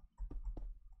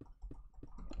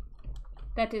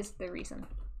 That is the reason.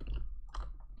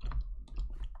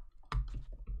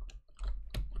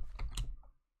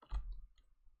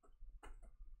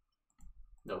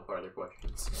 No further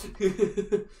questions.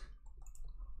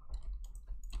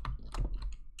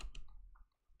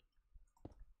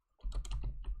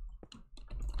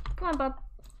 Come on, bub.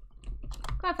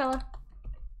 Come on, fella.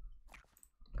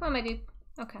 Come on, my dude.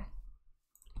 Okay.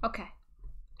 Okay.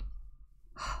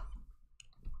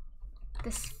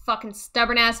 This fucking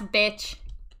stubborn ass bitch.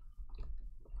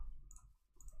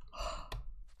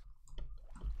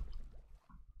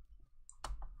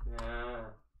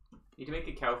 Need to make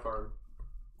a cow farm.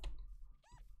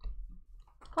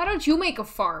 Why don't you make a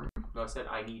farm? No, I said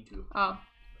I need to. Oh.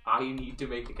 I need to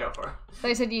make a cow farm. I thought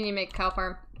you said you need to make a cow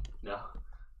farm. No.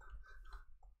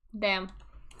 Damn.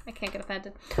 I can't get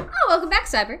offended. Oh, welcome back,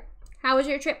 Cyber. How was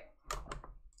your trip?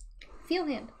 Feel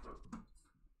hand.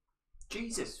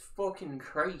 Jesus fucking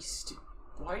Christ.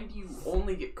 Why do you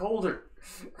only get colder?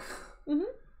 Mm-hmm.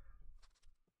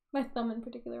 My thumb in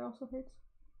particular also hurts.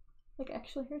 Like,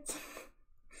 actually hurts.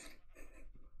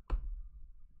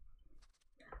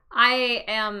 I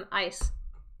am ice.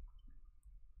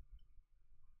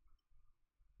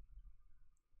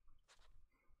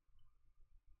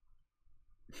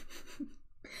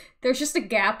 There's just a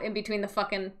gap in between the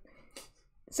fucking...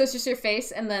 So it's just your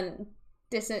face and then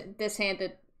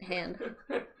dishanded hand.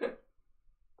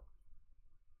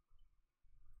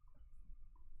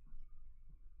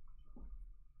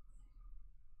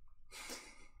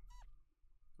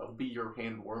 I'll be your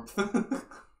hand warmth.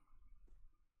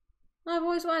 I've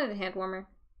always wanted a hand warmer.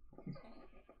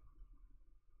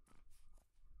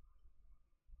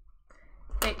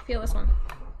 Wait, feel this one.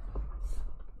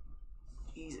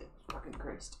 Jesus fucking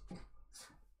Christ.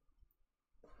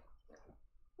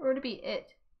 Or would it be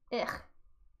it? Ich.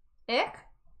 Ich?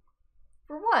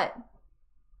 For what?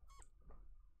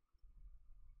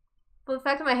 Well, the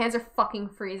fact that my hands are fucking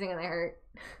freezing and they hurt.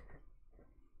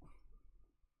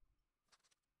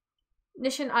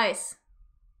 Nishan ice.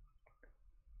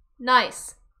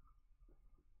 Nice.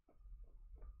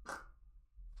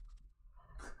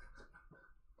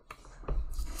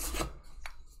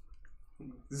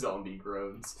 Zombie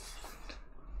groans.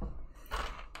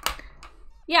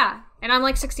 Yeah, and I'm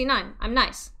like 69. I'm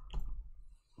nice.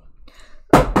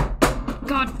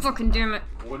 God fucking damn it.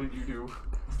 What did you do?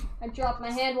 I dropped my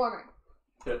hand warmer.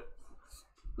 Hit.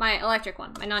 My electric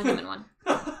one. My non-human one.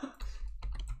 I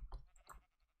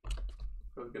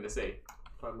was gonna say,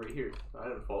 I'm right here. I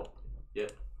didn't fall. Yeah.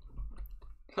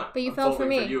 But you fell for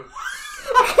me. You.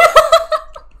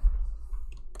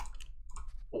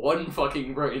 One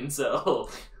fucking brain cell.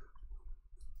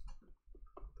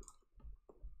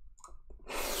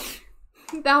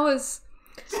 That was...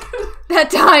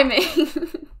 that timing.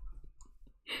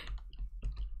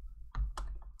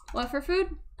 What for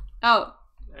food? Oh.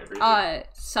 Everything.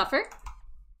 Suffer?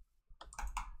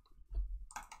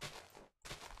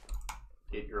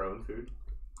 Get your own food.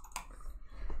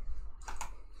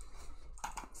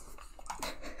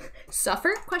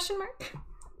 Suffer? Question mark?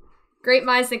 Great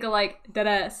minds think alike.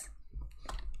 Deadass.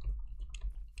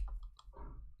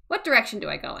 What direction do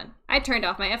I go in? I turned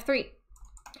off my F3.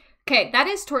 Okay, that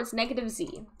is towards negative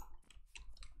Z.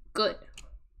 Good.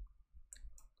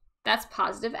 That's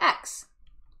positive X.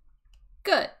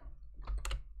 Good.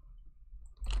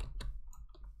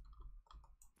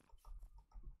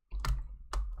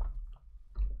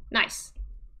 Nice.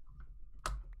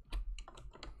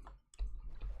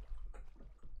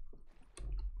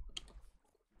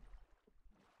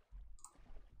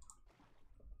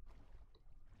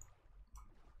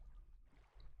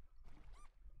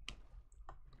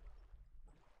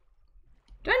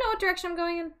 Do I know what direction I'm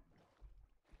going in?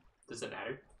 Does it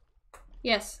matter?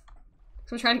 Yes.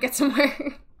 So I'm trying to get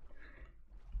somewhere.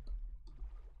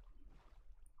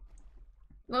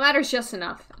 Well, it matters just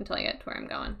enough until I get to where I'm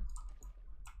going.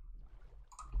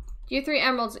 Do you have 3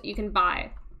 emeralds that you can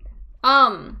buy?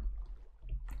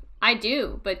 I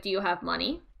do, but do you have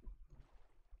money?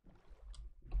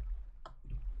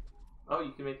 Oh,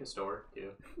 you can make a store, too.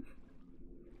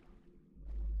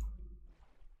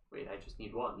 Wait, I just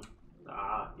need 1.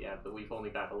 Ah, yeah, but we've only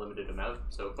got a limited amount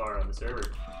so far on the server.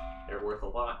 They're worth a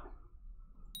lot.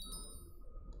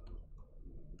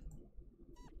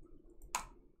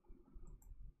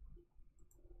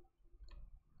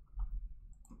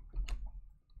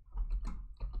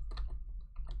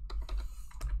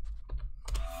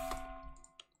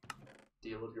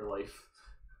 of your life.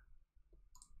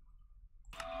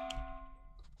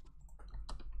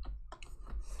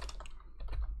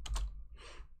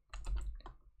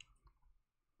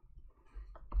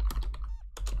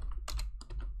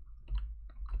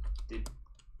 Did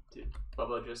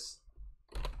Bubba just...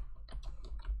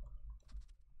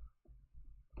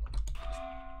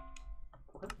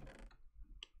 What?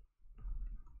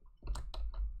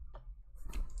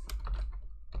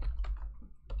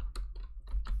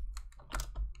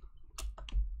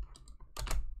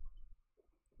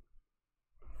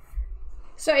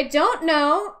 So I don't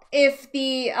know if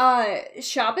the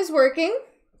shop is working.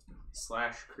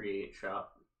 /create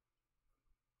shop.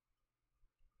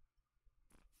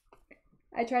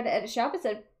 I tried to edit shop. It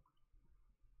said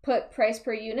put price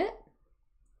per unit.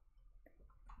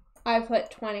 I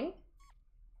put 20.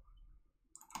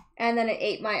 And then it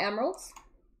ate my emeralds.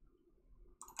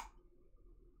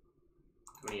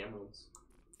 How many emeralds?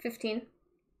 15.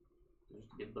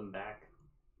 Just give them back.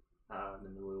 And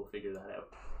then we will figure that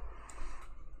out.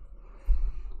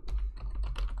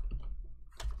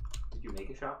 Did you make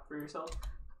a shop for yourself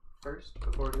first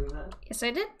before doing that? Yes,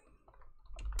 I did.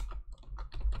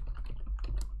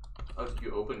 Oh, did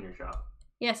you open your shop?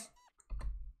 Yes.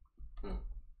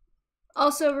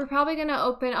 Also, we're probably gonna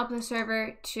open up the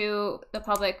server to the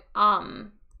public,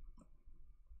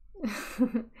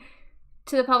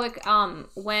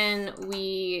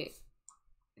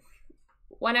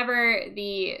 whenever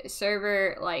the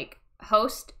server, like,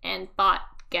 host and bot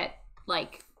get,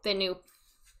 like, the new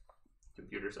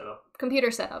computer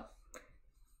setup.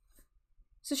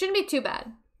 So it shouldn't be too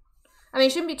bad. I mean,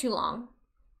 it shouldn't be too long.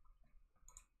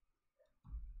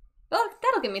 Well,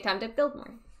 that'll give me time to build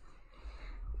more.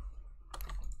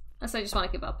 Unless I just want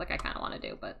to keep up like I kind of want to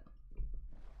do, but...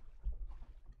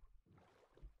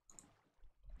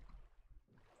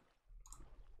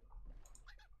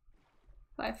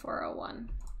 $5401.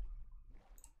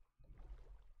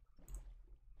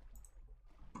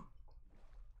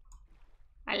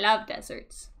 I love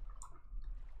deserts.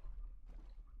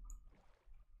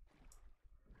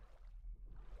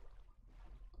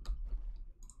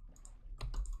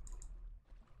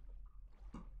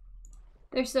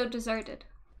 They're so deserted.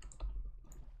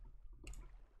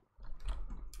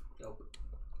 Nope.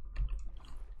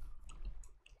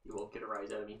 You won't get a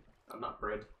rise out of me. I'm not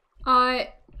bread.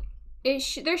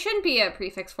 There shouldn't be a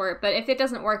prefix for it, but if it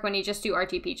doesn't work when you just do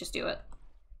RTP, just do it.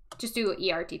 Just do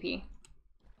ERTP.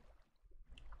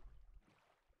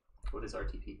 What is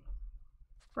RTP?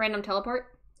 Random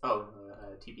teleport. Oh,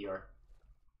 TPR.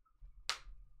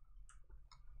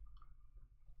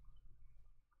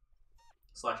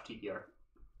 /TPR.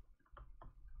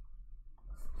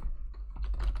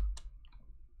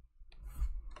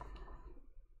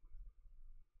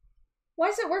 Why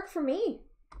does it work for me?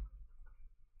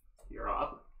 You're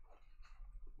up.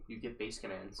 You get base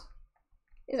commands.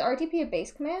 Is RTP a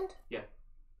base command? Yeah.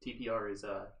 TPR is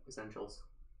essentials.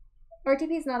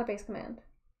 RTP is not a base command.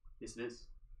 Yes, it is.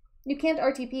 You can't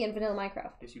RTP in vanilla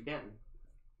Minecraft. Yes, you can.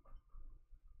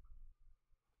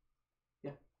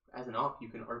 Yeah. As an op, you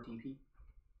can RTP.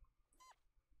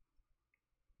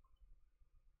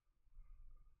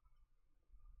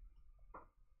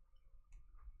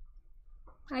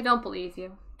 I don't believe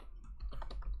you.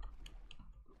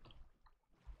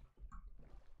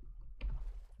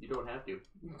 You don't have to.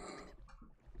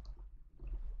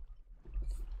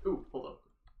 Ooh, hold up.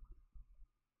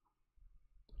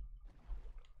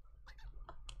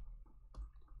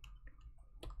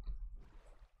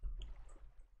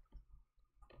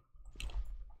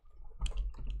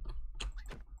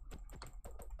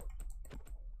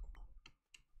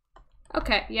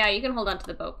 Okay, yeah, you can hold on to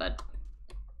the boat, bud.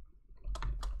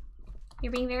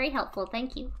 You're being very helpful,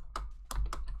 thank you.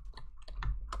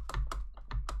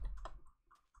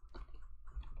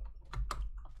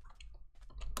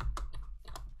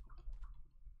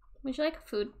 Would you like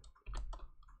food?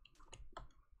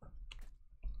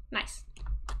 Nice.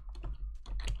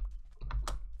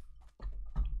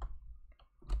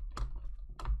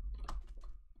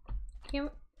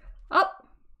 Oh!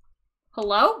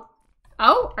 Hello?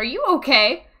 Oh, are you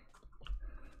okay?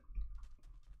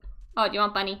 Oh, do you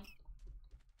want Bunny?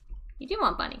 You do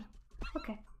want Bunny.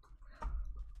 Okay.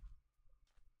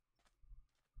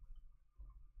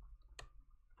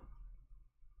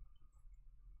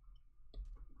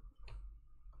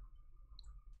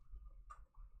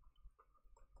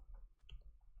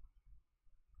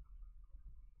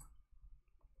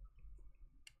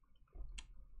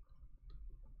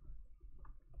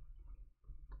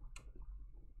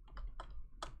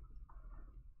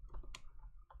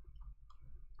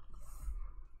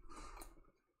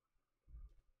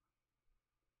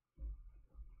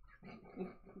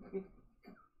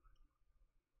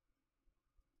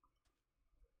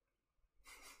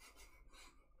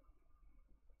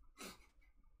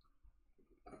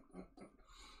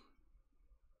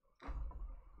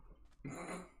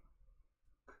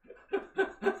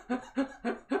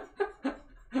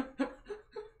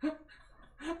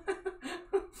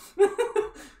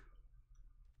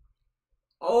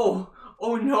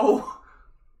 no!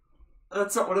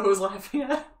 That's not what I was laughing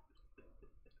at.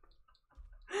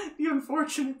 The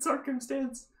unfortunate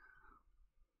circumstance.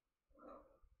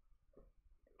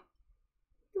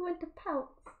 You went to pout.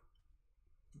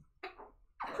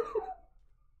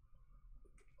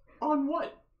 On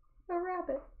what? A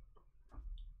rabbit.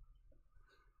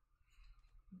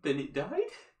 Then it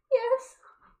died? Yes.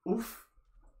 Oof.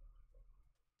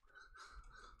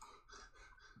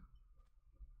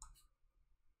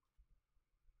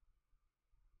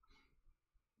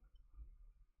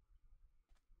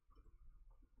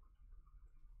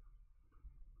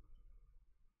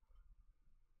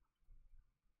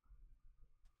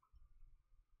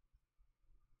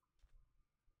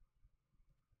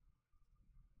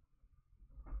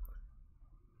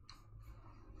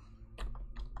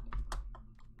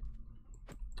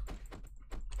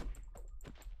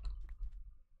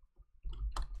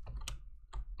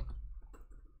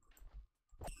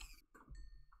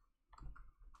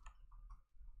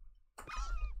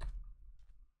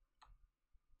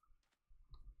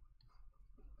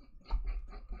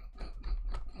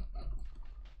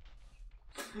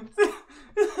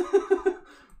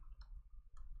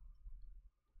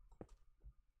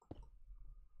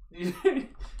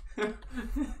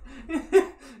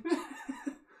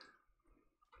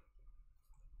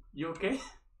 You okay?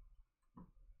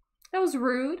 That was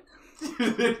rude.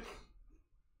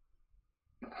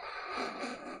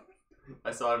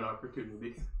 I saw an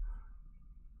opportunity.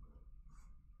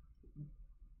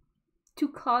 To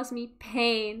cause me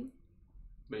pain.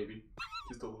 Maybe.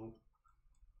 Just a little.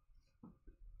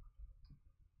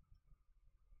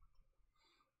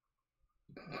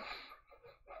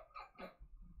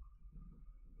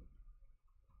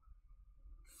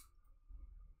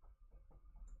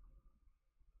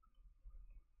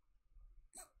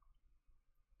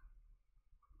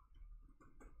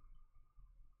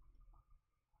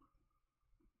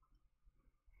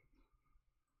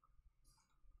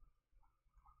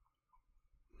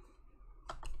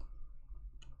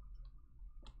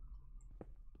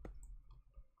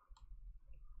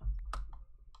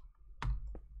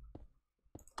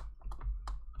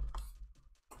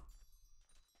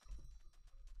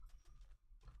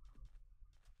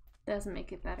 Doesn't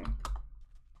make it better.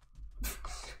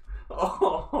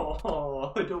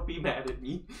 Oh, don't be mad at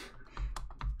me.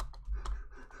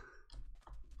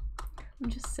 I'm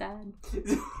just sad.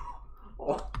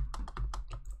 Oh.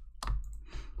 I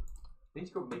need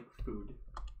to go make food.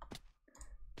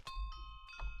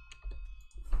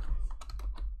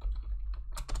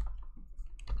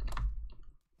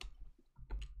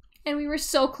 And we were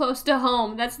so close to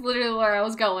home. That's literally where I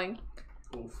was going.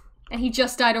 Oof. And he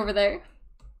just died over there.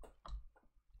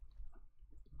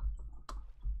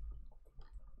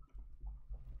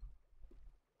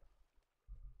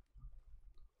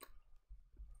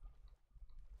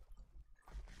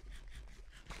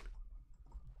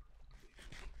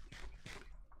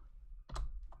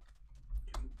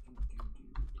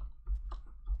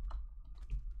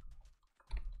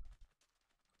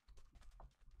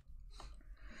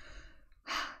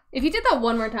 If you did that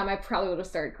one more time, I probably would have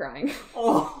started crying.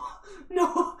 Oh,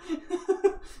 no.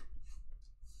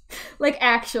 Like,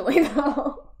 actually,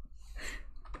 though.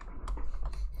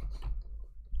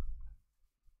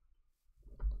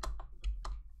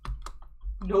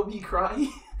 No me cry.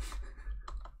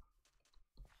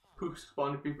 Who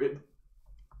spawned a creeper?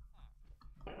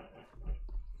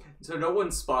 So no one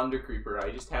spawned a creeper.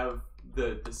 I just have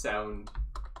the sound,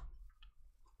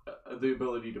 the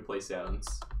ability to play sounds.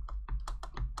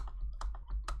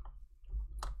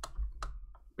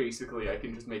 Basically, I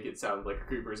can just make it sound like a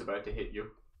creeper is about to hit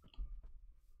you.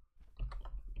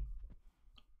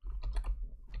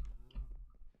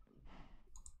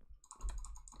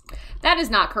 That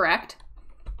is not correct.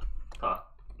 Huh.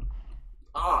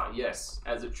 Ah, yes,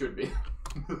 as it should be.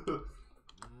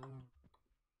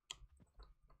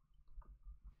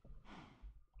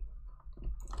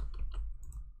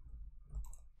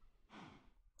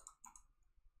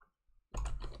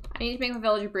 I need to make my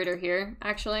villager breeder here,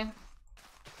 actually.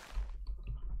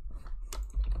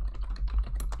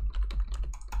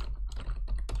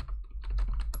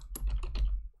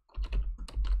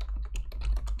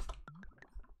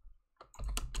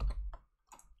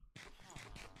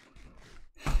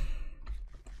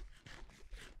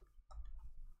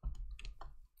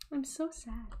 I'm so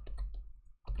sad.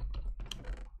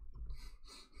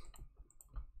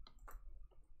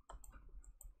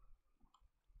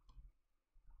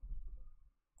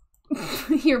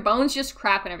 Your bones just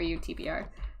crap whenever you TPR.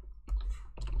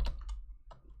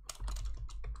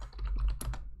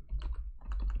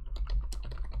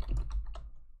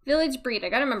 Village breed, I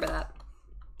gotta remember that.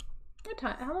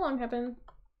 time? How long have I been?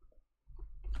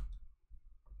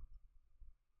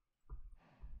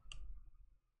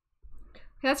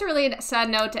 That's a really sad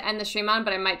note to end the stream on,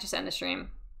 but I might just end the stream.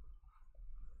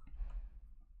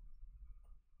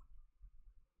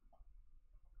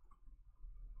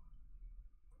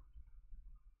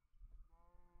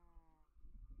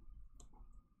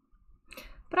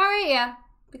 But alright, yeah.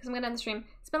 Because I'm gonna end the stream.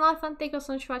 It's been a lot of fun. Thank you all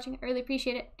so much for watching. I really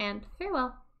appreciate it. And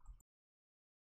farewell.